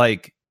thing.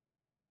 Like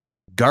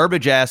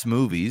garbage ass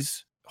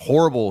movies,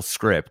 horrible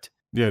script.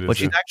 Yeah, it is, but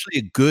she's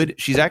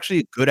actually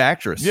a good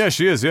actress. Yeah,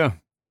 she is. Yeah.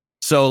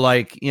 So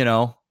like, you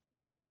know,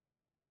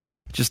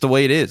 just the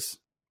way it is.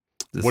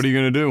 What are you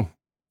gonna do?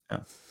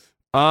 Yeah.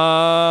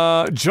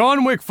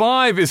 John Wick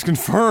 5 is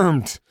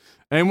confirmed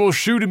and will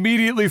shoot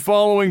immediately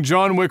following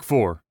John Wick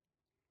 4.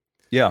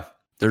 Yeah,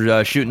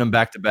 they're shooting them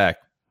back to back.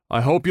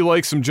 I hope you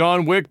like some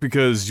John Wick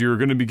because you're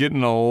going to be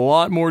getting a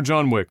lot more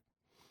John Wick.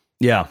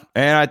 Yeah,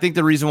 and I think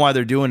the reason why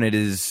they're doing it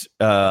is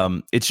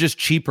it's just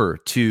cheaper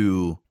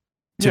to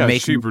make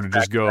it's cheaper to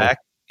just go.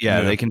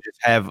 Yeah, they can just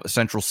have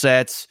central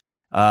sets.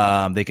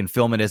 They can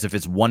film it as if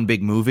it's one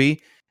big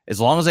movie.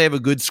 As long as they have a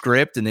good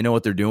script and they know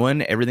what they're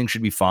doing, everything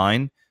should be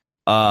fine.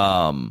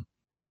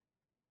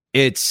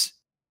 It's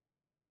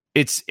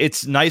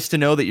nice to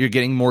know that you're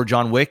getting more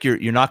John Wick.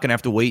 You're not going to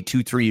have to wait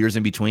 2-3 years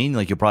in between.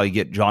 Like you'll probably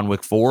get John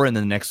Wick 4 and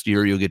then the next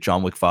year you'll get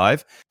John Wick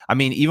 5. I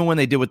mean, even when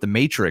they did with the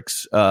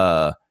Matrix,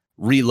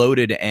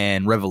 Reloaded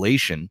and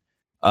Revelation,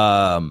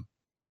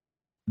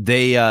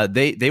 they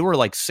were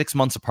like 6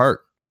 months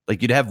apart.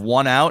 Like you'd have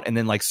one out and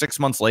then like 6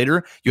 months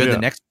later you had the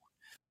next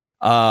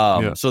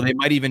one. So they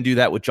might even do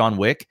that with John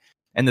Wick.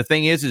 And the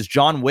thing is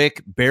John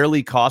Wick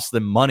barely cost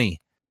them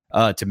money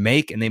to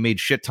make, and they made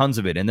shit tons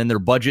of it. And then their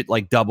budget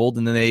like doubled,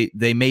 and then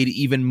they made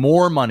even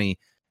more money.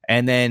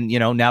 And then, you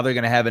know, now they're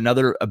going to have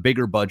a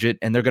bigger budget,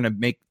 and they're going to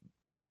make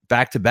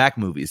back-to-back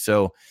movies.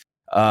 So,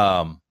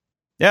 yeah,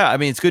 I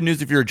mean, it's good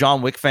news if you're a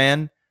John Wick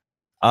fan.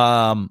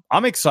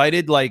 I'm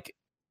excited. Like,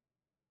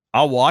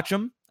 I'll watch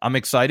them. I'm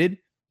excited.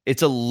 It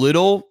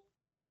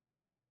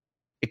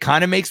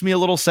kind of makes me a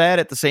little sad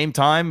at the same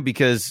time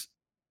because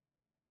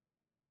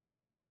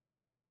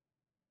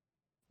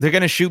they're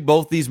going to shoot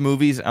both these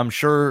movies. I'm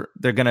sure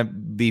they're going to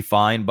be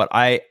fine, but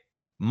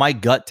my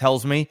gut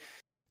tells me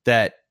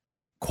that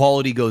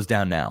quality goes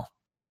down now.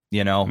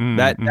 You know,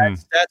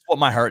 that's what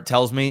my heart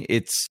tells me.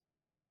 It's,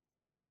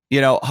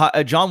 you know,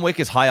 John Wick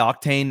is high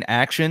octane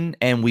action,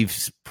 and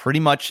we've pretty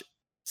much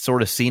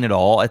sort of seen it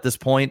all at this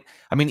point.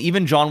 I mean,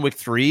 even John Wick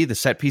 3, the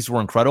set pieces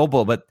were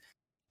incredible, but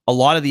a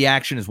lot of the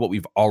action is what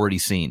we've already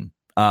seen.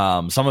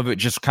 Some of it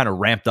just kind of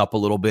ramped up a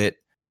little bit.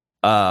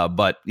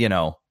 But you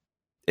know,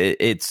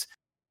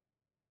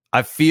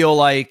 I feel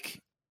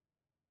like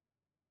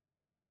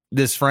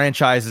this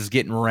franchise is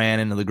getting ran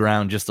into the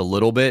ground just a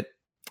little bit.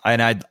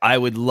 And I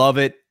would love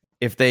it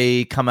if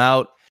they come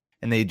out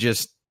and they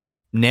just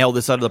nail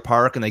this out of the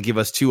park and they give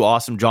us 2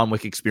 awesome John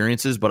Wick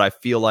experiences. But I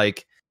feel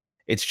like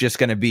it's just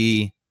going to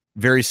be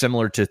very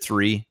similar to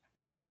 3,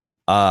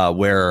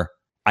 where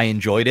I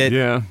enjoyed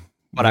it,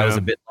 but I was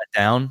a bit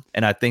let down.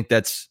 And I think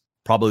that's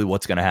probably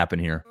what's going to happen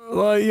here.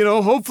 Well, you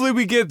know, hopefully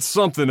we get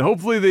something.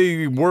 Hopefully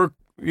they work.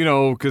 You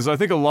know, because I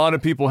think a lot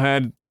of people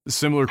had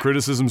similar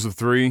criticisms of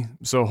 3.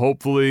 So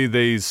hopefully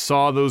they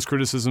saw those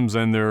criticisms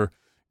and they're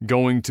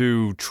going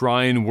to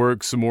try and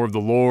work some more of the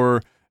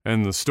lore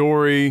and the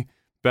story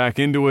back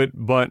into it.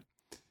 But,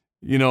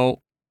 you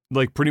know,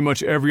 like pretty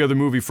much every other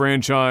movie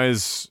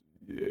franchise,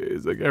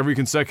 like every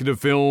consecutive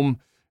film,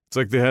 it's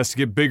like it has to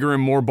get bigger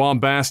and more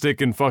bombastic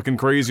and fucking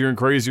crazier and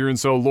crazier. And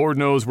so Lord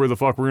knows where the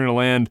fuck we're going to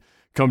land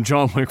come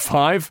John Wick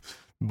 5.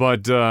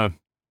 But,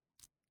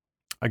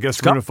 I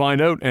guess we're going to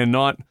find out, and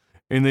not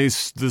in the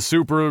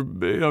super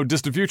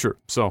distant future.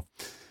 So,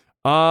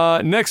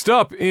 next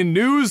up, in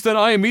news that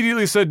I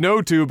immediately said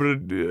no to,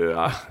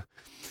 but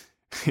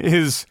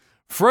is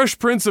Fresh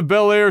Prince of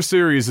BelAir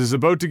series is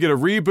about to get a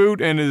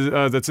reboot,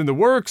 and that's in the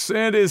works,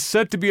 and is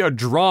set to be a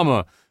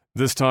drama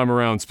this time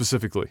around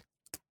specifically.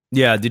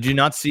 Yeah, did you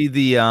not see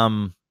the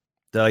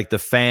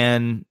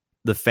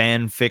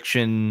fan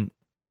fiction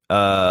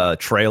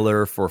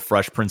trailer for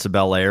Fresh Prince of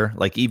BelAir?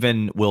 Like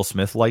even Will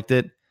Smith liked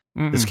it.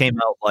 Mm-mm. This came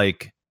out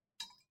like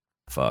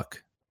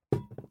fuck.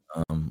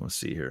 Let's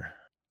see here.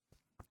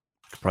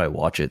 Could probably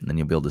watch it and then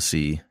you'll be able to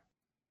see.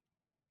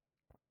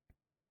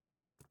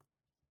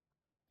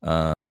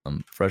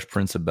 Fresh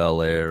Prince of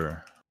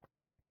BelAir.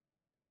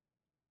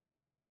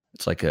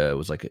 It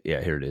was like a,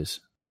 yeah, here it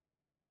is.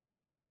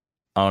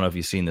 I don't know if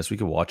you've seen this. We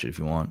could watch it if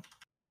you want.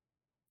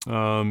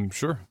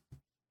 Sure.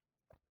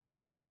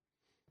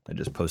 I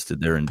just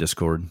posted there in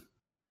Discord.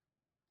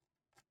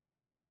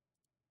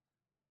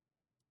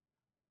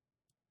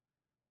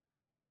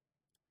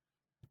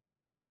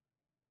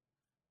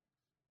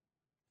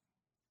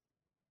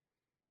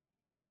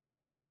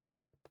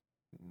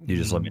 You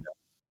just let me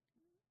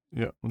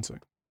know. Yeah, 1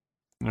 second.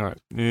 All right.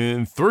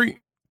 In 3,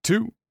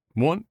 2,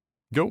 1,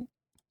 go.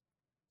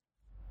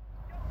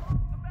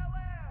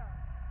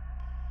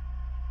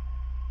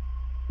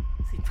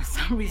 See, for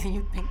some reason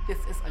you think this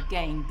is a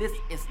game. This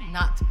is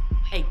not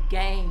a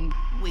game,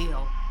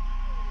 Will.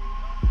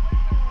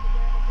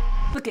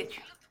 Look at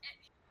you.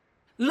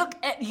 Look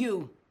at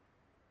you.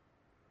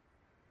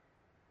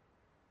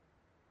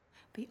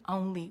 The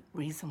only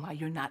reason why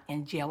you're not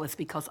in jail is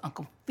because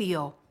Uncle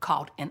Phil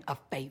called in a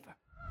favor.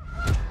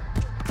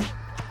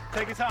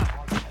 Take your time.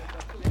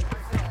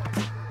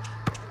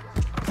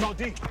 Go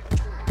deep.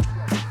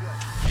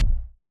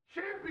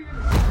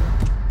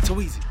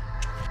 Too easy.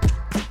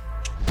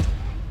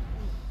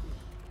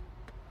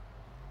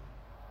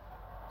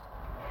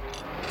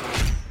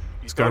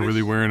 This guy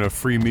really wearing a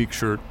Free Meek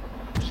shirt.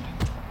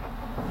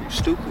 You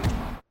stupid.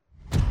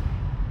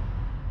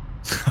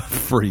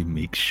 Free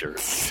Meek shirt.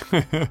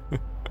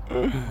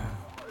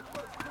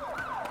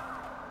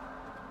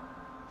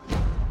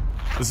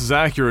 This is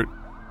accurate.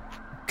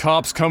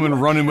 Cops coming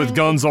running with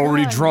guns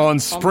already drawn,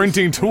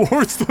 sprinting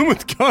towards them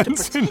with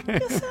guns in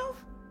hand.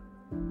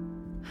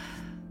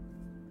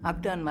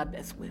 I've done my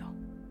best, Will.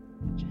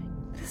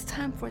 It's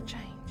time for a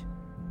change.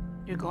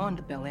 You're going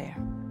to BelAir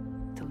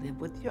to live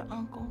with your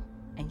uncle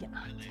and your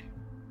aunt.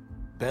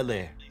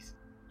 BelAir,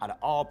 out of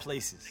all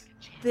places.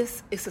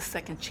 This is a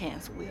second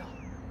chance, Will.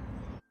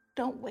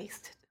 Don't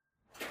waste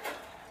it.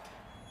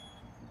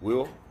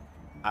 Will,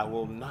 I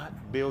will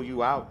not bail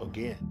you out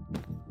again.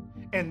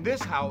 In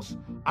this house,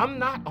 I'm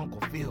not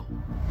Uncle Phil.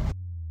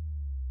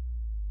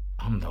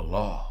 I'm the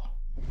law.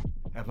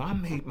 Have I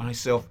made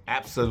myself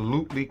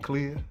absolutely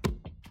clear?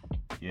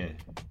 Yeah.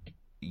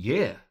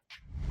 Yeah.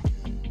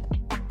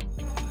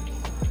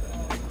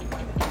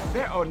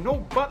 There are no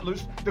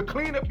butlers to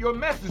clean up your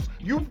messes.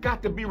 You've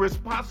got to be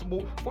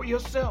responsible for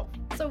yourself.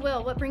 So,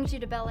 Will, what brings you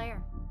to BelAir?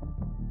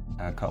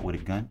 I got caught with a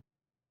gun.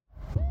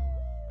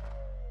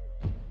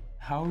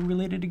 How are we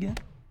related again?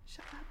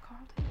 Shut up,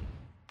 Carlton.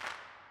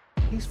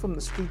 He's from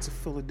the streets of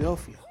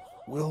Philadelphia.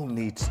 Will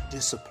needs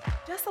discipline.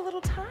 Just a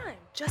little time.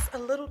 Just a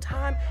little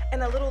time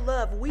and a little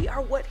love. We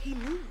are what he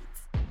needs.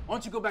 Why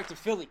don't you go back to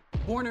Philly?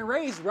 Born and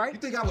raised, right? You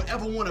think I would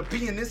ever want to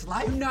be in this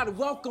life? You're not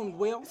welcome,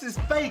 Will. This is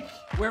fake.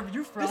 Wherever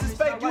you're from, This is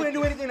fake. You ain't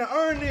do anything to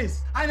earn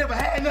this. I never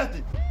had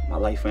nothing. My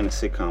life ain't a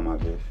sitcom, I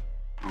guess.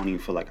 I don't even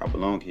feel like I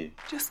belong here.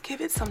 Just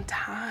give it some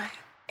time.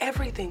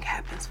 Everything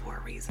happens for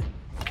a reason.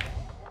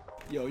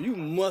 Yo, you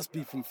must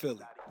be from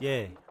Philly.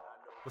 Yeah.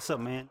 What's up,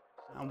 man?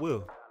 I'm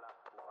Will.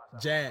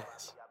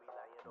 Jazz.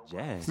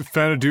 Jazz?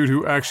 Found a dude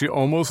who actually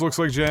almost looks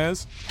like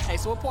Jazz. Hey,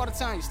 so what part of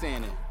town you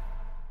staying in?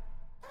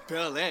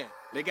 BelAir.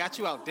 They got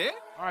you out there?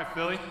 All right,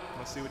 Philly.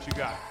 Let's see what you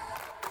got.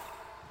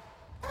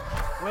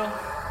 Well,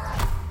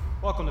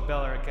 welcome to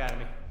BelAir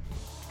Academy.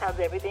 How's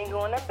everything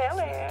going at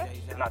BelAir?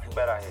 It's not too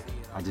bad out here.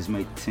 I just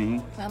made the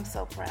team. I'm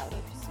so proud of you.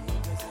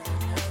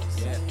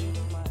 Yeah.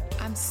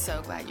 I'm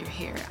so glad you're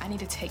here. I need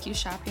to take you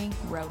shopping.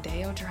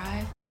 Rodeo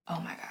Drive. Oh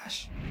my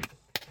gosh.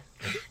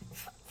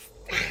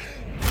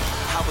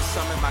 I was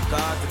summoned by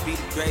God to be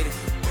the greatest.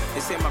 They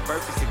said my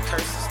birth is a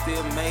curse, I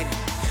still made it.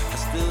 I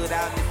stood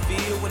out in the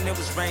field when it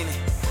was raining.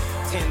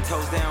 10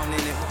 toes down in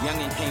it.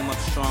 Youngin' came up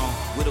strong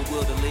with a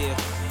will to live.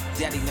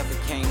 Daddy never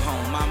came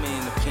home, mama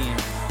in the pen.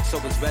 So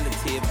his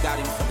relative got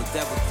him for the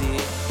devil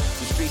did.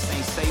 The streets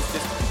ain't safe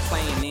just to be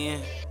playing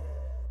in.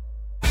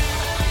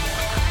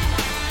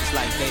 It's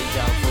like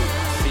deja vu,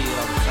 see it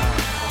all the time.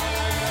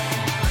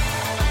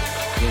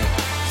 Yeah,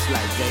 it's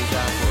like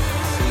deja vu,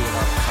 see it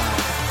all the time.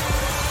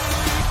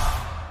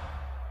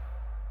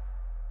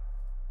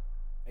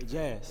 Hey,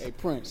 Jazz. Hey,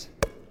 Prince.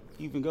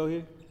 You even go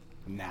here?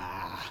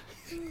 Nah.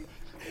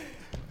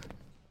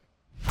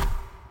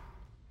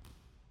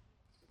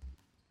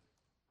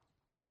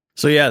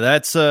 So yeah,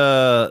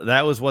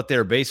 that was what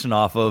they're basing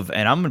off of,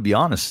 and I'm gonna be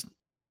honest,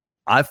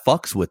 I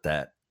fucks with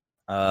that.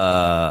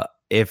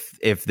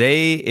 If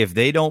they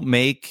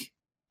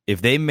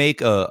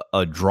make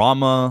a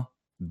drama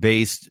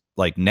based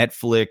like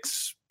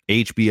Netflix,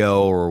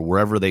 HBO, or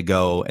wherever they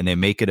go, and they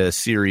make it a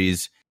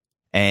series,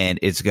 and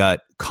it's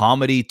got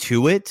comedy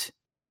to it,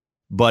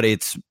 but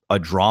it's a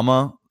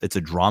drama, it's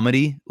a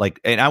dramedy. Like,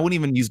 and I wouldn't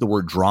even use the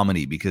word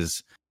dramedy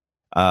because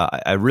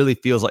I really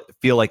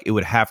feel like it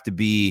would have to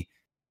be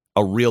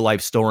a real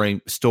life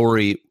story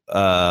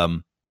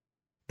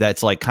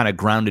that's like kind of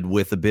grounded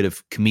with a bit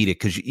of comedic,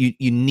 because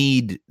you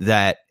need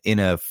that in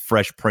a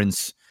Fresh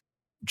Prince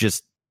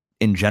just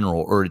in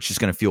general, or it's just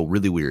going to feel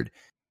really weird.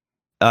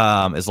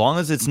 As long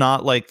as it's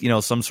not like, you know,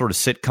 some sort of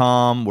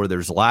sitcom where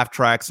there's laugh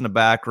tracks in the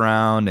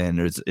background and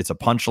it's a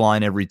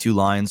punchline every 2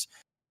 lines.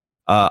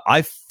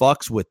 I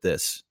fucks with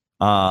this.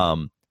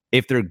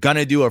 If they're going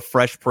to do a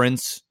Fresh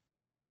Prince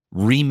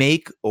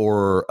remake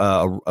or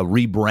a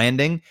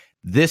rebranding,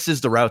 this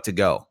is the route to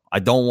go. I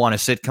don't want a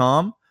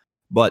sitcom,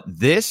 but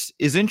this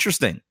is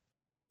interesting.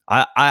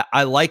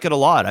 I like it a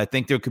lot. I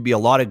think there could be a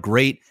lot of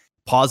great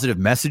positive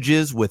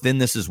messages within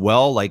this as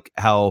well, like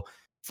how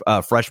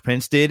Fresh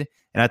Prince did.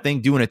 And I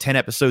think doing a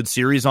 10-episode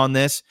series on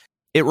this,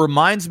 it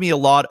reminds me a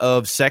lot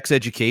of Sex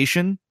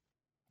Education.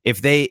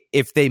 If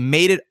they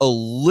made it a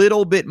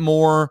little bit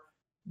more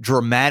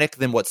dramatic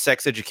than what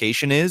Sex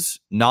Education is,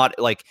 not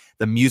like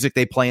the music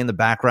they play in the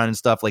background and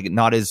stuff, like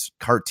not as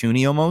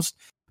cartoony almost,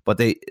 but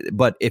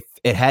if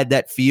it had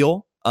that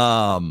feel,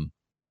 I'm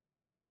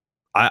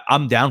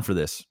down for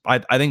this.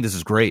 I think this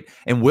is great.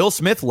 And Will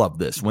Smith loved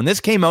this. When this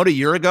came out a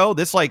year ago,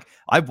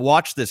 I've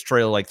watched this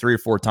trailer like 3 or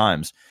 4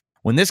 times.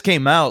 When this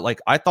came out, like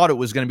I thought it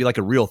was going to be like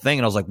a real thing,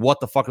 and I was like, what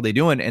the fuck are they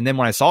doing? And then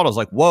when I saw it, I was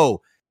like, whoa,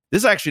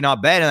 this is actually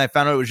not bad. And I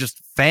found out it was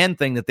just a fan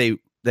thing that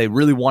they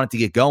really wanted to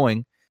get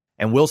going.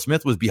 And Will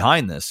Smith was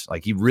behind this.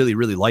 Like he really,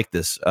 really liked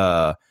this.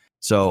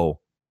 So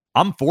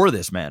I'm for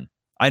this, man.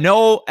 I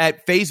know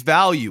at face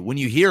value, when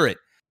you hear it,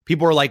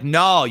 people are like,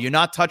 no, you're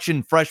not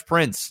touching Fresh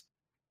Prince.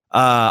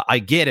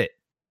 I get it.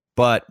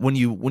 But when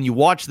you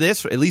watch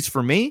this, at least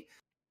for me,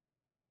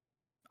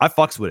 I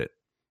fucks with it.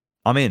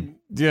 I'm in.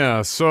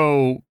 Yeah.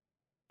 So,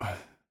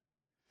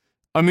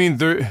 I mean,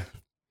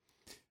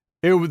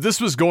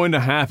 this was going to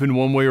happen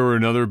one way or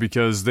another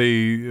because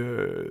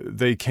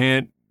they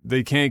can't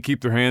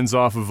keep their hands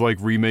off of like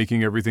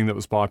remaking everything that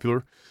was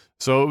popular.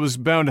 So it was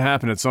bound to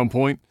happen at some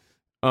point.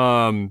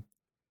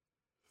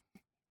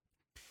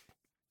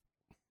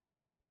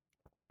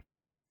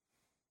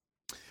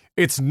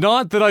 It's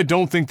not that I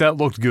don't think that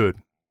looked good,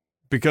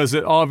 because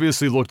it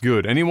obviously looked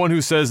good. Anyone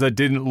who says that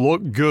didn't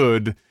look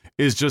good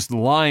is just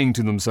lying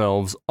to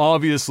themselves.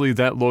 Obviously,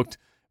 that looked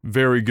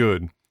very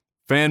good,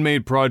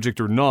 fan-made project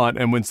or not.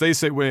 And when they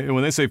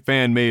say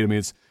fan-made, I mean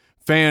it's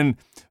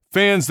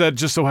fans that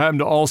just so happen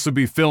to also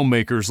be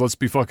filmmakers. Let's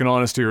be fucking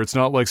honest here. It's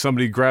not like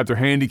somebody grabbed their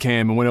handy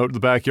cam and went out to the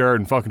backyard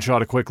and fucking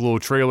shot a quick little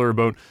trailer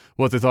about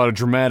what they thought a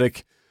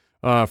dramatic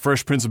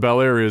Fresh Prince of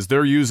BelAir is.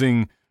 They're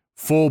using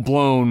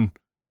full-blown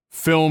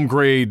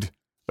film-grade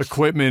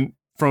equipment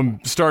from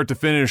start to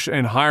finish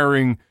and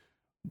hiring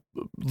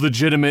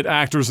legitimate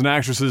actors and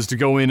actresses to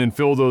go in and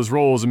fill those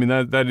roles. I mean,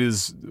 that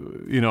is,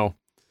 you know,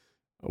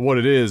 what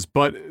it is.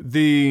 But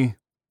the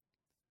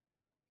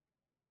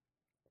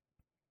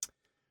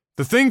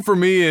thing for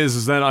me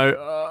is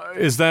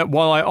that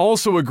while I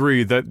also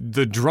agree that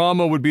the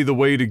drama would be the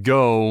way to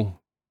go,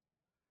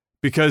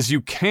 because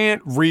you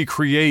can't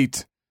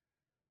recreate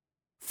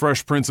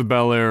Fresh Prince of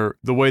BelAir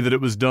the way that it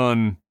was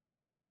done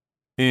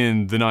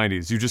in the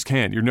 90s. You just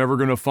can't. You're never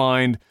going to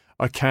find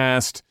a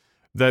cast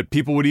that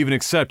people would even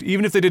accept,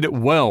 even if they did it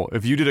well.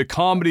 If you did a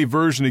comedy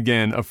version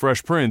again of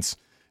Fresh Prince,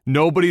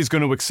 nobody's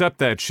going to accept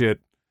that shit.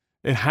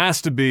 It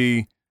has to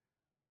be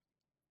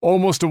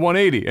almost a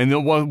 180.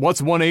 And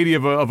what's 180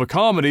 of a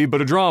comedy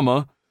but a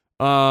drama?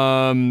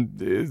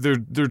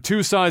 They're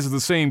two sides of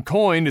the same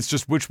coin. It's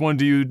just which one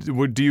do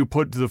you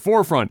put to the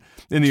forefront?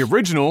 In the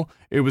original,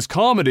 it was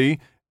comedy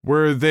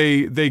where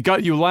they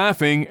got you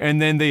laughing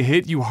and then they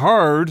hit you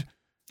hard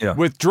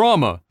with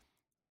drama.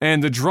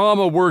 And the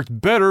drama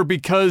worked better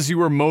because you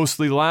were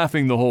mostly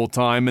laughing the whole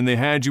time and they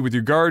had you with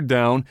your guard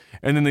down,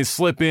 and then they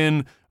slip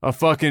in a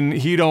fucking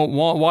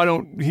why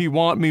don't he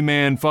want me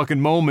man fucking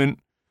moment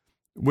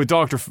with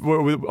Uncle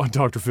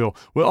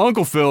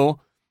Phil,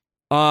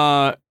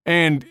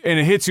 and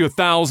it hits you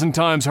 1,000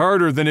 times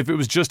harder than if it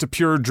was just a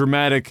pure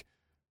dramatic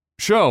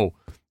show.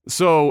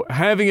 So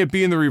having it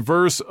be in the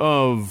reverse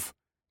of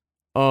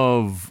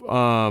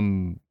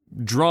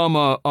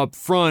drama up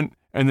front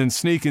and then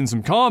sneak in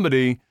some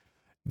comedy,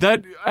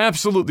 that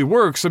absolutely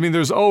works. I mean,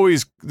 there's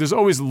always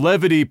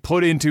levity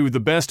put into the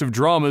best of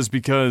dramas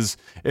because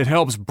it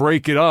helps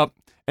break it up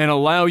and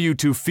allow you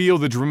to feel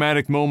the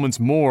dramatic moments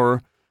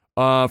more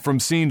from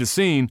scene to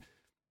scene.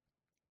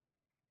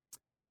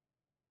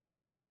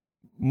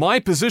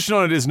 My position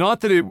on it is not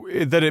that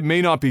it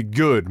may not be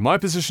good. My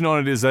position on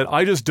it is that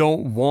I just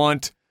don't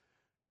want...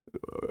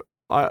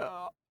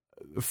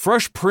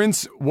 Fresh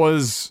Prince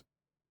was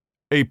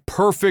a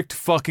perfect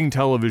fucking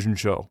television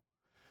show.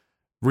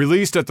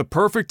 Released at the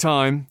perfect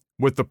time,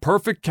 with the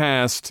perfect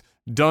cast,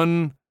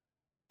 done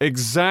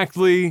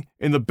exactly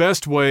in the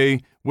best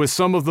way, with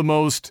some of the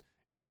most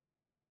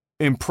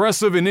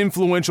impressive and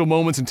influential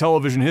moments in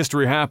television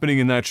history happening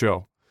in that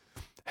show.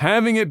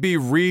 Having it be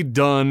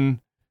redone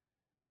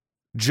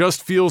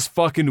just feels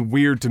fucking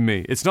weird to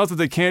me. It's not that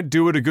they can't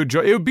do it a good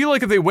job. It would be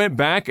like if they went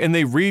back and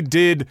they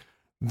redid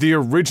the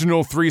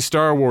original 3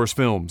 Star Wars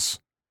films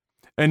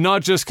and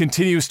not just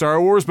continue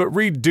Star Wars, but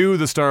redo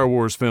the Star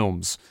Wars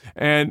films.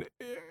 And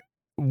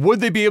would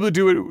they be able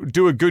to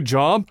do a good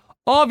job?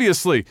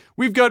 Obviously.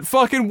 We've got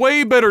fucking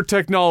way better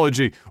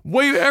technology.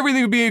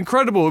 Everything would be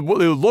incredible. It would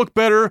look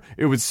better.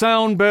 It would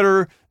sound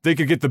better. They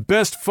could get the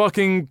best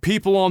fucking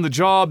people on the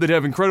job. They'd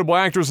have incredible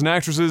actors and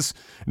actresses,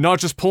 not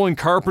just pulling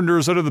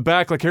carpenters out of the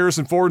back like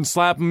Harrison Ford and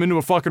slap them into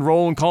a fucking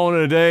role and calling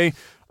it a day.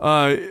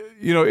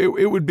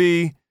 It would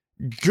be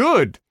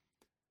good.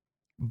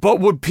 But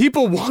would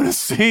people want to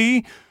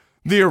see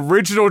the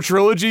original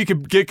trilogy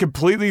get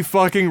completely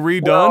fucking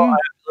redone? Well,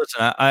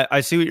 listen,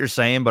 I see what you're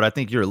saying, but I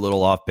think you're a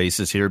little off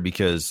basis here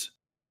because,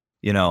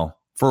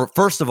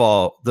 first of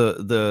all,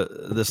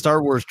 the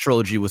Star Wars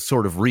trilogy was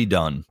sort of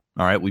redone.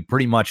 All right, we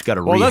pretty much got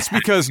to. Well, that's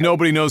because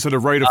nobody knows how to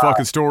write a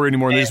fucking story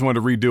anymore, and they just want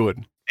to redo it.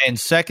 And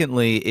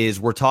secondly, is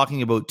we're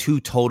talking about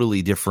two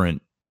totally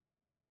different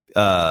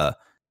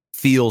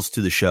feels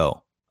to the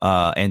show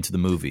and to the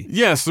movie.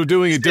 Yes, they're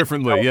doing it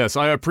differently. Yes,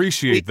 I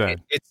appreciate that.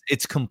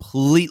 It's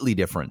completely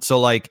different.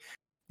 So,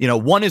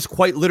 one is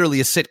quite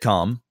literally a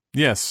sitcom.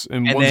 Yes,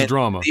 and one's a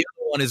drama. The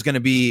other one is going to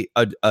be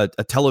a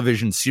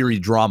television series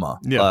drama.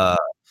 Yeah.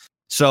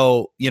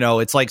 So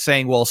it's like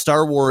saying, well,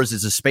 Star Wars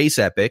is a space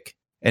epic.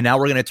 And now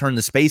we're going to turn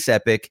the space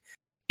epic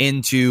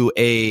into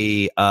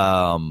a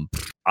sitcom,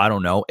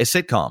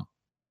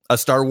 a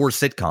Star Wars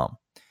sitcom.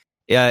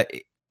 That's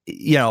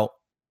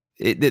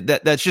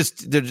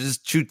just, they're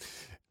just two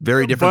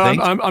very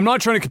different things. I'm not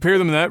trying to compare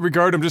them in that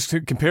regard. I'm just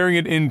comparing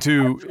it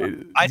into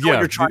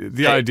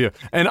the idea.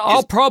 And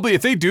I'll probably,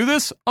 if they do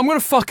this, I'm going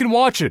to fucking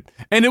watch it.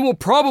 And it will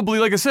probably,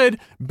 like I said,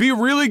 be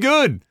really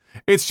good.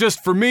 It's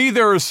just, for me,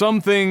 there are some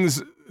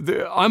things...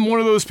 I'm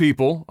one of those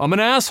people. I'm an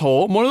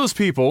asshole. I'm one of those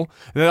people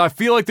that I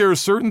feel like there are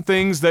certain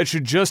things that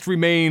should just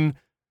remain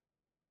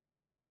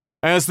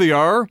as they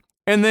are,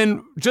 and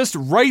then just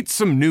write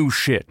some new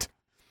shit.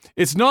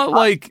 It's not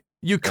like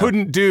you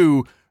couldn't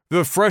do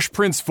the Fresh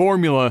Prince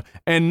formula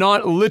and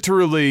not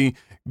literally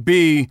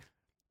be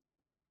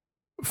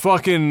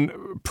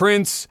fucking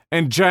Prince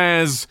and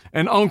Jazz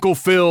and Uncle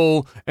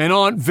Phil and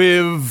Aunt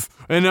Viv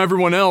and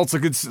everyone else.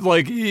 It's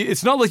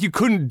not like you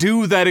couldn't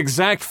do that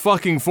exact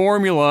fucking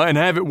formula and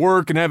have it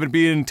work and have it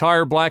be an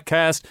entire black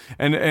cast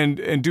and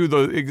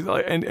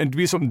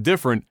be something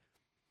different.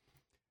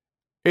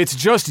 It's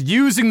just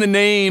using the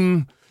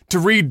name to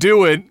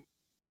redo it,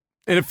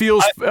 and it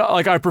feels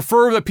like I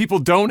prefer that people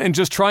don't and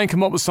just try and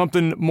come up with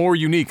something more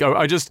unique.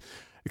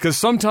 Because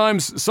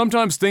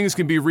sometimes things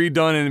can be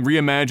redone and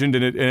reimagined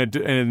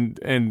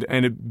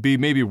and it be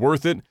maybe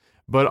worth it.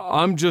 But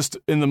I'm just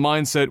in the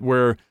mindset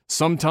where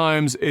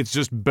sometimes it's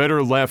just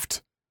better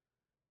left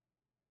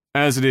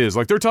as it is.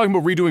 Like, they're talking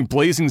about redoing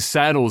Blazing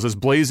Saddles as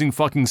Blazing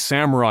fucking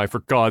Samurai, for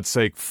God's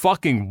sake.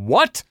 Fucking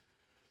what?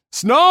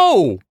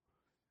 No!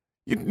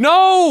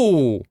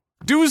 No!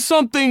 Do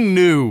something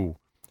new.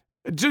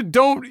 Just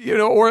don't,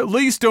 or at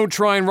least don't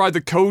try and ride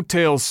the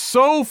coattails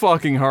so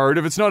fucking hard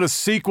if it's not a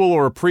sequel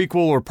or a prequel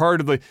or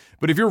part of the...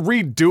 But if you're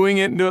redoing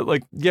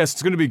it, yes,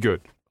 it's going to be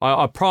good.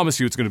 I promise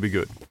you it's going to be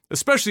good.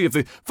 Especially if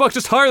they...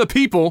 just hire the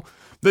people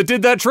that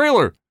did that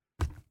trailer.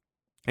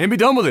 And be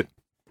done with it.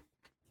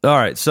 All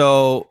right,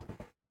 so...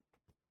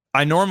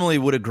 I normally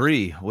would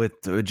agree with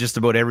just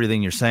about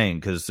everything you're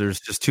saying, because there's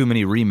just too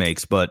many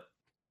remakes, but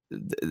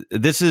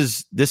this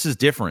is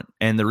different.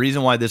 And the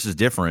reason why this is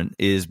different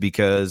is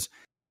because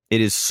it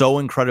is so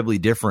incredibly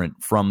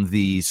different from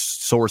the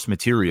source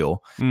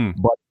material.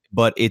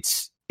 But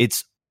it's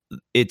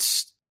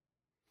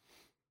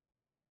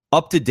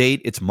up to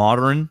date, it's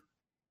modern,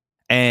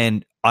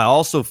 and I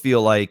also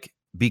feel like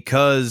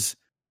because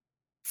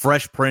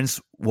Fresh Prince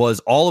was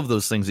all of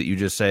those things that you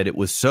just said, it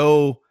was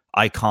so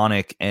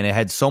iconic and it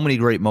had so many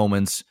great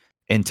moments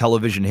in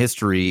television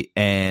history,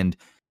 and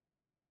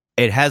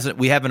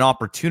we have an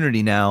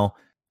opportunity now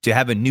to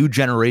have a new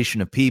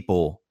generation of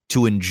people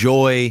to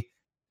enjoy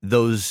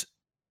those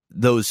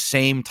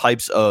same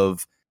types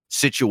of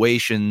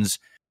situations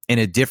in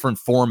a different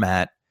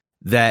format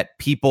that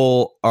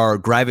people are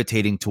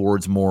gravitating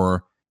towards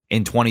more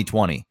in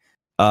 2020.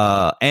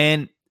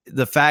 And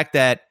the fact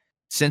that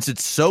since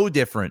it's so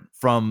different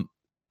from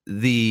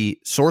the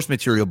source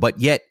material, but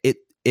yet it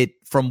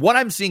from what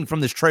I'm seeing from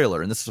this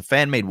trailer, and this is a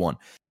fan-made one,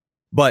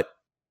 but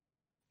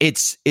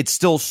it's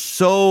still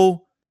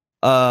so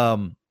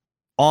on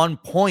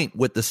point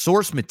with the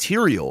source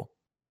material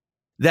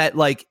that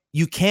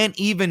you can't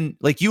even,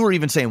 you were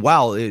even saying,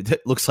 wow,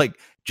 it looks like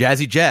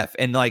Jazzy Jeff,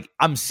 and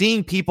I'm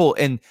seeing people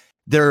and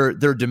their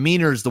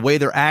demeanors, the way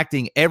they're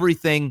acting,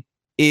 everything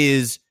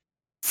is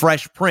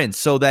Fresh Prince,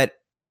 so that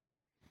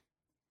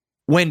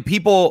when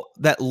people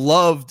that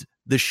loved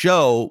the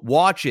show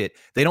watch it,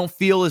 they don't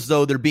feel as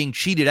though they're being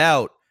cheated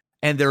out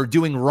and they're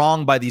doing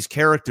wrong by these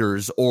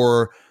characters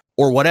or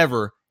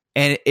whatever.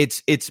 And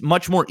it's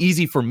much more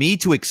easy for me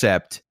to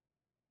accept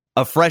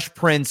a Fresh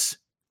Prince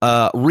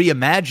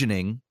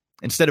reimagining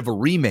instead of a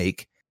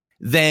remake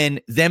than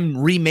them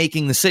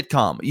remaking the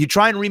sitcom. You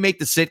try and remake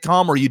the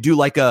sitcom, or you do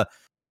like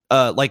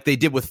they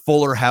did with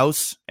Fuller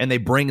House and they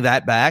bring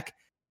that back.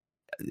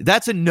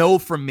 That's a no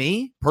from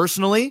me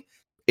personally.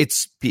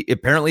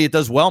 apparently it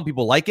does well and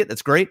people like it.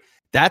 That's great.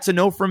 That's a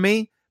no from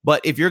me.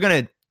 But if you're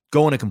going to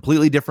go in a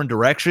completely different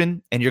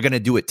direction and you're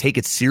going to take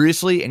it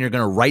seriously, and you're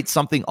going to write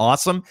something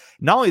awesome,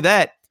 not only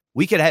that,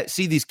 we could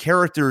see these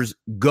characters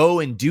go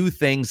and do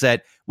things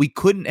that we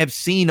couldn't have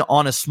seen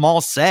on a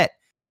small set,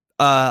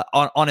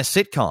 on a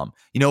sitcom.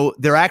 You know,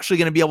 they're actually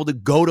going to be able to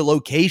go to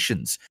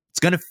locations. It's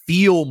going to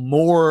feel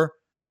more.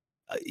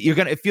 You're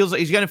going to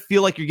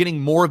feel like you're getting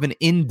more of an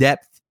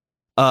in-depth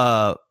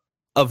a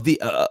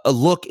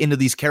look into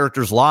these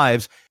characters'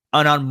 lives,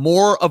 and on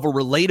more of a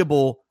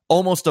relatable,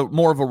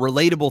 more of a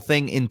relatable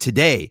thing in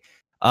today.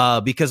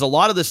 Because a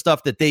lot of the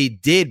stuff that they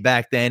did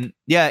back then,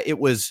 yeah, it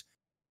was,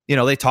 you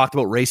know, they talked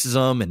about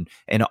racism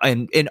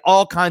and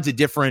all kinds of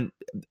different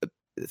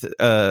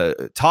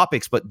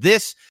topics, but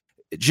this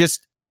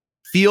just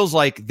feels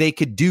like they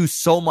could do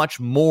so much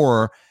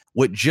more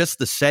with just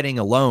the setting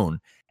alone.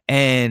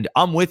 And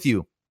I'm with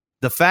you.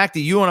 The fact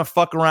that you want to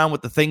fuck around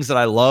with the things that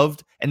I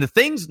loved, and the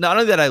things not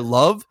only that I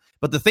love,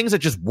 but the things that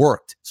just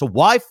worked. So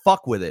why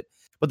fuck with it?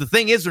 But the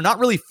thing is, they're not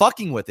really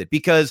fucking with it,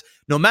 because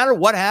no matter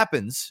what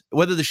happens,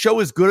 whether the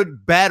show is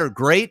good, bad, or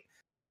great,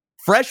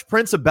 Fresh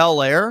Prince of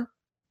BelAir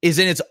is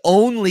in its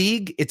own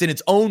league, it's in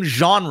its own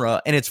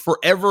genre, and it's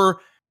forever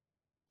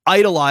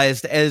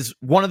idolized as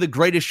one of the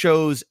greatest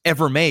shows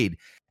ever made.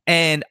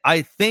 And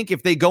I think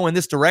if they go in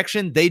this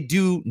direction, they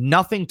do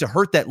nothing to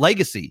hurt that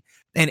legacy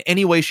in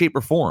any way, shape,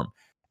 or form.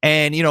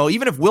 And, you know,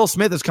 even if Will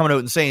Smith is coming out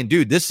and saying,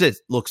 dude,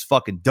 looks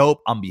fucking dope,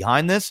 I'm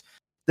behind this,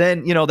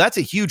 then, you know, that's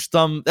a huge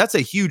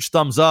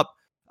thumbs up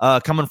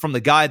coming from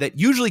the guy that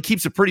usually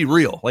keeps it pretty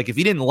real. Like, if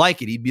he didn't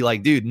like it, he'd be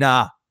like, dude,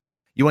 nah,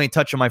 you ain't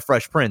touching my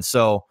Fresh Prince.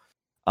 So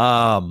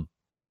I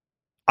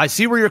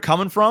see where you're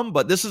coming from,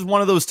 but this is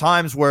one of those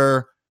times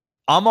where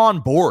I'm on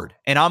board,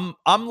 and I'm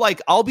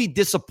like, I'll be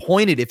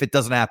disappointed if it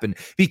doesn't happen,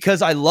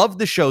 because I love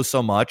the show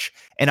so much,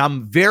 and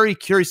I'm very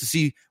curious to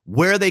see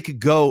where they could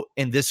go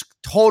in this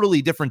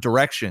totally different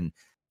direction.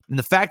 And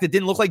the fact it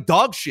didn't look like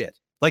dog shit,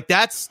 like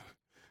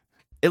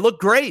it looked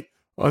great.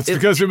 Well, it's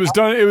because it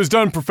was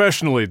done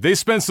professionally. They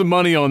spent some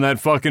money on that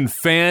fucking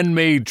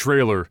fan-made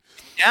trailer.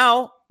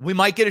 Now we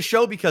might get a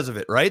show because of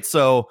it, right?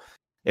 So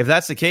if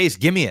that's the case,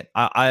 give me it.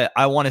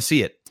 I want to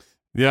see it.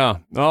 Yeah.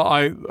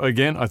 I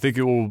think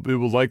it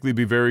will likely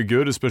be very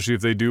good, especially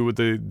if they do what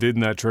they did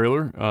in that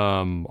trailer.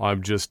 I'm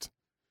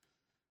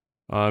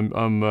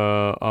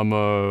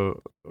a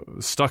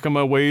stuck in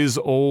my ways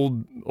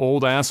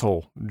old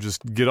asshole.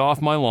 Just get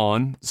off my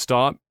lawn.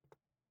 Stop,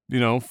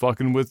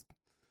 fucking with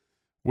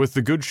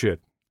the good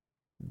shit.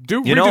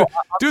 They're trying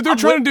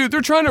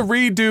to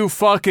redo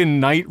fucking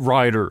Knight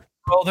Rider.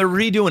 Well, they're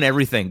redoing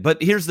everything,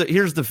 but here's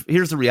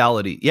the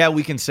reality. Yeah,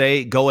 we can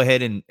say go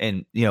ahead and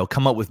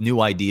come up with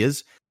new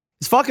ideas.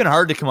 It's fucking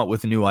hard to come up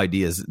with new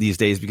ideas these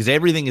days because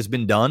everything has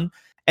been done.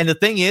 And the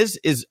thing is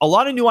a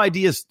lot of new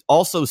ideas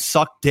also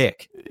suck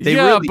dick.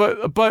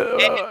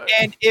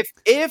 And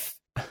if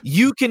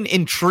you can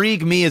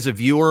intrigue me as a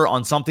viewer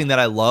on something that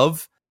I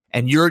love,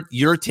 and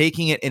you're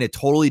taking it in a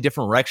totally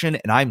different direction,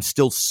 and I'm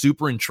still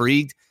super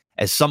intrigued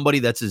as somebody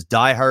that's as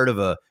diehard of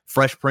a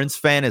Fresh Prince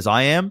fan as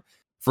I am,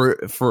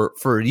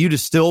 for you to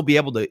still be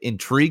able to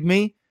intrigue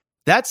me,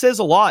 that says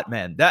a lot,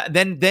 man.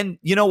 Then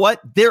you know what?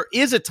 There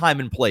is a time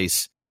and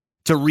place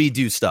to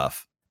redo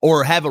stuff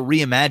or have a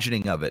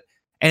reimagining of it.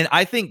 And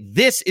I think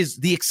this is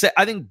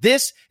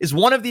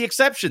one of the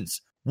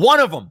exceptions. One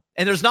of them.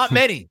 And there's not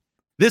many.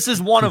 This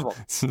is one of them.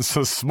 It's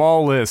a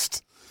small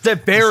list. It's a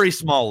very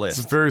small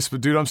list.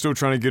 Dude, I'm still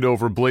trying to get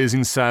over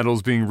Blazing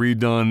Saddles being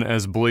redone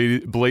as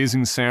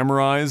Blazing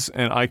Samurais,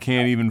 and I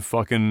can't even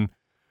fucking...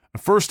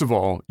 First of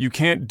all, you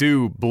can't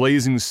do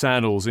Blazing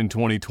Saddles in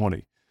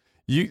 2020.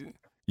 You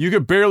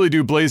could barely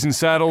do Blazing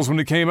Saddles when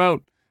it came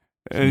out.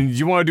 And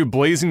you want to do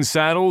Blazing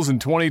Saddles in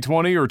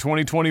 2020 or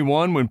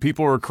 2021 when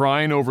people are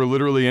crying over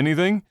literally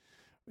anything?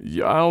 I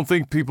don't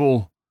think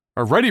people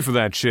are ready for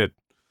that shit.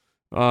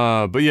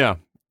 But yeah,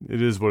 it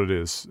is what it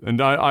is.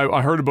 And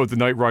I heard about the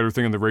Knight Rider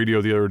thing on the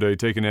radio the other day,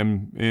 taking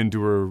M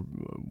into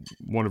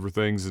one of her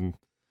things, and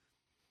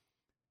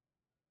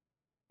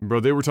bro,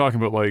 they were talking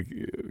about like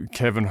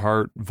Kevin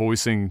Hart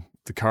voicing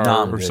the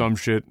car or some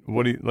shit.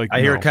 What do you like?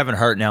 I hear Kevin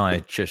Hart now.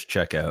 I just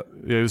check out.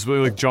 Yeah, it was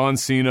really like John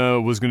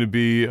Cena was going to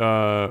be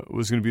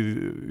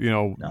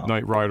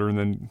Knight Rider, and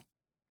then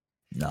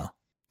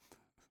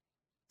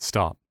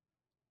stop.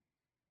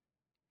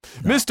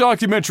 Mist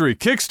documentary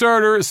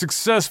Kickstarter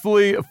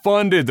successfully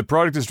funded. The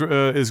product is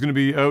going to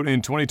be out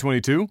in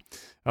 2022,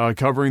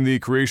 covering the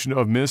creation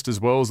of Mist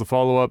as well as the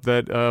follow-up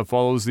that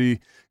follows the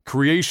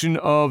creation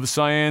of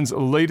Cyan's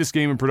latest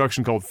game in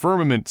production called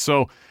Firmament.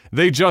 So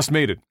they just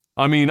made it.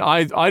 I mean,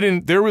 I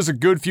didn't. There was a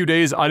good few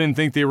days I didn't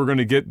think they were going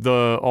to get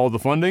all the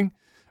funding,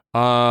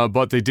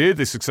 but they did.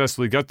 They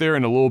successfully got there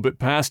and a little bit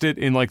past it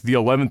in like the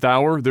 11th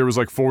hour. There was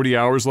like 40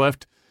 hours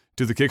left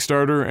to the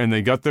Kickstarter, and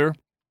they got there.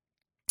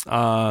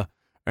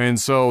 And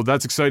so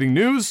that's exciting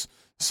news.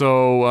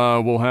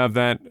 So we'll have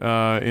that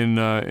in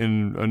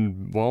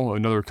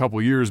another couple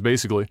of years,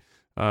 basically.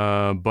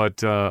 But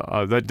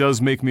that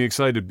does make me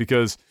excited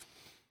because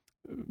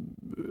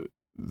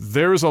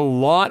there's a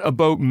lot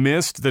about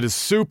Myst that is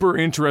super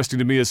interesting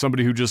to me as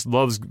somebody who just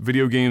loves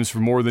video games for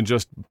more than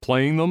just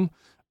playing them.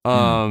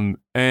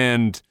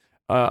 And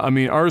I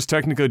mean, Ars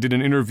Technica did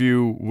an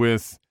interview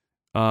with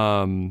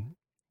Rand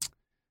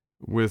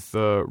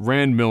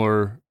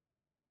Miller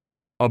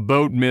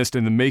about Myst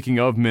and the making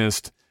of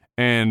Myst,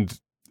 and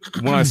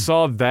when I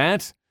saw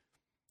that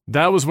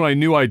was when I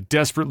knew I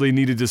desperately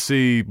needed to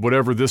see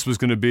whatever this was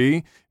going to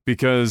be,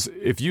 because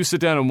if you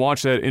sit down and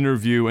watch that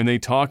interview and they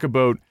talk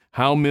about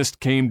how Myst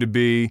came to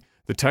be,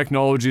 the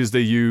technologies they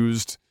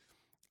used,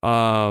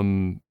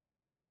 and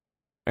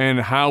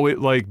how it,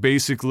 like,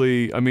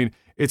 basically, I mean,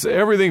 it's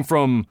everything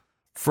from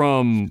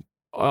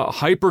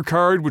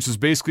HyperCard, which is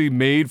basically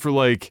made for,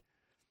 like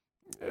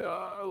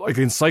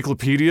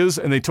encyclopedias,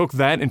 and they took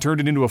that and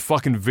turned it into a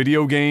fucking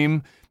video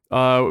game.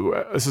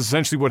 This is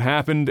essentially what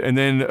happened, and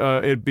then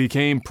it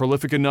became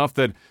prolific enough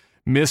that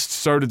Myst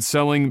started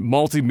selling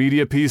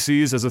multimedia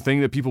PCs as a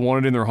thing that people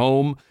wanted in their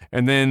home,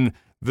 and then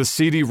the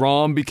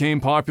CD-ROM became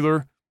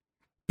popular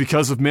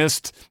because of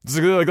Myst. It's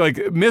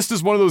like Myst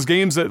is one of those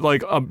games that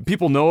like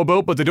people know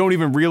about, but they don't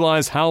even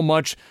realize how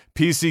much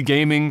PC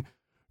gaming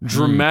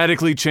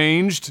dramatically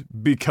changed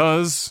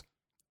because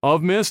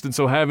of Myst, and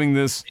so having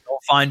this you'll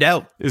find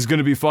out is going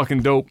to be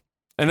fucking dope.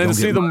 And then to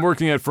see them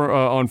working at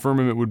on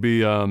Firmament would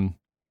be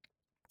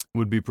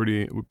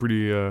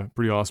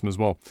pretty awesome as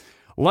well.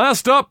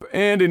 Last up,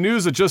 and in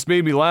news that just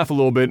made me laugh a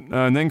little bit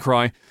and then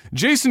cry,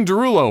 Jason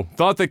Derulo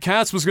thought that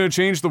Cats was going to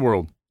change the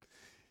world.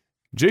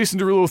 Jason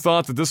Derulo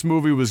thought that this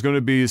movie was going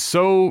to be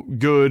so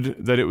good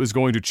that it was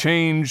going to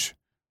change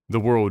the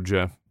world,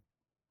 Jeff.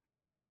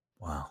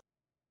 Wow.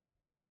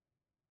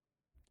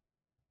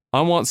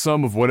 I want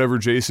some of whatever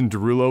Jason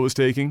Derulo is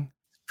taking.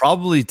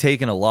 Probably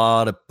taking a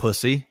lot of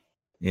pussy.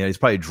 Yeah, he's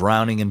probably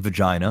drowning in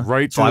vagina.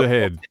 Right to the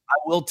head. I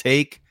will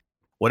take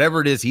whatever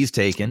it is he's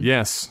taking.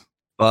 Yes.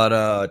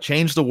 But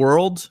change the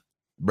world,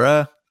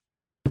 bruh.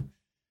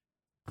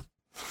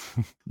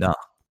 No.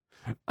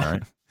 All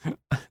right.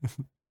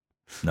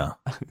 No.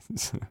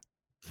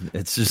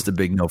 It's just a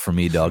big no for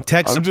me, dog.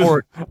 Tech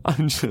support.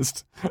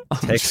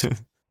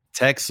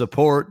 Tech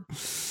support.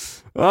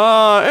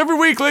 Every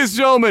week, ladies and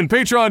gentlemen,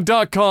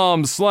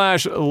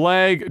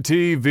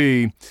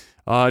 patreon.com/lagtv.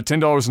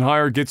 $10 and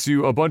higher gets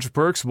you a bunch of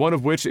perks, one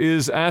of which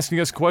is asking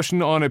us a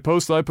question on a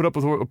post that I put up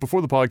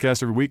before the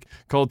podcast every week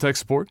called Tech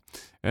Support.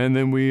 And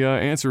then we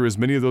answer as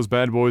many of those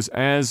bad boys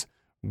as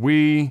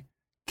we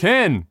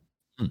can.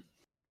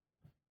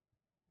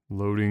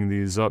 Loading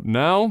these up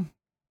now.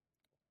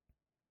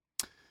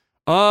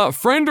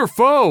 Friend or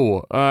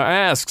foe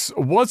asks,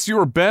 what's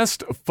your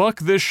best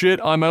fuck this shit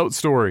I'm out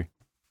story?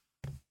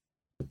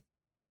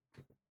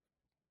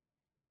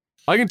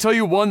 I can tell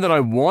you one that I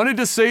wanted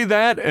to say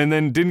that and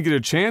then didn't get a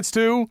chance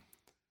to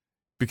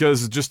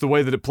because just the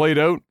way that it played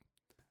out.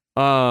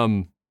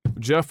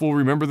 Jeff will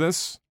remember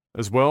this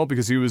as well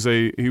because he was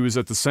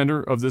at the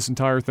center of this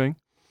entire thing.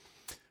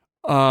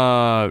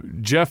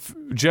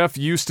 Jeff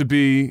used to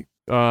be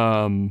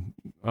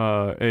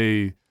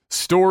a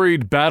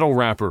storied battle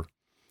rapper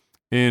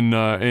in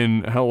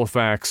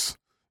Halifax,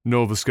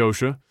 Nova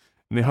Scotia,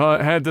 and they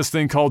had this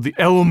thing called the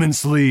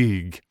Elements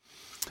League.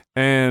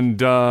 And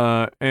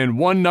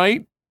one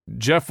night,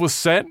 Jeff was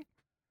set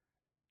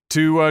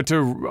to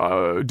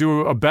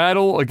do a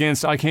battle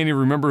against, I can't even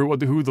remember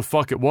who the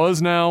fuck it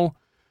was now.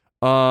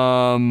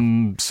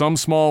 Some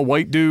small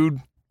white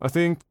dude, I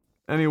think.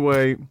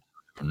 Anyway, I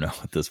don't know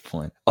at this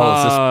point.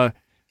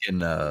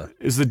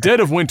 Is the dead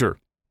of winter.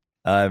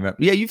 I remember.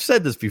 Yeah, you've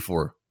said this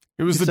before.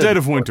 It was the dead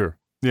of winter.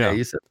 Yeah,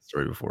 you said the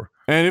story before.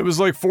 And it was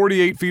like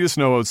 48 feet of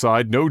snow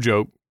outside, no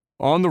joke.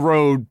 On the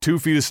road, 2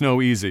 feet of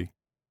snow easy.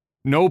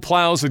 No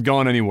plows had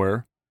gone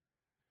anywhere.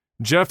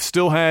 Jeff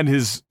still had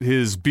his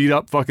beat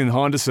up fucking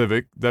Honda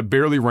Civic that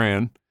barely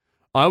ran.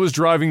 I was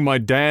driving my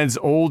dad's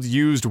old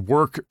used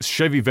work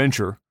Chevy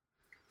Venture,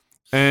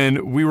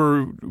 and we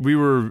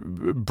were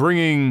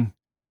bringing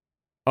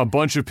a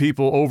bunch of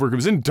people over. It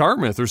was in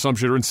Dartmouth or some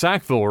shit, or in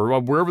Sackville or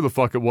wherever the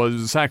fuck it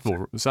was.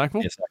 Sackville.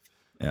 Sackville?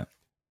 Yeah.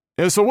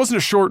 And so it wasn't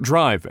a short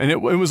drive, and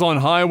it was on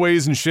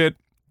highways and shit.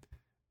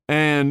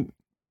 And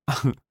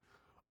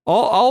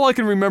all I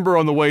can remember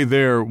on the way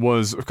there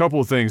was a couple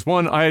of things.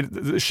 One, I had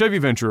the Chevy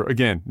Venture,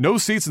 again, no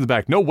seats in the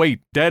back, no weight.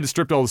 Dad had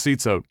stripped all the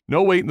seats out.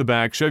 No weight in the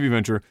back, Chevy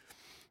Venture.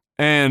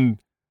 And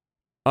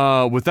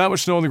with that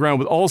much snow on the ground,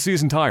 with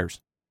all-season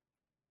tires.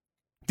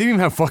 Didn't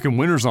even have fucking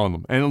winters on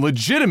them. And a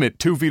legitimate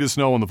 2 feet of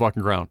snow on the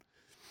fucking ground.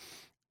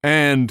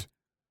 And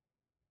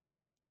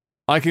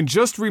I can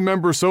just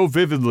remember so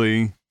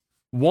vividly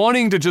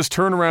wanting to just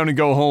turn around and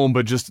go home,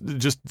 but just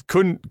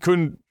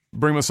couldn't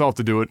bring myself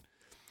to do it.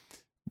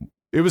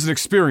 It was an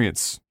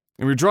experience.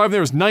 And we were driving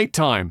there, it was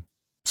nighttime.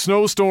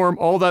 Snowstorm,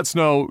 all that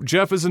snow.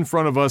 Jeff is in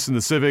front of us in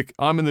the Civic.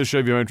 I'm in the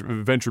Chevy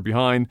Venture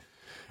behind.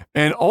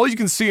 And all you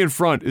can see in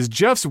front is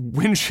Jeff's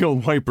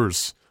windshield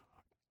wipers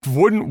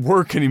wouldn't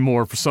work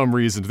anymore for some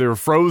reason. They were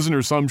frozen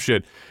or some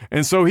shit.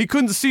 And so he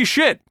couldn't see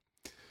shit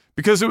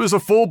because it was a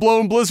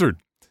full-blown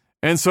blizzard.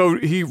 And so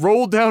he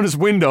rolled down his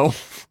window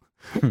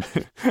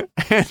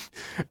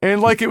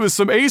and like it was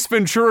some Ace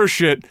Ventura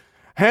shit,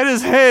 had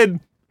his head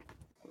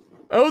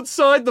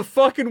outside the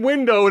fucking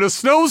window in a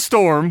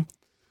snowstorm,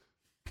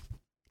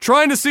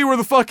 trying to see where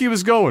the fuck he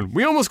was going.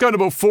 We almost got in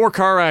about 4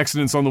 car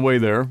accidents on the way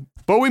there,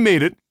 but we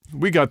made it.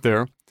 We got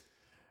there.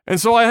 And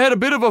so I had a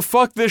bit of a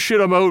fuck this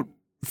shit I'm out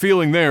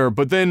feeling there,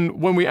 but then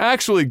when we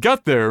actually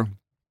got there,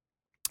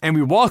 and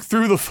we walked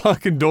through the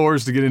fucking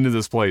doors to get into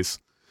this place,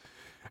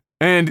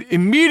 and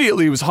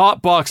immediately it was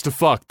hot box to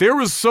fuck. There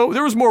was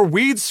more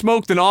weed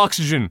smoke than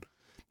oxygen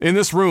in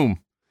this room.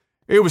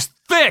 It was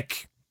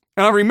thick.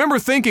 And I remember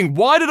thinking,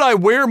 why did I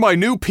wear my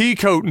new pea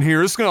coat in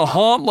here? It's gonna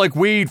haunt like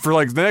weed for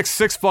like the next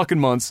 6 fucking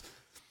months.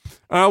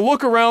 And I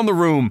look around the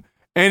room,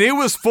 and it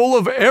was full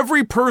of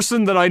every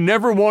person that I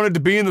never wanted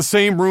to be in the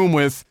same room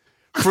with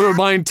for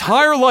my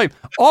entire life.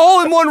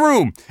 All in one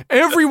room.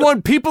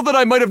 Everyone, people that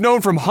I might have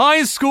known from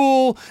high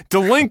school,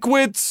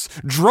 delinquents,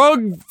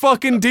 drug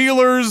fucking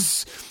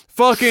dealers,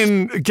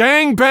 fucking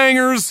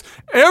gangbangers,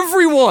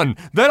 everyone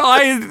that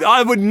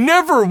I would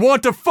never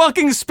want to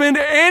fucking spend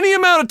any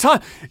amount of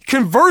time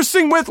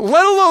conversing with,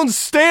 let alone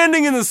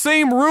standing in the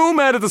same room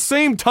at the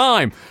same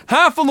time.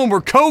 Half of them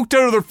were coked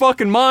out of their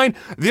fucking mind.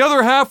 The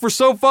other half were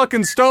so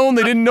fucking stoned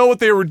they didn't know what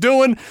they were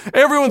doing.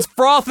 Everyone's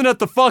frothing at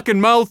the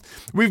fucking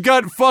mouth. We've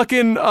got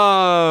fucking,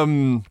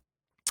 oh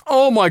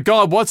my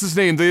god, what's his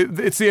name?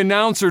 It's the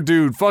announcer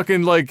dude.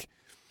 Fucking like,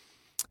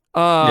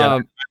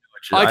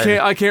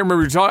 I can't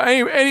remember.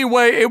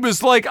 Anyway, it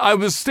was like I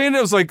was standing.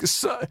 I was like,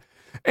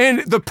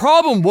 and the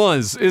problem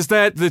is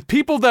that the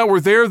people that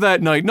were there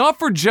that night, not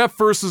for Jeff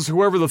versus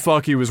whoever the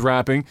fuck he was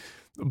rapping,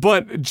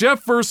 but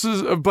Jeff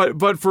versus,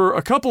 but for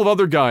a couple of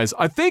other guys.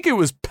 I think it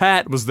was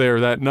Pat was there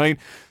that night.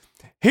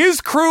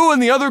 His crew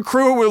and the other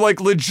crew were like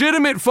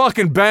legitimate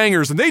fucking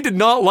bangers, and they did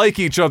not like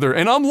each other.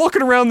 And I'm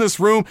looking around this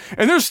room,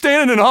 and they're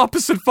standing in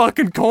opposite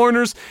fucking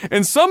corners,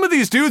 and some of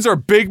these dudes are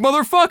big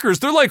motherfuckers.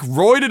 They're like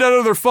roided out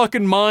of their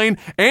fucking mind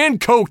and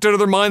coked out of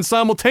their mind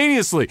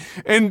simultaneously.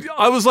 And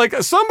I was like,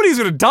 somebody's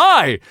gonna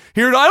die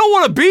here. I don't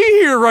want to be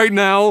here right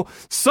now.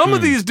 Some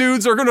of these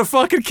dudes are gonna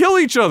fucking kill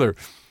each other.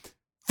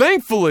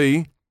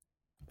 Thankfully...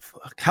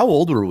 How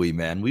old were we,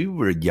 man? We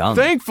were young.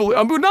 Thankfully,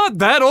 I mean, not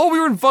that old.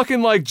 We were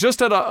fucking like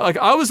just at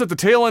I was at the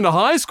tail end of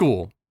high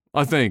school,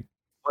 I think.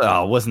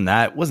 Well, wasn't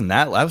that?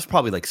 I was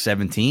probably like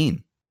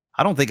 17.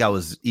 I don't think I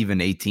was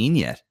even 18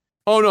 yet.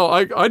 Oh no,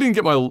 I didn't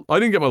get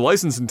my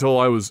license until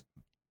I was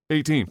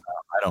 18.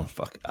 I don't.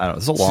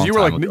 It's a long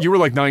time. You were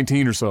like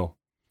 19 or so.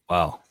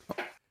 Wow.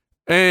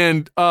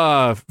 And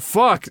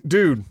fuck,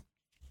 dude.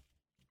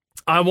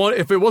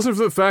 If it wasn't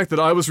for the fact that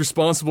I was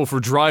responsible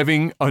for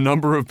driving a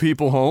number of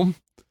people home,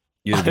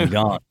 you'd have been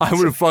gone. I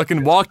would have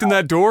fucking walked in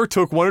that door,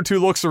 took 1 or 2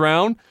 looks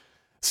around,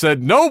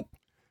 said, nope,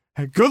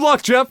 good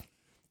luck, Jeff,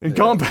 and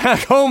gone back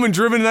home and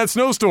driven in that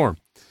snowstorm.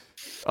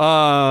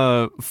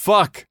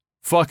 Fuck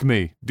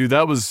me. Dude,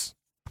 that was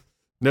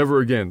never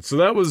again. So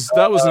that was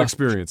an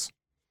experience.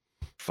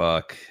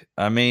 Fuck.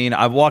 I mean,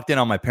 I walked in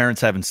on my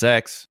parents having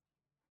sex.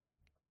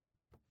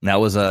 And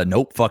that was a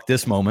nope, fuck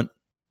this moment.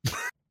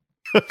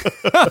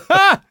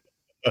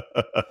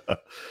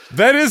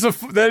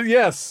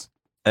 Yes.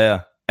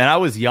 Yeah. And I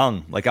was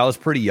young, like I was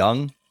pretty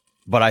young,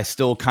 but I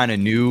still kind of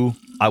knew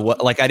I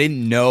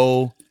didn't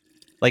know,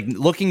 like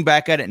looking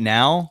back at it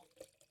now,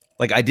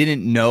 like I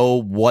didn't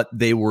know what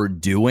they were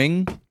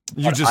doing.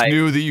 You just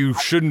knew that you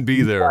shouldn't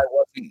be there. I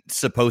wasn't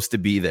supposed to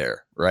be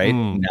there, right?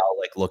 Now,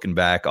 like looking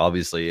back,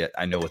 obviously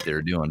I know what they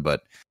were doing,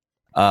 but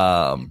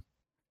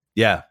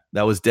yeah,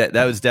 that was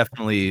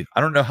definitely,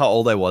 I don't know how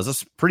old I was.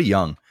 That's pretty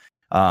young.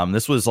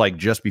 This was like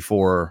just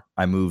before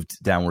I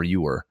moved down where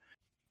you were.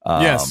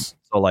 Yes.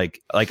 So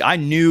like I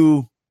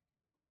knew,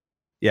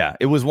 yeah,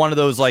 it was one of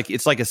those, like,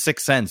 it's like a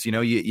sixth sense, you know,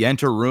 you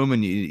enter a room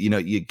and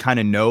you kind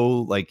of know,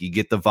 like you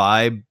get the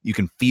vibe, you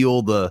can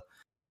feel the,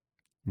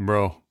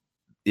 bro.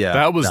 Yeah.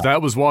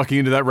 That was walking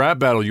into that rap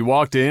battle. You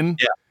walked in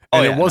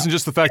and it wasn't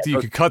just the fact that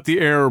you could cut the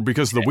air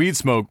because of the weed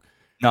smoke.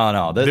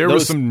 No.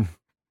 Was some.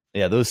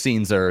 Yeah. Those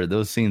scenes are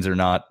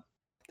not,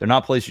 they're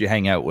not places you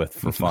hang out with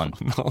for fun.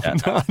 No.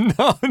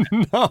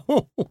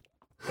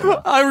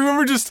 I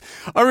remember just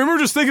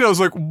thinking, I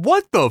was like,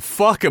 what the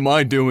fuck am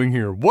I doing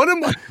here? What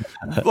am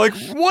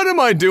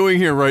I doing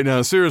here right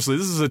now? Seriously,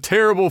 this is a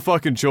terrible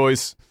fucking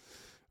choice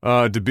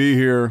to be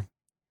here.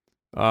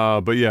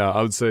 But yeah,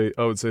 I would say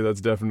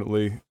that's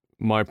definitely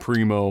my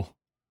primo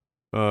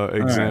example.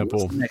 Right,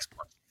 what's the next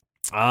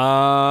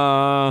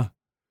one?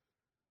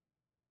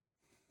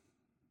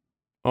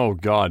 Oh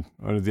god,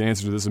 I know the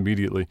answer to this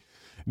immediately.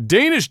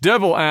 Danish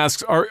Devil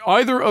asks, are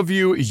either of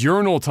you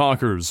urinal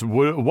talkers?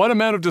 What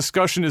amount of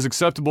discussion is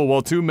acceptable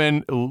while 2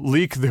 men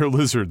leak their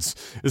lizards?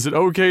 Is it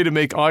okay to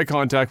make eye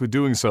contact with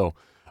doing so?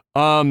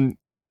 No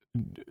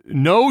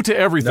to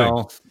everything.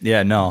 No.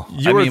 Yeah, no.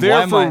 You are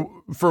there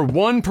for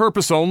one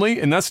purpose only,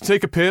 and that's to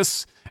take a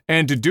piss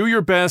and to do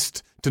your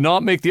best to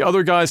not make the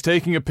other guys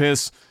taking a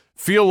piss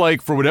feel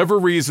like, for whatever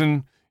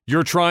reason,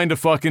 you're trying to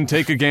fucking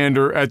take a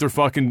gander at their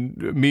fucking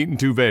meat and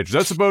 2 veg.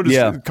 That's about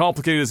as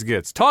complicated as it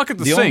gets. Talk at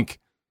the sink.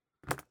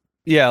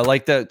 Yeah,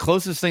 like the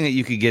closest thing that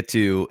you could get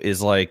to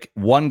is like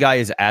one guy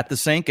is at the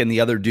sink and the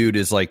other dude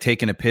is like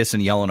taking a piss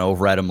and yelling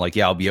over at him like,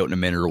 yeah, I'll be out in a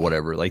minute or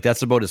whatever. Like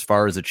that's about as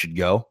far as it should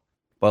go.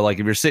 But like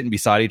if you're sitting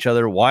beside each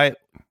other, why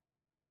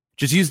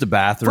just use the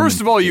bathroom?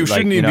 First of all, you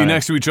shouldn't even be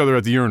next to each other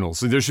at the urinals.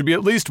 So there should be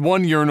at least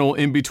one urinal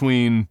in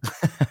between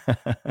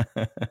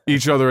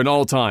each other at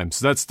all times.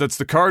 That's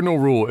the cardinal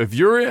rule. If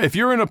you're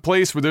in a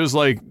place where there's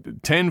like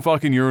 10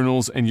 fucking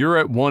urinals and you're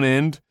at one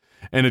end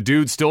and a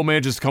dude still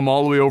manages to come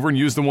all the way over and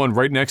use the one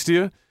right next to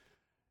you,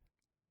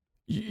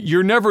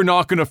 you're never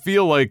not going to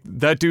feel like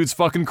that dude's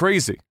fucking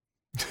crazy.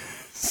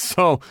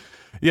 So,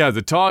 yeah,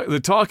 the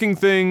talking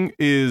thing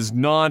is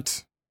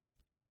not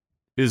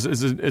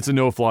it's a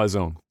no-fly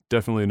zone.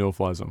 Definitely a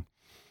no-fly zone.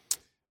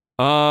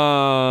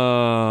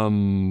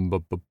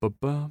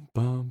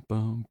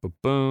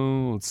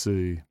 Let's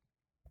see.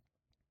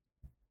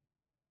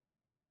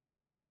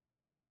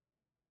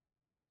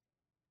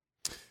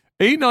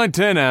 Eight, 9,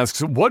 10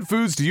 asks, what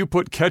foods do you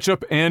put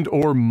ketchup and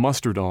or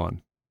mustard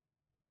on?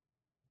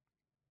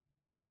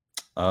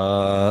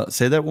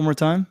 Say that one more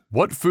time.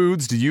 What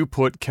foods do you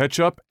put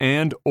ketchup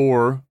and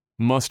or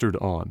mustard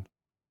on?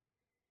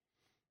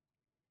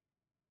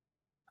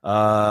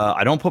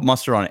 I don't put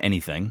mustard on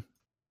anything.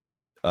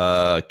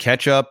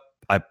 Ketchup,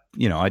 I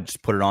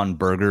just put it on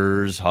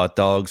burgers, hot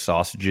dogs,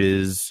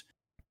 sausages.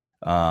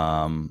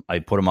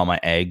 I put them on my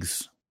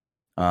eggs.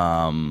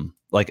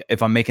 Like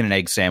if I'm making an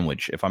egg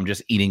sandwich, if I'm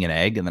just eating an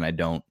egg and then I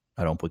don't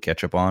put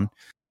ketchup on.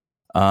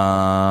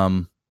 Yeah,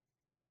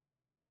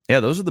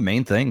 those are the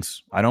main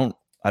things. I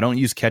don't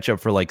use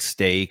ketchup for like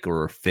steak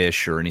or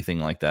fish or anything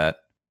like that.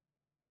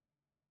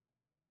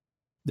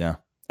 Yeah.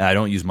 I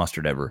don't use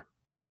mustard ever.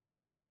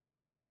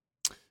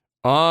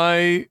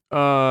 I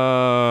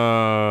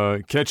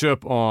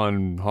ketchup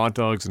on hot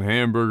dogs and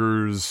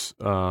hamburgers,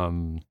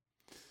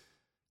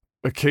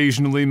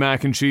 occasionally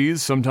mac and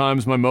cheese.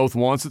 Sometimes my mouth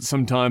wants it,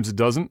 sometimes it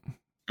doesn't.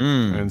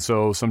 And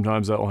so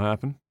sometimes that will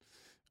happen.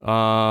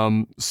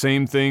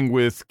 Same thing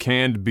with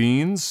canned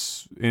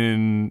beans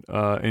in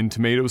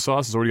tomato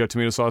sauce. It's already got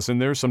tomato sauce in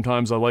there.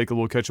 Sometimes I like a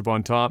little ketchup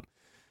on top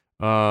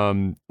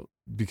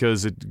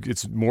because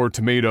it's more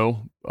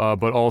tomato,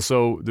 but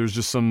also there's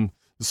just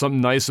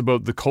something nice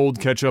about the cold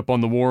ketchup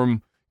on the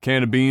warm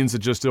can of beans that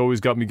just always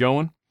got me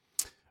going.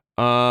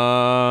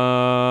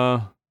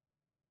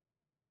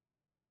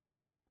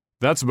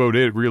 That's about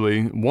it,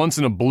 really. Once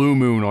in a blue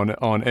moon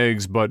on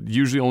eggs, but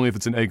usually only if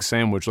it's an egg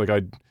sandwich. Like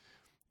I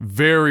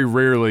very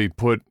rarely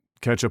put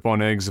ketchup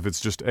on eggs if it's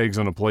just eggs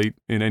on a plate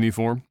in any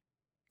form.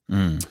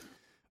 And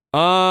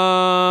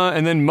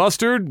then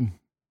mustard,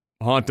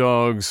 hot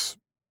dogs,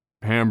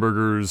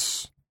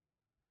 hamburgers,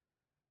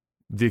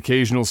 the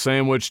occasional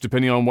sandwich,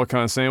 depending on what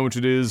kind of sandwich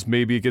it is.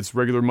 Maybe it gets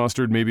regular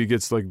mustard, maybe it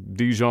gets like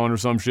Dijon or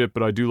some shit,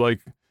 but I do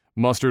like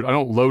mustard. I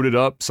don't load it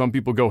up. Some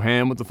people go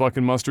ham with the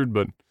fucking mustard,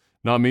 but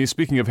not me.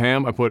 Speaking of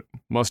ham, I put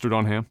mustard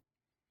on ham.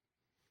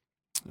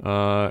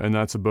 And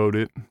that's about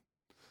it.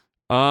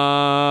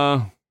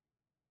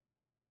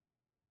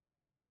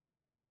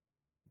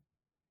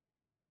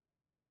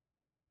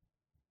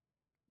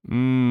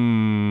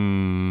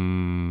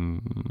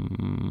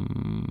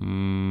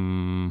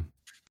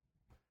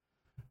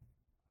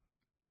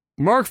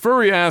 Mark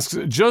Furry asks,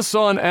 just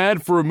saw an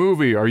ad for a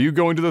movie. Are you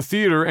going to the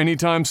theater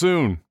anytime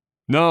soon?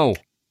 No,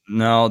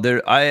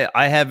 I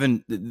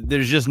haven't.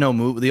 There's just no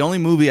movie. The only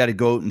movie I'd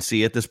go out and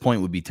see at this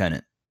point would be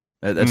Tenet.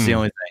 That's the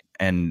only thing,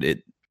 and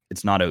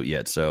it's not out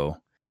yet. So,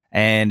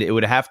 and it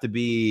would have to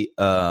be.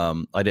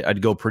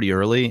 I'd go pretty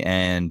early,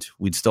 and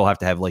we'd still have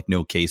to have like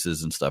no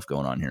cases and stuff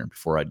going on here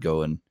before I'd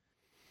go and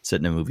sit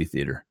in a movie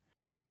theater.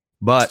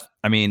 But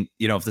I mean,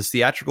 if this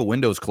theatrical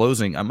window is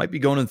closing, I might be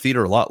going to the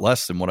theater a lot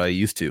less than what I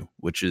used to,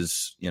 which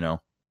is,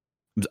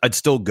 I'd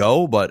still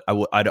go, but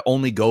I'd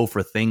only go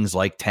for things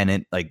like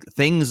Tenet, like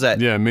things that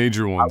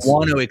major ones I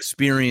want to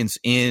experience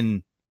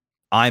in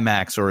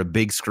IMAX or a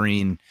big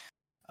screen.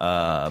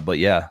 But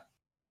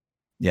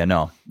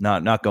no,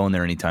 not going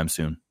there anytime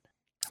soon.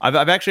 I've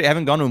actually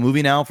haven't gone to a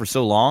movie now for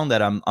so long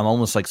that I'm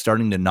almost like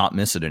starting to not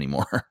miss it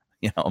anymore.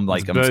 I'm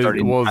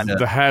starting. Well,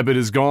 the habit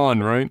is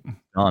gone, right?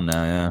 Gone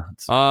now,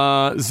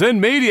 yeah. Zen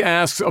Matey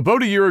asks,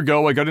 about a year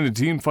ago, I got into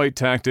team fight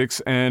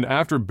tactics, and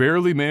after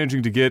barely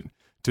managing to get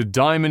to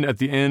Diamond at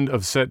the end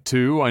of set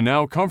 2, I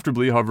now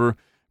comfortably hover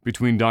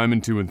between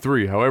Diamond 2 and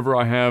 3. However,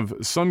 I have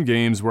some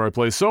games where I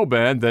play so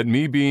bad that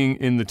me being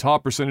in the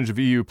top percentage of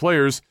EU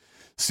players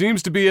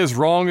seems to be as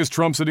wrong as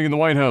Trump sitting in the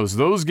White House.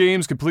 Those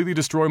games completely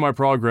destroy my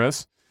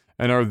progress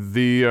and are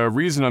the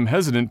reason I'm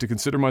hesitant to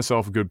consider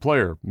myself a good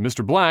player.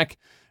 Mr. Black,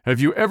 have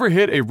you ever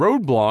hit a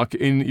roadblock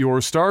in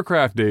your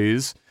StarCraft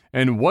days,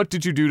 and what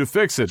did you do to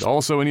fix it?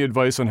 Also, any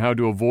advice on how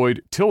to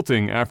avoid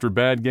tilting after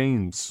bad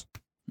games?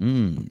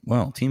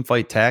 Well,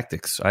 teamfight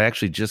tactics. I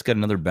actually just got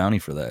another bounty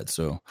for that,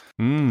 so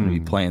I'm going to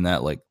be playing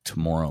that like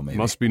tomorrow, maybe.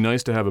 Must be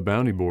nice to have a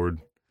bounty board.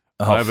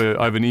 I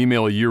have an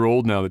email a year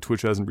old now that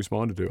Twitch hasn't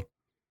responded to.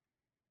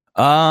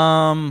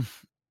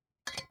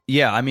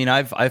 Yeah, I mean,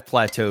 I've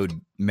plateaued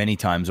many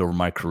times over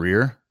my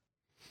career.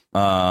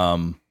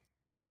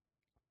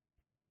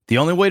 The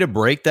only way to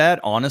break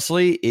that,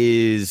 honestly,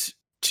 is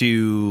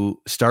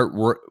to start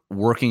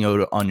working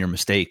out on your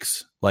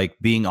mistakes, like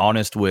being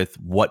honest with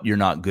what you're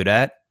not good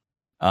at,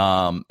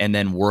 and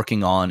then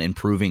working on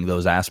improving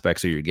those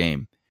aspects of your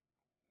game.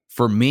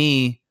 For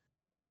me,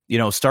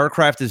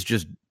 StarCraft is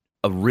just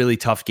a really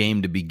tough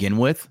game to begin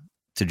with,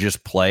 to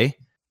just play.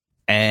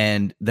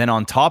 And then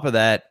on top of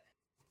that,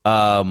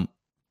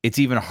 it's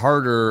even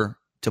harder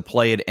to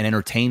play it and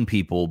entertain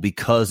people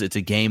because it's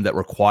a game that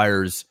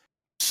requires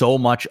so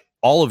much,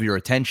 all of your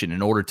attention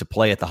in order to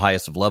play at the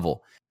highest of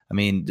level. I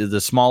mean,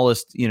 the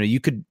smallest, you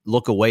could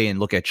look away and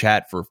look at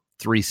chat for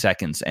 3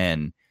 seconds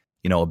and,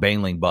 a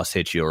baneling bus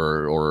hits you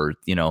or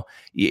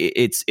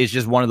it's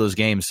just one of those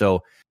games.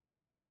 So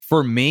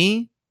for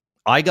me,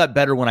 I got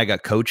better when I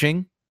got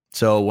coaching.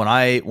 So when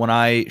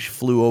I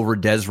flew over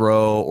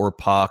Desro or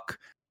Puck,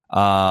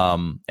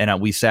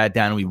 and we sat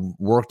down and we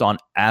worked on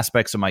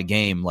aspects of my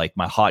game, like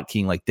my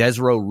hotkeying, like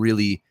Desro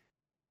really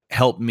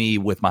helped me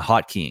with my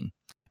hotkeying,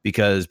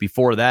 because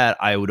before that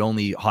I would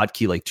only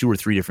hotkey like 2 or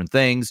 3 different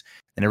things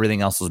and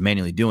everything else was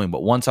manually doing.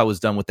 But once I was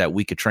done with that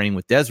week of training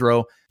with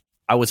Desro,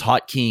 I was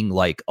hotkeying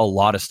like a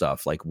lot of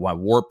stuff. Like my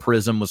warp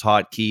prism was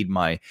hotkeyed,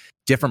 my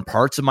different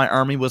parts of my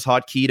army was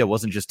hotkeyed. I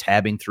wasn't just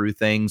tabbing through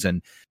things,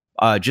 and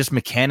just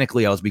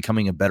mechanically I was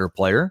becoming a better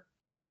player.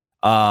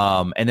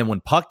 And then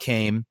when Puck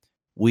came,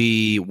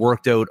 we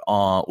worked a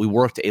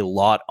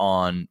lot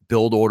on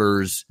build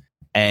orders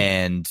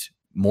and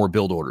more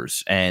build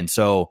orders. And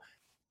so,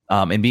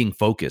 and being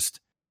focused.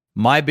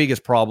 My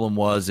biggest problem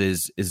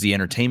is the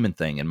entertainment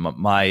thing. And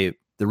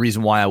the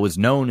reason why I was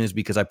known is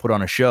because I put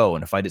on a show.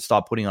 And if I did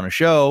stop putting on a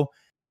show,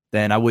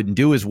 then I wouldn't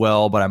do as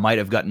well, but I might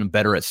have gotten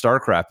better at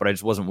StarCraft, but I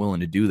just wasn't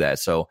willing to do that.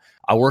 So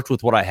I worked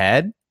with what I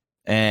had,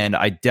 and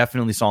I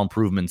definitely saw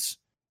improvements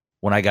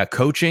when I got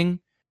coaching.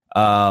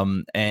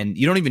 And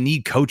you don't even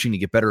need coaching to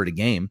get better at a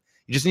game.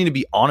 You just need to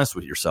be honest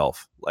with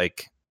yourself.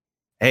 Like,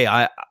 hey,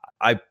 I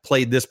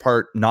played this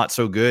part not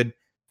so good.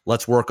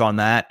 Let's work on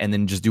that, and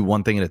then just do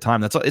one thing at a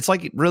time. It's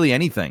like really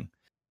anything.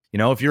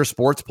 If you're a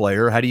sports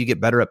player, how do you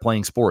get better at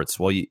playing sports?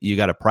 Well, you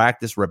got to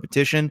practice,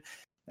 repetition,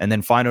 and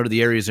then find out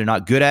the areas you're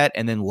not good at,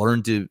 and then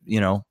learn to,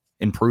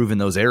 improve in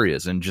those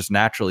areas. And just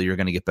naturally, you're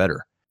going to get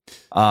better.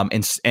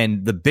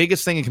 And the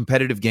biggest thing in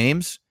competitive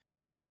games,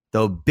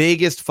 the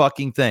biggest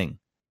fucking thing,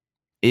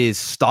 is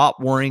stop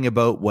worrying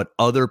about what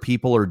other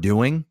people are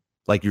doing,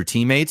 like your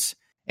teammates,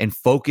 and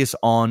focus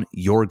on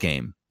your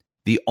game.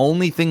 The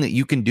only thing that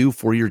you can do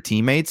for your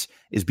teammates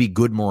is be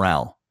good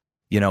morale.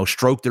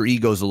 Stroke their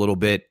egos a little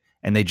bit,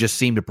 and they just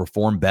seem to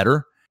perform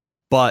better.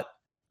 But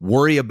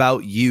worry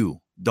about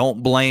you.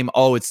 Don't blame,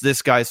 it's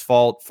this guy's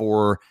fault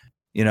for,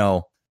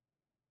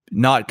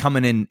 not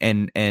coming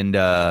in and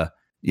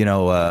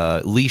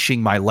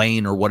leashing my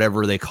lane or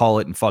whatever they call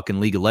it in fucking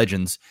League of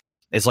Legends.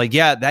 It's like,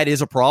 yeah, that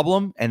is a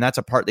problem, and that's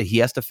a part that he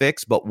has to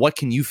fix, but what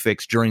can you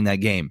fix during that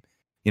game?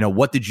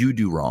 What did you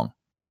do wrong?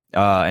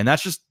 And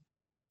that's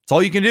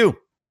all you can do.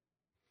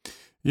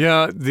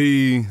 Yeah,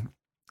 the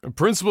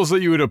principles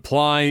that you would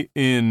apply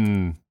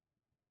in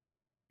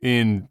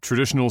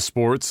traditional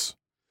sports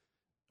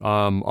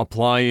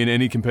apply in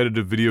any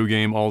competitive video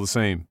game all the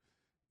same.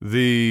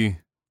 The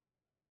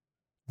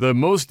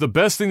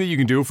best thing that you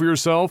can do for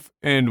yourself,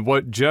 and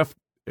what Jeff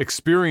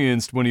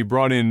experienced when he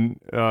brought in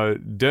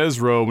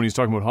Desro when he's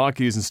talking about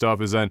hotkeys and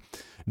stuff, is that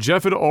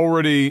Jeff had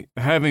already,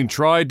 having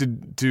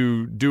tried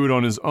to do it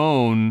on his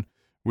own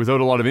without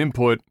a lot of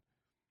input,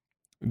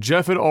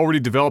 Jeff had already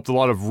developed a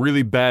lot of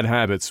really bad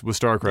habits with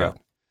StarCraft.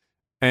 Yeah.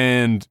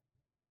 And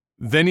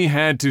then he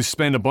had to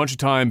spend a bunch of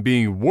time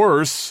being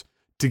worse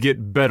to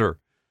get better.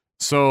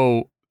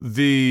 So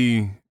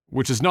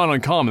which is not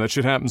uncommon. That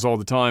shit happens all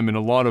the time in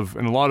a lot of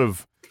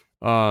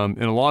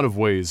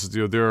ways.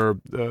 There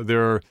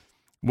are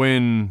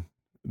when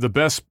the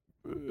best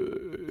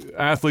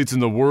athletes in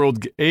the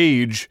world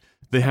age,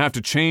 they have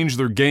to change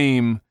their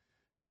game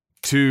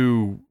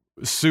to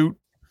suit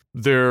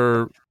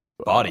their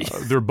body.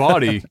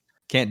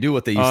 Can't do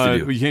what they used to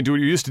do. You can't do what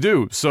you used to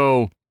do.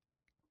 So,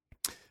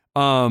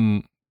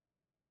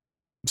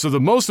 so the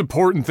most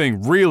important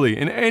thing, really,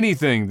 in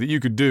anything that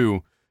you could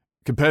do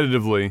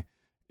competitively,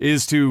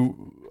 is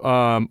to,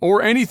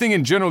 or anything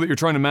in general that you're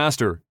trying to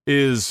master,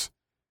 is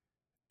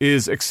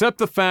accept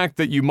the fact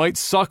that you might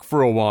suck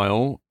for a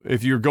while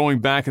if you're going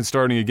back and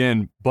starting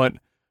again, but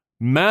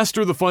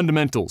master the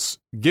fundamentals.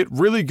 Get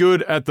really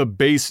good at the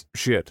base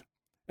shit,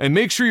 and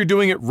make sure you're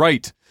doing it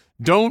right.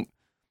 Don't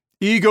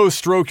ego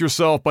stroke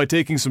yourself by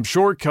taking some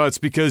shortcuts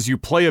because you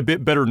play a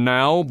bit better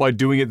now by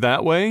doing it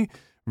that way,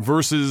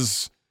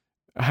 versus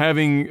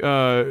having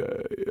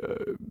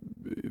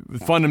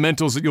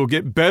fundamentals that you'll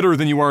get better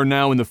than you are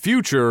now in the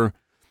future.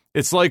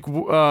 It's like,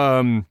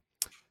 I'll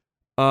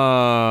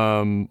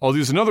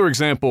use another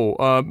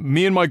example.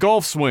 Me and my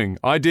golf swing.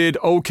 I did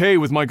okay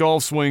with my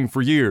golf swing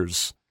for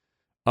years.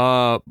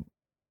 But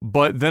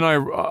then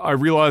I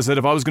realized that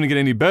if I was going to get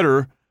any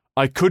better,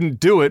 I couldn't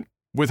do it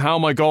with how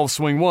my golf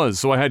swing was.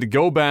 So I had to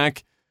go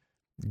back,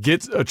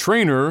 get a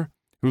trainer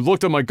who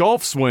looked at my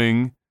golf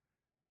swing,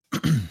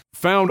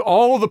 found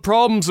all of the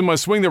problems in my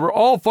swing that were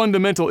all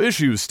fundamental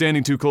issues: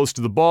 standing too close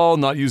to the ball,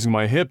 not using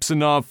my hips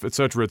enough,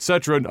 etc.,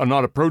 etc., I'm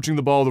not approaching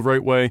the ball the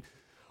right way.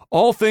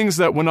 All things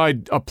that when I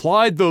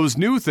applied those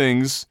new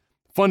things,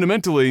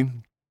 fundamentally,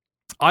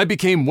 I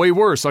became way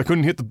worse. I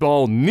couldn't hit the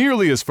ball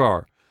nearly as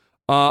far.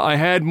 I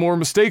had more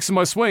mistakes in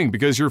my swing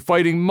because you're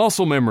fighting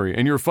muscle memory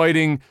and you're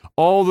fighting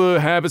all the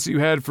habits that you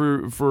had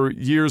for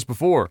years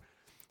before.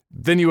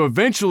 Then you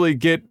eventually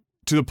get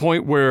to the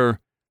point where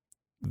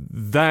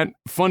that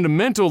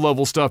fundamental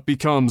level stuff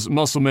becomes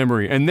muscle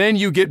memory, and then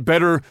you get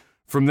better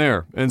from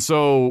there. And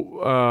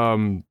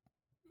so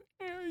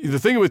the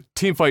thing with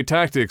teamfight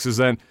tactics is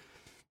that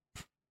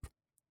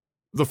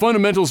the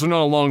fundamentals are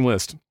not a long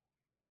list.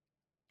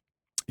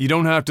 You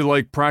don't have to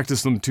like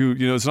practice them too.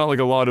 You know, it's not like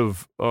a lot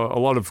of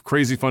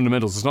crazy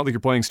fundamentals. It's not like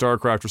you're playing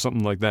StarCraft or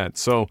something like that.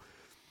 So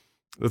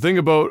the thing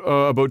about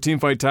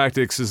teamfight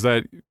tactics is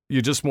that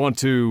you just want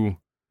to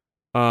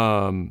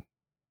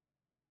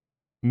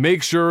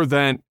make sure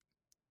that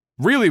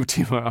really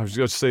I was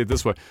going to say it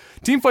this way.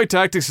 Teamfight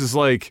tactics is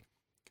like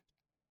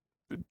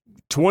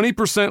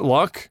 20%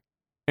 luck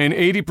and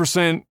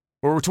 80%,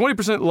 or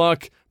 20%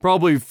 luck,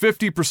 probably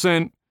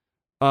 50%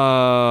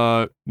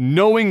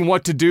 knowing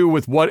what to do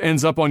with what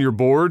ends up on your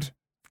board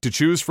to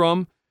choose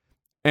from,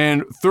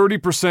 and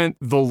 30%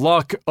 the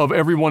luck of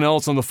everyone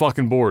else on the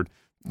fucking board.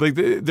 Like,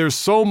 there's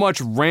so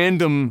much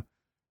random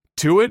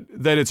to it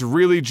that it's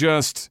really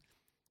just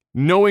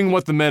knowing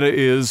what the meta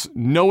is,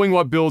 knowing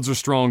what builds are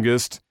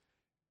strongest,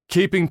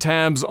 keeping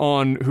tabs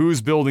on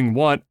who's building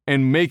what,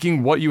 and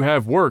making what you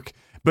have work.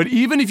 But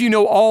even if you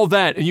know all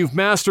that and you've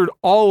mastered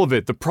all of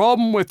it, the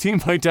problem with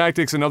teamfight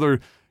tactics and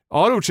other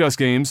auto chess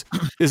games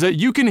is that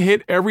you can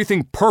hit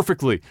everything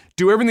perfectly,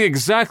 do everything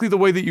exactly the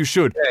way that you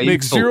should,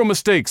 make zero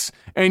mistakes,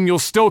 and you'll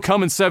still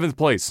come in 7th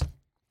place.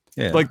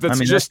 Yeah, like that's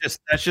just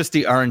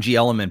the RNG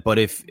element. But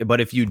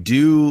if you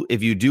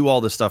do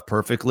all this stuff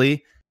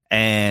perfectly,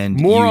 and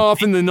more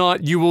often than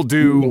not, you will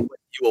win.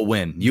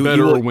 You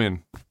will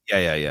win.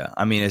 Yeah.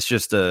 I mean, it's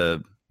just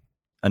a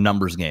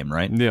numbers game,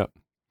 right? Yeah.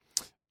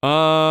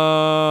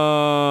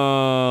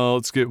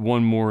 Let's get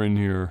one more in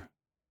here.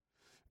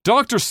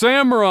 Dr.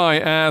 Samurai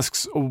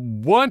asks,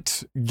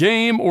 what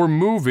game or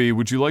movie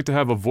would you like to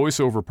have a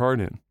voiceover part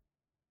in?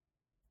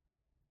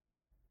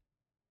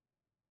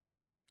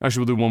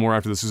 Actually, we'll do one more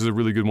after this. This is a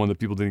really good one that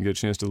people didn't get a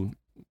chance to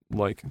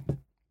like.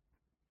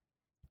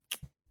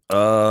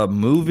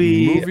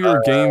 Movie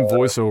or game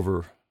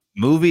voiceover?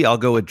 Movie, I'll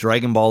go with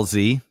Dragon Ball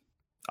Z.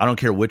 I don't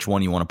care which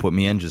one you want to put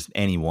me in, just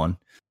any one.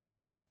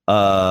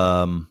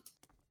 And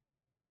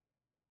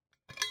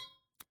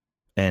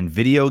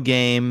video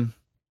game.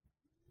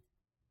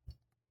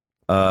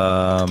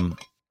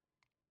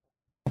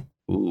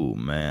 Ooh,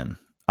 man.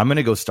 I'm going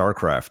to go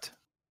StarCraft.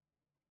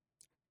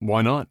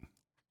 Why not?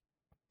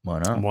 Why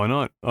not?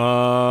 Why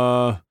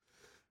not?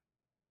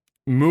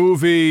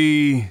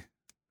 Movie.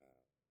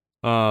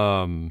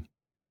 Oh.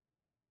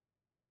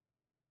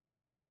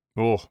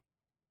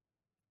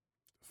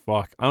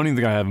 Fuck. I don't even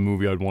think I have a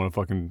movie I'd want to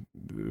fucking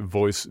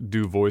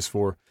do voice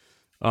for.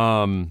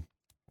 But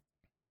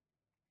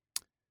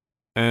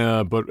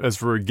as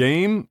for a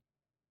game,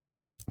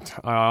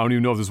 I don't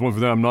even know if there's one for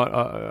that. I'm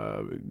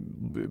not.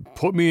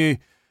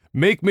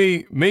 Make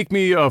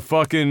me a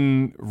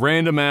fucking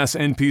random ass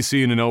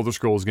NPC in an Elder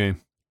Scrolls game.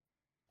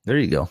 There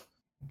you go.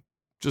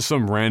 Just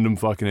some random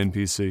fucking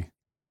NPC.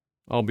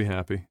 I'll be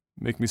happy.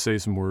 Make me say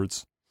some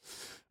words.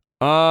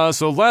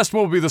 So last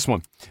one will be this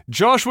one.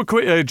 Joshua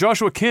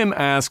Kim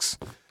asks,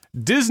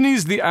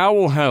 Disney's The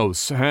Owl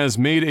House has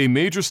made a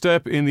major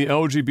step in the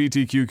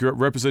LGBTQ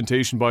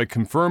representation by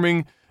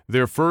confirming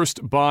their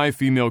first bi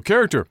female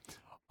character,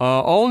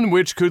 all in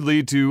which could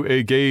lead to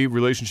a gay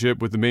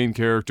relationship with the main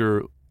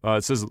character.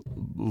 It says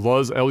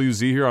Luz,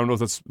 L-U-Z here. I don't know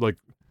if that's like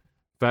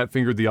fat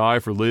fingered the I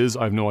for Liz.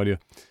 I have no idea.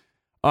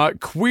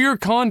 Queer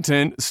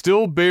content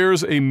still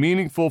bears a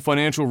meaningful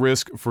financial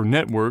risk for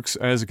networks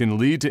as it can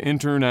lead to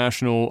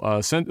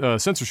international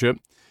censorship.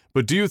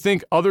 But do you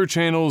think other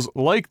channels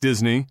like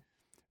Disney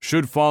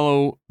should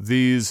follow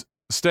these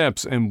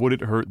steps, and would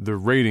it hurt the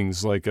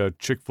ratings like a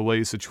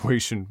Chick-fil-A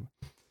situation?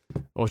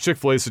 Well,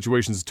 Chick-fil-A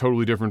situation is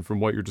totally different from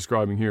what you're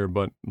describing here,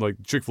 but like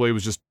Chick-fil-A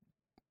was just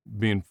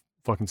being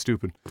fucking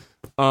stupid.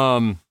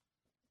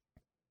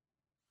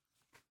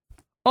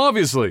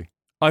 Obviously,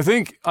 I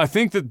think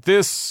that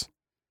this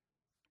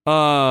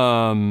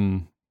I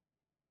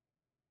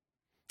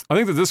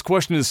think that this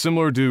question is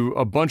similar to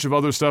a bunch of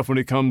other stuff when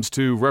it comes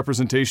to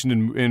representation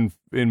in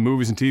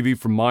movies and TV.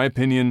 From my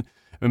opinion,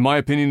 and my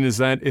opinion is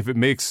that if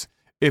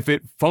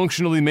it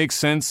functionally makes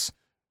sense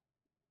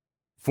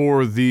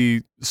for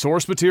the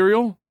source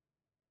material,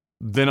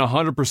 then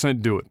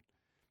 100% do it.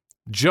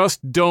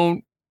 Just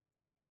don't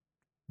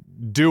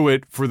do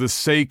it for the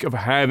sake of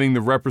having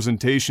the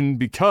representation,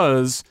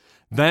 because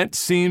that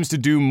seems to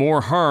do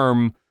more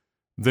harm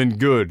than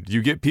good.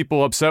 You get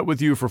people upset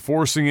with you for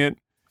forcing it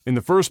in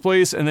the first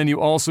place, and then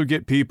you also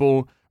get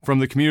people from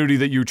the community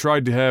that you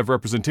tried to have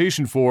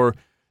representation for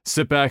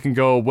sit back and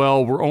go,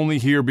 well, we're only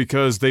here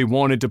because they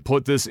wanted to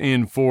put this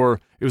in for,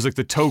 it was like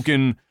the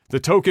token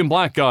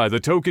black guy, the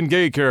token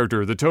gay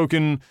character, the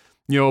token,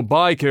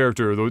 bi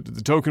character,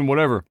 the token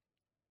whatever.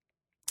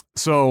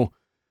 So,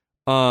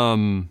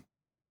 I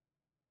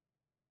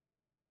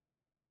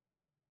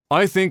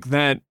think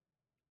that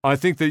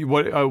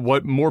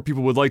what more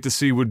people would like to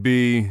see would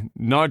be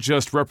not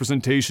just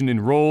representation in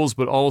roles,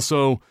 but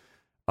also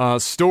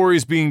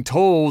stories being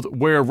told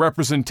where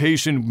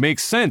representation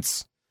makes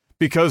sense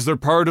because they're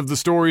part of the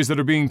stories that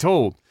are being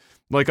told.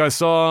 Like I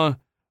saw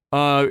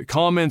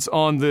comments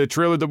on the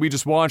trailer that we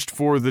just watched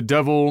for The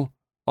Devil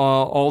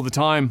All the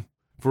Time,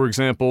 for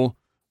example,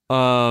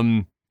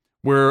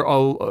 where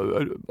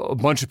a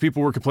bunch of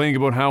people were complaining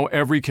about how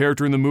every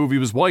character in the movie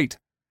was white.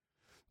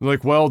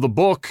 Like, well, the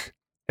book,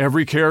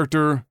 every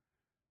character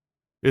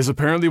is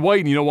apparently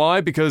white. And you know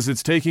why? Because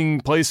it's taking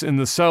place in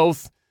the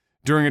South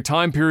during a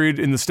time period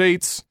in the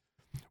States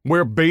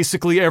where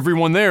basically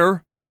everyone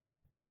there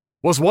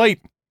was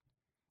white.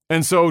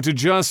 And so to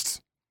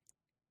just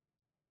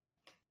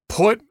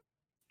put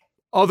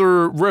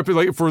for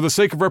the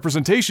sake of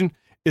representation,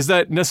 is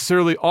that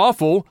necessarily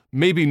awful?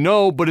 Maybe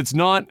no, but it's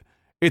not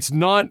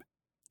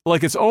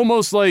like, it's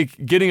almost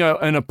like getting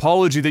an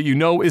apology that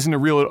isn't a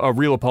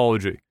real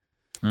apology.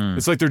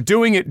 It's like they're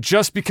doing it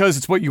just because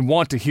it's what you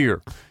want to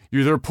hear.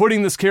 They're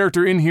putting this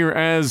character in here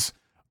as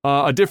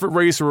a different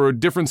race or a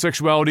different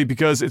sexuality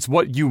because it's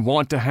what you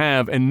want to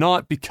have and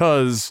not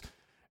because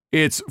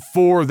it's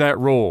for that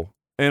role.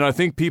 And I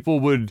think people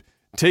would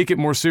take it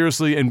more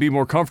seriously and be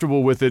more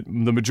comfortable with it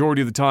the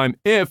majority of the time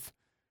if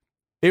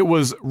it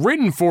was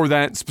written for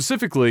that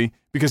specifically,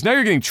 because now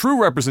you're getting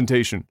true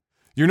representation.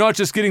 You're not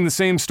just getting the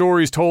same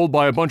stories told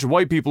by a bunch of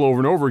white people over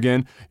and over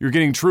again. You're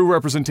getting true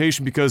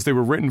representation because they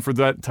were written for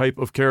that type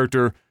of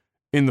character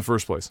in the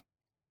first place.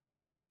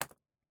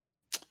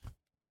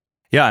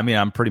 Yeah, I mean,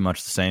 I'm pretty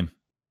much the same.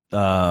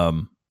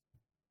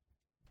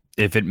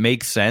 If it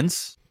makes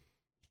sense,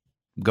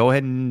 go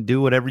ahead and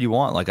do whatever you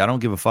want. Like, I don't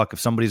give a fuck if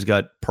somebody's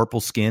got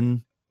purple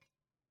skin.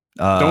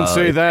 Don't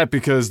say that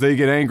because they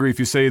get angry if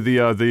you say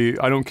the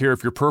I don't care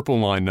if you're purple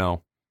line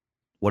now.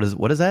 What is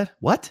that?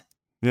 What?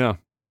 Yeah.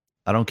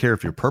 I don't care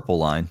if you're purple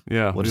line.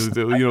 Yeah. What is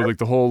like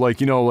the whole, like,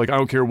 I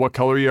don't care what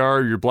color you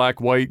are, you're black,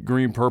 white,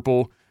 green,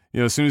 purple.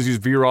 As soon as you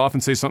veer off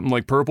and say something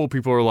like purple,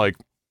 people are like,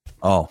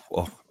 oh.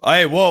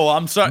 Hey, whoa,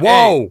 I'm sorry.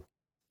 Whoa.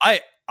 Hey,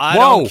 I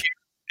don't care.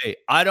 Hey,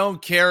 I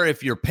don't care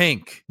if you're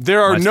pink.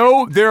 There are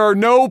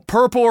no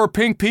purple or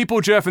pink people,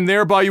 Jeff, and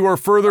thereby you are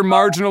further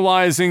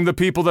marginalizing the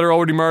people that are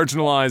already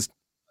marginalized.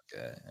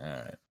 Okay, all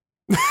right.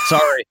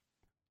 Sorry.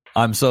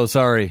 I'm so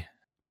sorry.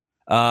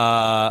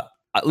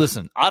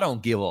 Listen, I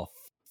don't give a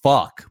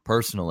fuck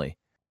personally.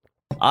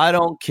 I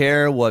don't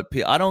care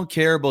I don't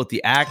care about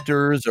the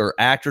actors or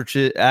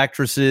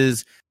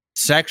actresses'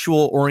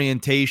 sexual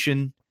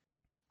orientation.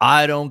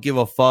 I don't give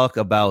a fuck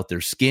about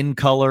their skin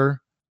color.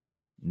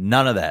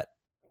 None of that.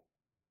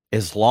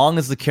 As long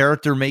as the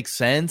character makes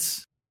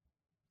sense,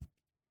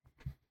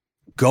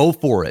 go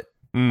for it.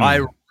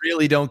 I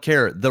really don't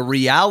care. The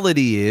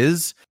reality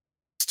is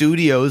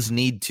studios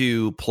need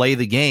to play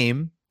the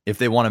game if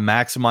they want to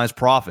maximize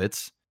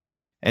profits.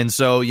 And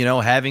so,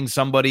 having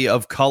somebody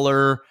of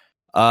color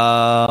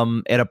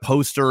at a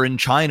poster in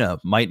China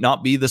might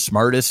not be the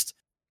smartest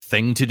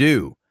thing to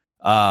do.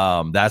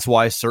 That's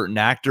why certain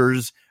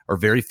actors are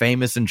very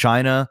famous in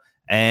China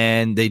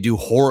and they do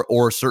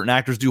or certain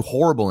actors do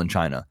horrible in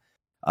China.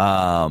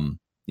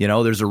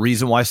 There's a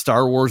reason why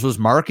Star Wars was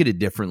marketed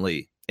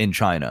differently in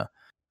China.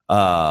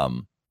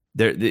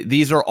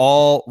 These are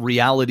all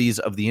realities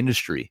of the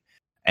industry.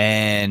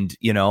 And,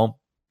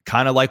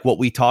 kind of like what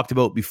we talked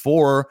about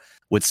before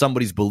with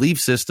somebody's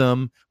belief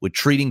system, with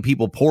treating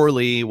people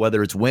poorly,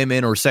 whether it's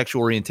women or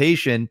sexual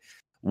orientation,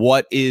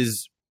 what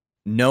is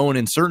known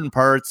in certain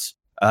parts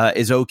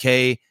is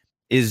okay,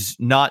 is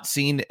not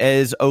seen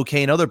as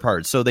okay in other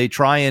parts. So they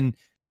try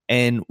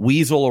and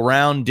weasel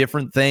around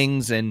different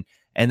things and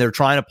they're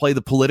trying to play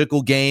the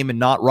political game and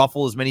not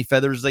ruffle as many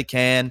feathers as they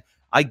can.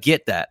 I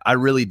get that. I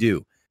really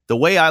do. The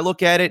way I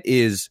look at it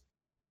is,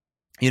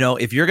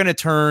 if you're going to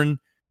turn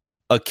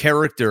a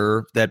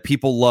character that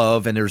people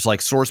love and there's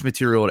like source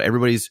material that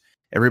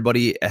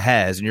everybody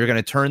has, and you're going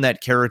to turn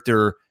that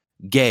character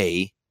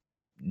gay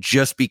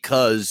just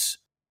because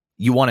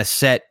you want to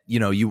set, you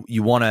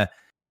want to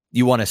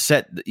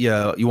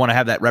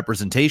have that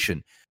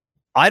representation.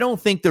 I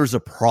don't think there's a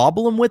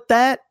problem with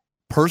that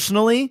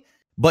personally,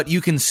 but you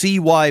can see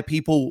why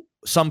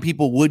some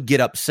people would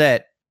get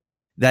upset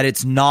that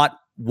it's not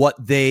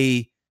what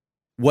they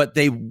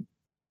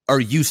are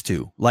used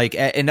to. Like,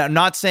 and I'm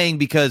not saying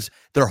because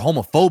they're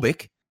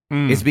homophobic.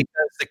 It's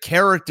because the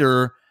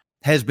character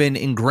has been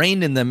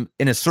ingrained in them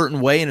in a certain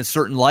way, in a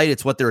certain light.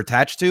 It's what they're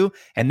attached to.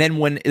 And then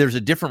when there's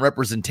a different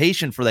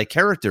representation for that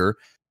character,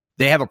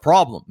 they have a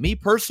problem. Me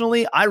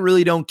personally, I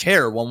really don't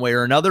care one way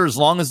or another. As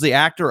long as the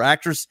actor or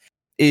actress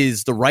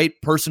is the right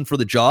person for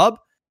the job,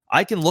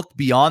 I can look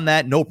beyond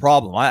that, no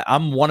problem.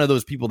 I'm one of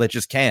those people that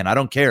just can. I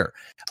don't care.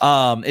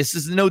 It's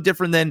just no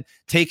different than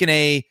taking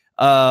a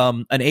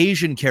an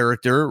Asian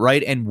character,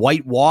 right, and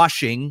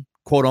whitewashing,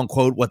 quote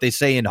unquote, what they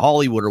say in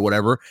Hollywood or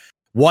whatever,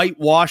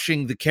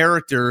 whitewashing the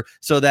character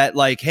so that,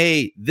 like,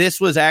 hey, this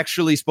was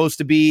actually supposed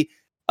to be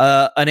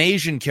an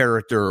Asian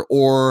character,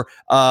 or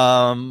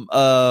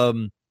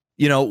wherever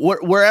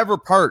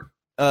part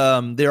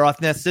their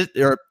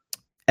ethnicity.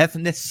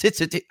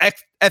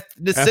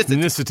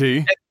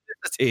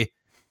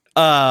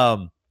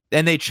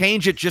 And they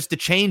change it just to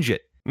change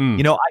it. I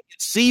can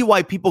see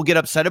why people get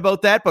upset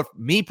about that, but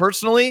me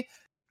personally,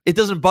 it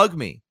doesn't bug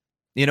me.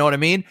 You know what I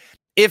mean?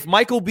 If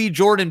Michael B.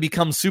 Jordan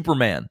becomes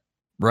Superman,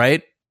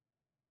 right?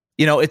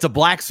 It's a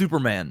black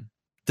Superman.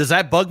 Does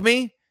that bug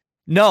me?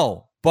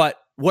 No. But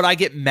would I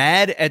get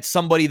mad at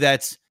somebody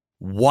that's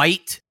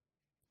white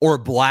or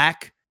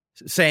black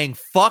saying,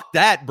 fuck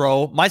that,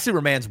 bro, my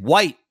Superman's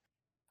white?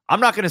 I'm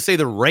not going to say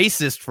they're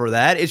racist for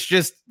that. It's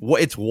just,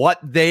 it's what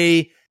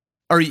they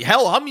are.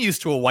 Hell, I'm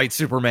used to a white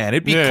Superman.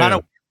 It'd be kind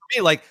of weird for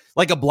me,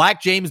 like a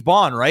black James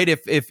Bond, right?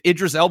 If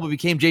Idris Elba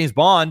became James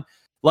Bond,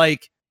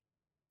 it'd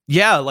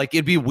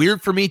be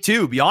weird for me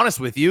too, be honest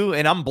with you.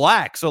 And I'm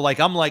black. So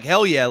I'm like,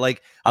 hell yeah.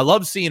 I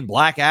love seeing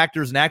black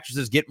actors and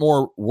actresses get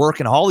more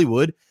work in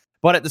Hollywood.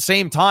 But at the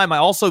same time, I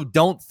also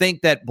don't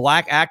think that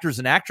black actors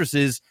and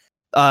actresses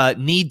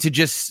need to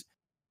just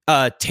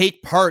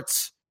take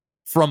parts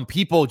from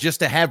people just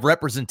to have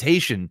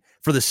representation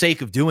for the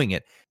sake of doing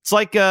it. It's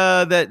like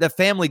the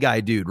Family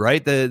Guy dude,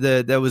 right?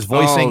 That was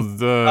voicing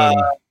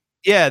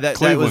that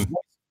was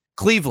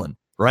Cleveland,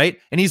 right?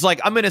 And he's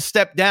like, I'm going to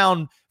step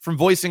down from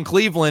voicing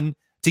Cleveland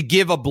to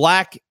give a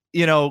black,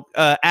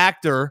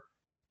 actor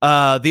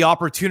the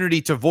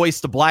opportunity to voice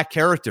the black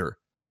character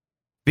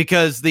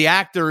because the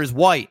actor is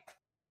white.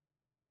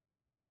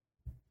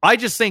 I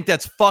just think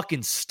that's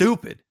fucking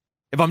stupid,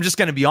 if I'm just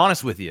going to be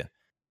honest with you.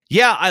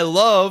 Yeah, I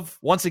love,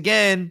 once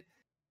again,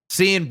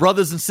 seeing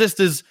brothers and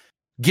sisters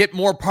get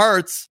more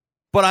parts,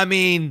 but I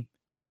mean,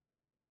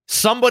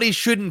 somebody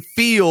shouldn't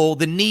feel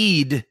the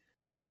need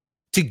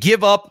to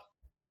give up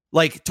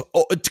a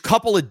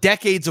couple of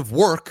decades of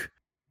work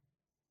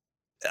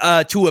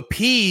to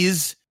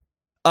appease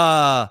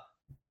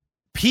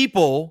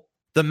people,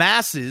 the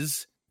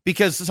masses,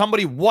 because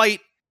somebody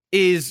white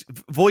is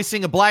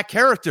voicing a black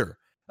character.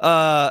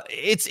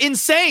 It's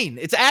insane.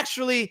 It's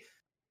actually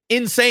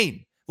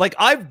insane.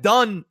 I've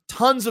done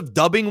tons of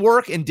dubbing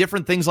work and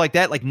different things like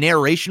that, like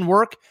narration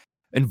work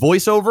and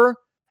voiceover.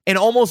 In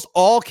almost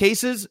all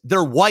cases,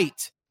 they're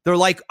white. They're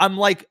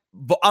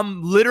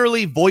I'm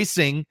literally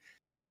voicing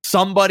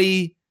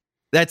somebody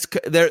that's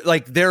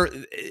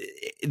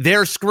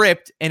their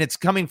script, and it's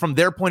coming from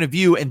their point of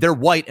view, and they're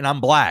white and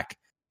I'm black.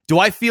 Do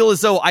I feel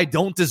as though I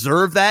don't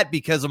deserve that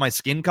because of my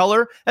skin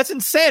color? That's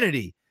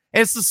insanity.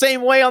 And it's the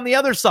same way on the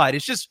other side.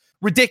 It's just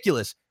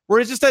ridiculous.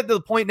 We're just at the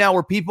point now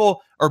where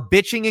people are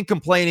bitching and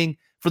complaining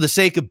for the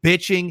sake of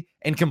bitching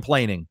and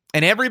complaining.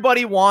 And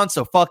everybody wants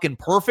a fucking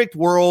perfect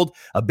world,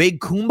 a big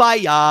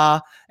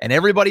kumbaya, and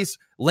everybody's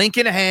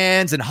linking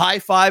hands and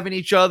high-fiving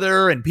each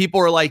other, and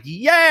people are like,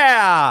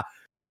 yeah,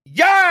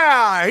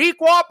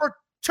 equal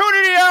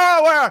opportunity,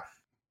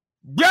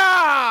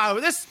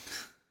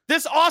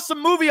 this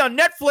awesome movie on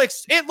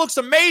Netflix, it looks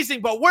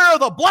amazing, but where are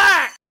the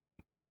black?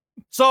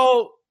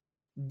 So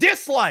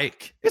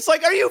dislike. It's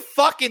like, are you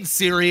fucking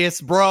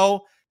serious,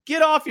 bro?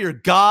 Get off your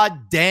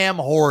goddamn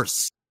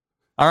horse.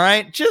 All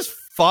right? Just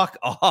fuck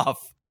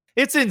off.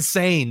 It's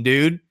insane,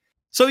 dude.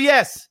 So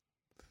yes,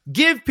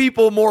 give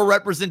people more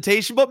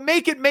representation, but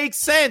make it make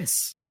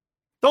sense.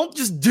 Don't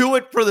just do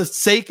it for the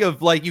sake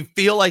of you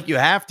feel like you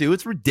have to.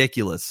 It's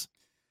ridiculous.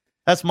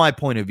 That's my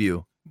point of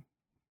view.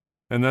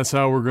 And that's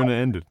how we're going to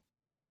end it.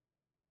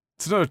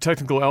 It's another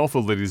Technical Alpha,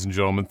 ladies and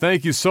gentlemen.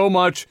 Thank you so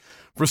much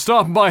for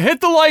stopping by.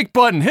 Hit the like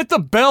button. Hit the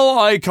bell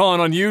icon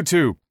on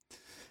YouTube.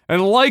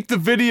 And like the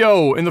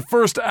video in the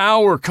first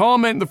hour.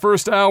 Comment in the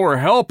first hour.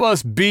 Help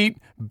us beat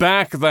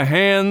back the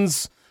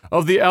hands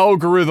of the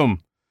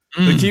algorithm.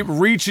 They keep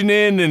reaching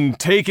in and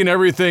taking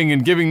everything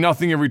and giving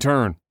nothing in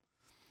return.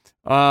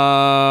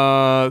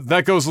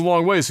 That goes a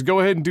long way, so go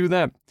ahead and do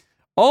that.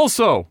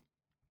 Also,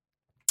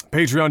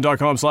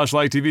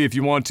 patreon.com/LikeTV if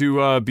you want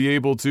to be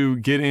able to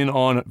get in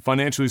on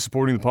financially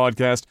supporting the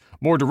podcast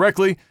more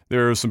directly.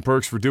 There are some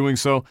perks for doing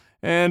so.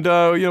 And,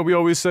 we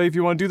always say if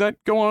you want to do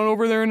that, go on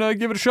over there and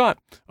give it a shot.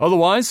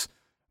 Otherwise,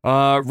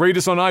 rate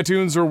us on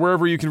iTunes or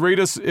wherever you can rate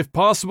us if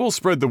possible.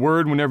 Spread the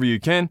word whenever you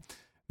can.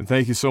 And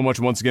thank you so much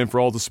once again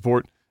for all the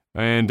support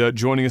and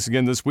joining us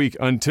again this week.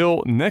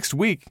 Until next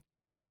week,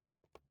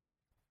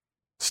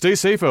 stay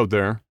safe out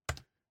there.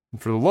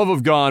 And for the love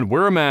of God,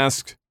 wear a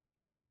mask.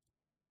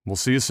 We'll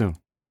see you soon.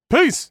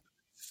 Peace!